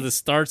already. These are the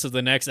starts of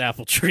the next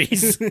apple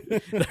trees.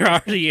 They're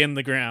already in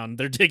the ground.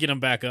 They're digging them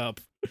back up.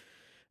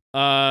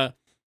 But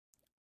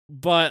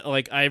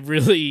like I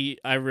really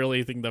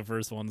think the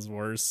first one's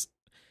worse.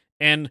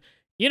 And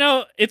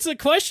it's a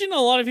question a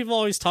lot of people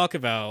always talk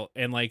about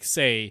and like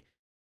say,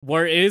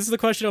 where is the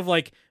question of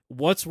like,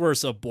 what's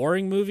worse, a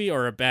boring movie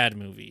or a bad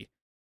movie?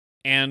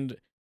 And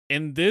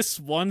in this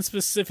one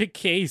specific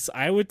case,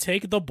 I would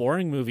take the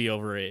boring movie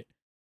over it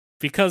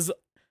because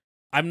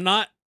I'm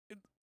not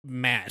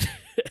mad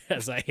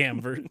as I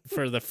am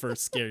for the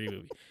first scary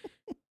movie.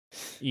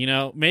 You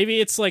know, maybe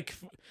it's like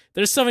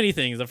there's so many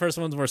things. The first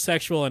one's more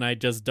sexual, and I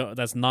just don't.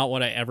 That's not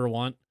what I ever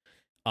want.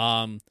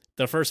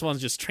 The first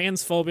one's just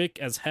transphobic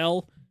as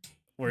hell,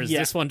 whereas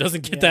this one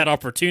doesn't get that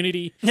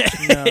opportunity. No.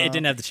 It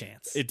didn't have the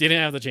chance. It didn't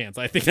have the chance.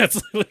 I think that's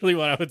literally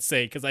what I would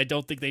say because I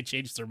don't think they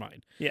changed their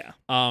mind. Yeah.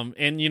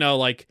 And you know,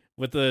 like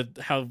with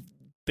how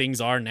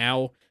things are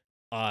now,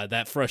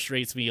 that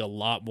frustrates me a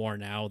lot more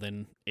now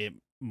than it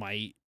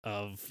might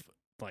have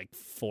like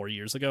 4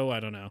 years ago. I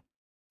don't know.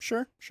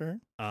 Sure.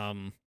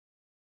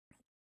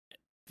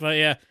 But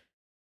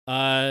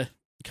yeah,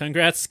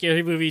 congrats,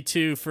 Scary Movie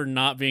 2, for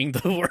not being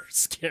the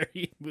worst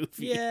scary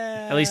movie.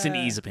 Yeah. At least in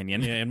E's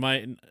opinion. Yeah,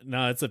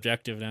 no, it's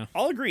objective now.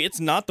 I'll agree. It's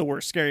not the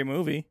worst scary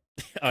movie.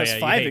 Oh Because yeah, you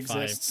 5 hate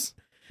exists.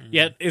 5.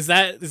 Yeah, is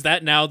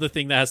that now the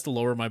thing that has to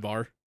lower my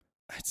bar?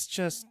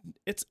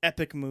 It's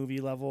epic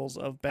movie levels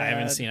of bad. I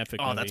haven't seen Epic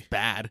Movie. Oh, that's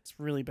bad. It's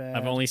really bad.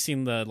 I've only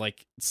seen the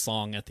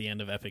song at the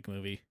end of Epic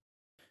Movie.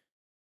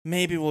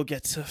 Maybe we'll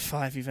get to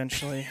 5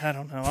 eventually. I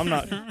don't know. I'm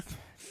not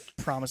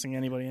promising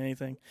anybody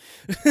anything.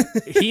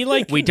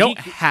 We don't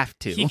have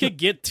to. He could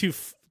get to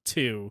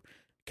 2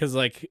 because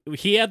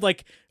he had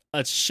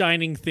a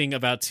shining thing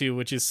about 2,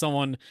 which is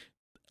someone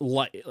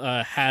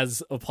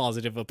has a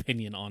positive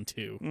opinion on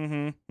 2.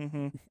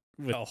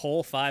 Mm-hmm. A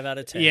whole 5 out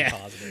of 10 Yeah.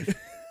 positive.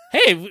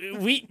 Hey,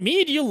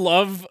 me and you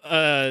love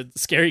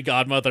Scary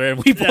Godmother,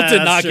 and we both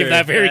did not give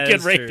that very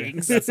good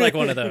ratings. That's like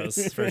one of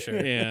those for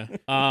sure. Yeah.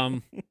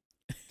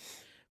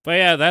 But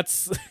yeah,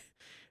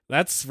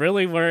 that's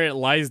really where it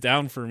lies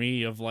down for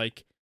me. Of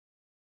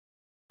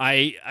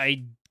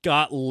I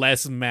got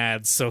less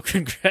mad, so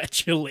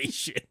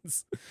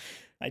congratulations.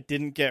 I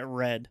didn't get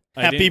red.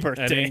 I Happy didn't-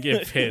 birthday. I didn't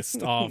get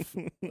pissed off.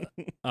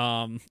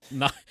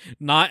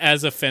 Not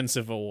as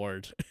offensive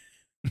award.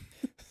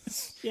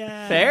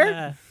 Yeah.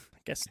 Fair?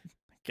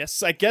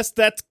 I guess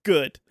that's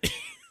good.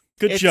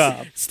 Good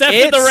job. Step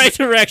in the right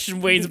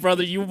direction, Wayne's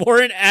brother. You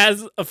weren't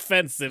as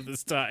offensive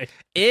this time.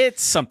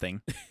 It's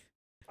something.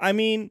 I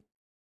mean,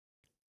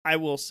 I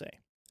will say,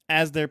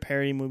 as their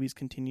parody movies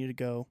continue to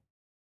go,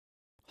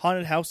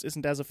 Haunted House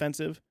isn't as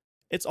offensive.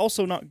 It's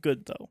also not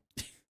good, though.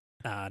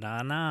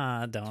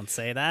 Nah, don't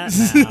say that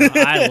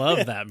now. I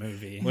love that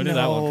movie. When did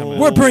that one come out?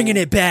 We're bringing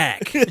it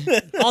back.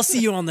 I'll see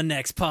you on the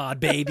next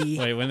pod, baby.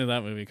 Wait, when did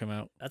that movie come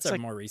out? That's It's a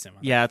like- more recent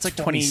one. Yeah, it's like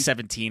 20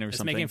 2017 or It's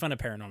something. making fun of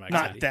Paranormal Activity.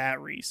 Not that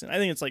recent. I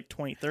think it's like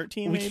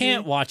 2013, We maybe?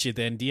 can't watch it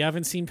then. You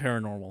haven't seen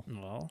Paranormal.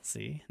 Well,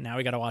 see. Now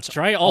we got to watch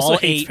Dry also all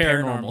hates 8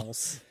 Paranormal.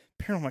 Paranormals.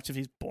 Paranormal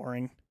Activity is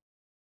boring.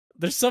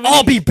 There's so many.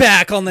 I'll be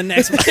back on the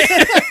next one.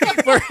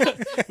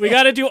 We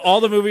got to do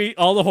all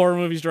the horror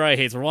movies Dry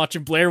hates. We're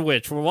watching Blair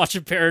Witch. We're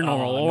watching Paranormal.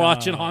 Oh, We're no.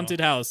 watching Haunted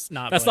House.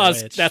 Not Blair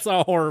Witch. That's not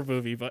a horror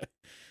movie, but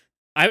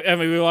I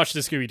mean we watched the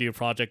Scooby Doo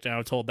Project, and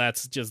I'm told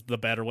that's just the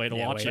better way to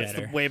watch way it. That's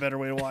the better. way better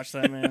way to watch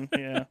that, man.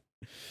 Yeah.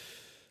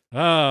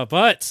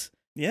 But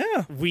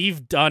Yeah.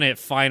 we've done it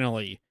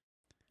finally.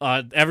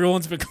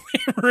 Everyone's been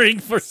clamoring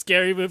for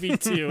Scary Movie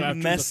 2 after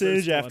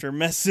Message the first after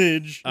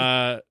message.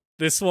 one.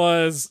 This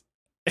was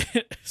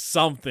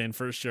something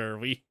for sure.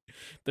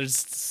 There's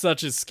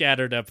such a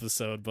scattered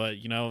episode, but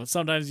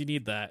sometimes you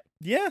need that.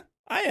 Yeah.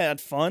 I had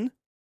fun.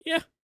 Yeah.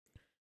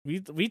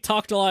 We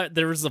talked a lot.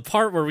 There was a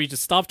part where we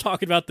just stopped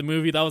talking about the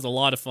movie. That was a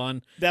lot of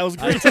fun. That was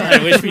a I, great I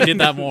time. wish we did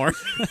that more.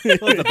 That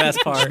was the best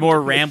part.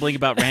 More rambling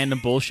about random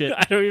bullshit.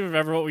 I don't even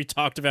remember what we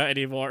talked about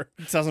anymore.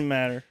 It doesn't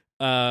matter.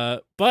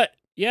 But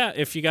yeah,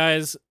 if you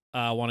guys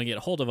want to get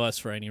a hold of us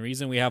for any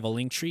reason, we have a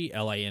link tree,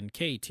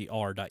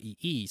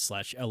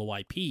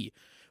 linktr.ee/LOIP,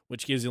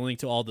 which gives you a link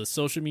to all the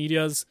social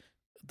medias.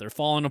 They're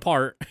falling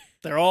apart.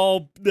 They're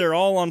all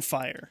on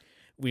fire.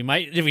 We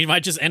might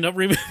just end up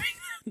removing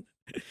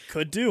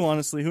Could do,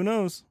 honestly. Who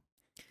knows?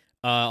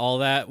 all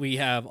that. We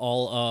have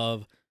all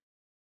of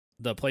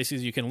the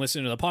places you can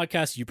listen to the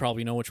podcast. You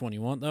probably know which one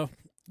you want, though.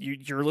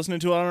 You're listening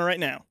to it on it right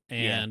now.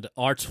 And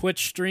our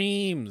Twitch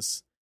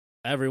streams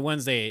every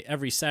Wednesday,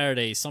 every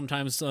Saturday,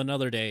 sometimes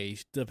another day,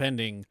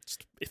 depending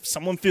If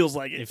someone feels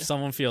like it. if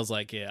someone feels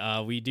like it.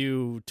 We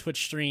do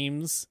Twitch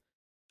streams,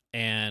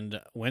 and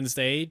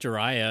Wednesday,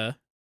 Jiraiya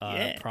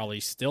Yeah. probably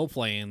still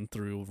playing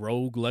through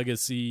Rogue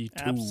Legacy 2.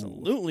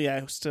 Absolutely,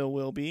 I still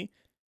will be.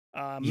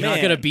 You're not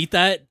gonna beat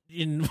that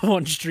in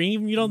one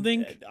stream, you don't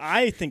think?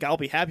 I think I'll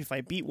be happy if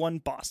I beat one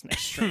boss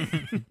next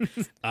stream.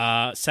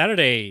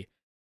 Saturday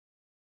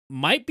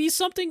might be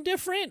something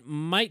different.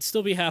 Might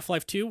still be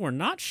Half-Life 2. We're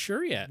not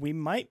sure yet. We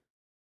might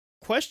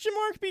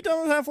be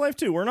done with Half-Life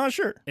 2. We're not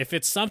sure. If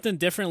it's something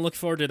different, look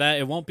forward to that.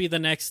 It won't be the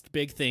next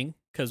big thing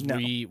because No.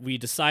 we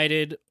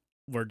decided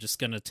we're just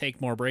gonna take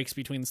more breaks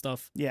between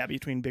stuff, Yeah,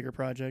 between bigger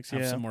projects.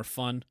 have Yeah, some more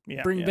fun.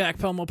 yeah. Bring yeah. back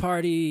Pomo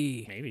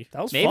Party. Maybe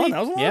That was Maybe. fun. That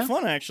was a lot Yeah. of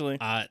fun, actually.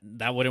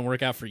 that wouldn't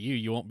work out for you.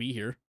 You won't be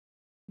here.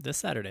 This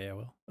Saturday I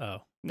will. Oh,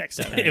 Next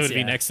It Saturday. It would be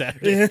Yeah. next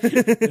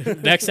Saturday.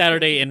 Next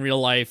Saturday in real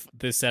life,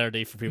 this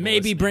Saturday for people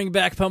maybe listening. bring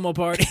back Pummel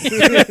Party.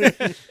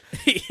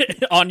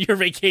 On your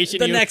vacation.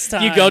 The you, next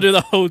you go time. to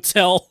the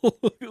hotel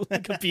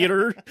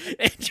computer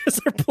and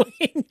just are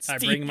playing I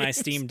Steam bring my games.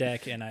 Steam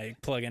Deck and I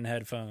plug in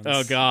headphones.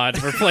 Oh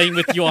God, we're playing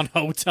with you on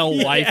hotel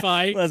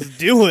Wi-Fi. Let's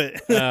do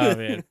it. Oh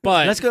man,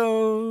 but Let's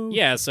go.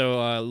 yeah.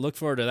 So look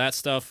forward to that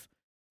stuff.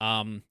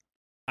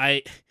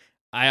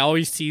 I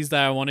always tease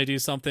that I want to do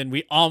something.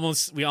 We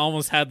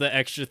almost had the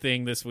extra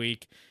thing this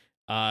week.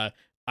 I'm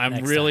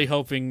Next really time.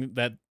 hoping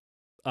that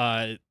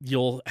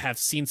you'll have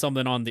seen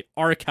something on the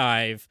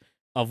archive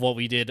of what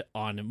we did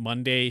on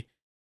Monday.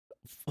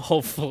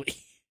 Hopefully,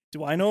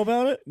 Do I know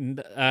about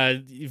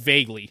it?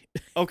 vaguely.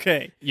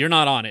 Okay. You're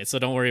not on it, so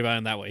don't worry about it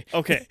in that way.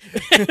 Okay.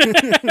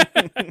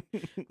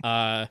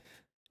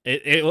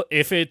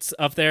 If it's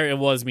up there, it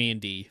was me and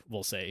D.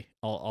 We'll say.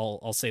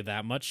 I'll say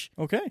that much.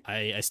 Okay.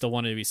 I still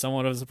want it to be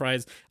somewhat of a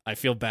surprise. I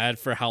feel bad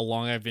for how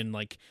long I've been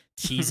like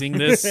teasing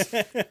this.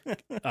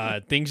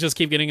 Things just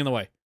keep getting in the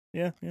way.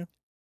 Yeah.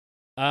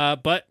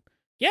 But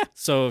yeah,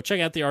 so check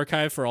out the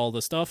archive for all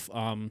the stuff.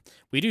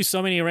 We do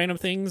so many random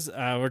things.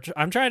 We're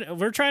trying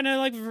to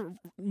like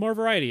more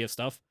variety of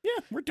stuff. Yeah,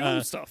 we're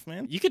doing stuff,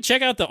 man. You could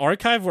check out the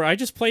archive where I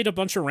just played a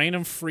bunch of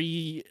random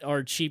free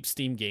or cheap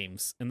Steam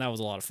games, and that was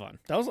a lot of fun.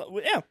 That was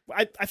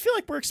I feel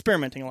like we're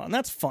experimenting a lot, and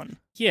that's fun.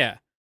 Yeah.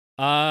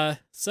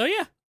 So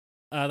yeah,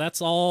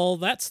 that's all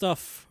that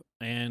stuff,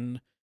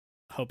 and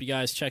hope you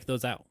guys check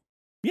those out.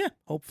 Yeah,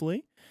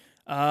 hopefully.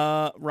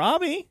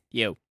 Robbie,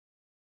 Yo.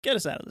 get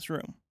us out of this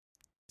room.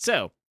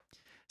 So,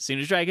 as soon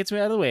as Dry gets me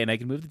out of the way and I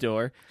can move the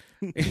door,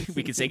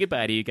 we can say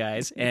goodbye to you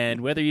guys.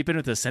 And whether you've been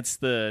with us since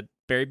the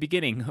very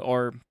beginning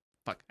or...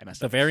 Fuck, I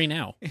messed The up. very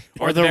now.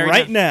 Or the very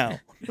right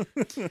now.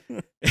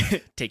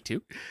 Take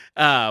two.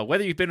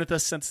 Whether you've been with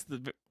us since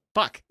the...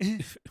 Fuck.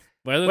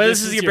 Whether Whether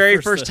this is your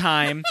very first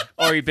time. time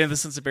or you've been with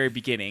us since the very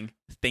beginning,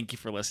 thank you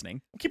for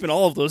listening. I'm keeping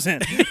all of those in.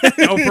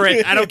 Go for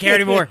it. I don't care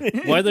anymore.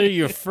 Whether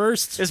you're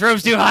first, This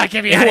room's too hot.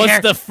 Get me out it of was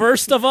here. the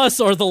first of us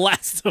or the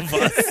last of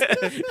us.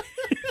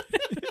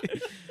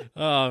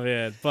 Oh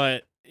man,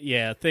 but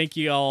yeah, thank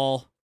you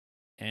all,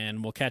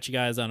 and we'll catch you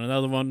guys on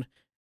another one.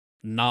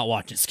 Not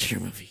watching a scary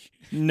movie.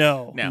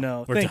 No.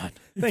 We're done.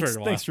 Thanks, for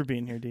a while. thanks for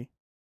being here, D.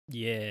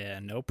 Yeah,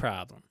 no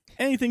problem.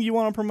 Anything you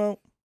want to promote?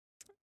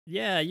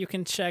 Yeah, you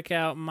can check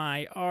out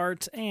my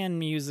art and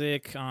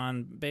music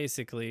on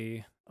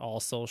basically all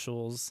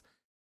socials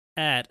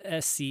at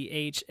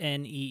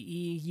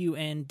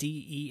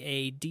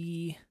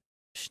SCHNEEUNDEAD,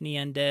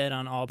 Schneeundead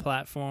on all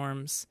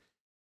platforms.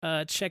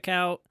 Check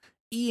out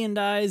E and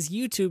I's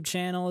YouTube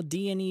channel,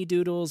 D&E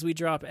Doodles. We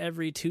drop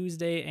every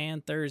Tuesday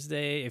and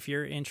Thursday if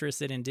you're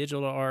interested in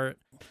digital art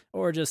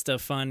or just a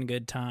fun,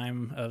 good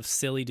time of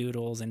silly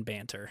doodles and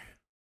banter.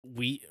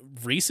 We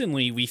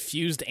recently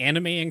fused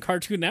anime and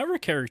Cartoon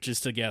Network characters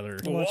together.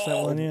 I watched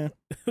that one, yeah.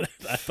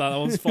 I thought that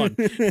was fun.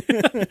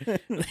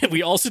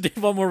 We also did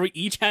one where we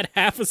each had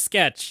half a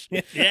sketch.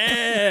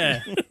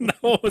 Yeah,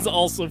 that was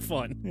also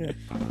fun. Yeah,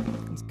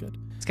 that's good.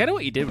 It's kind of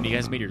what you did when you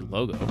guys made your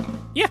logo.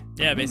 Yeah,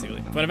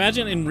 Basically. but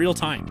imagine in real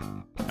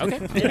time. Okay.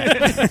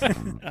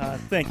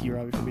 Thank you,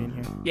 Robbie, for being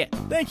here. Yeah.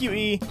 Thank you,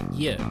 E.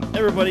 Yeah.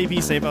 Everybody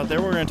be safe out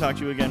there. We're going to talk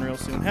to you again real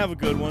soon. Have a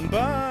good one.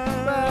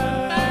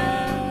 Bye.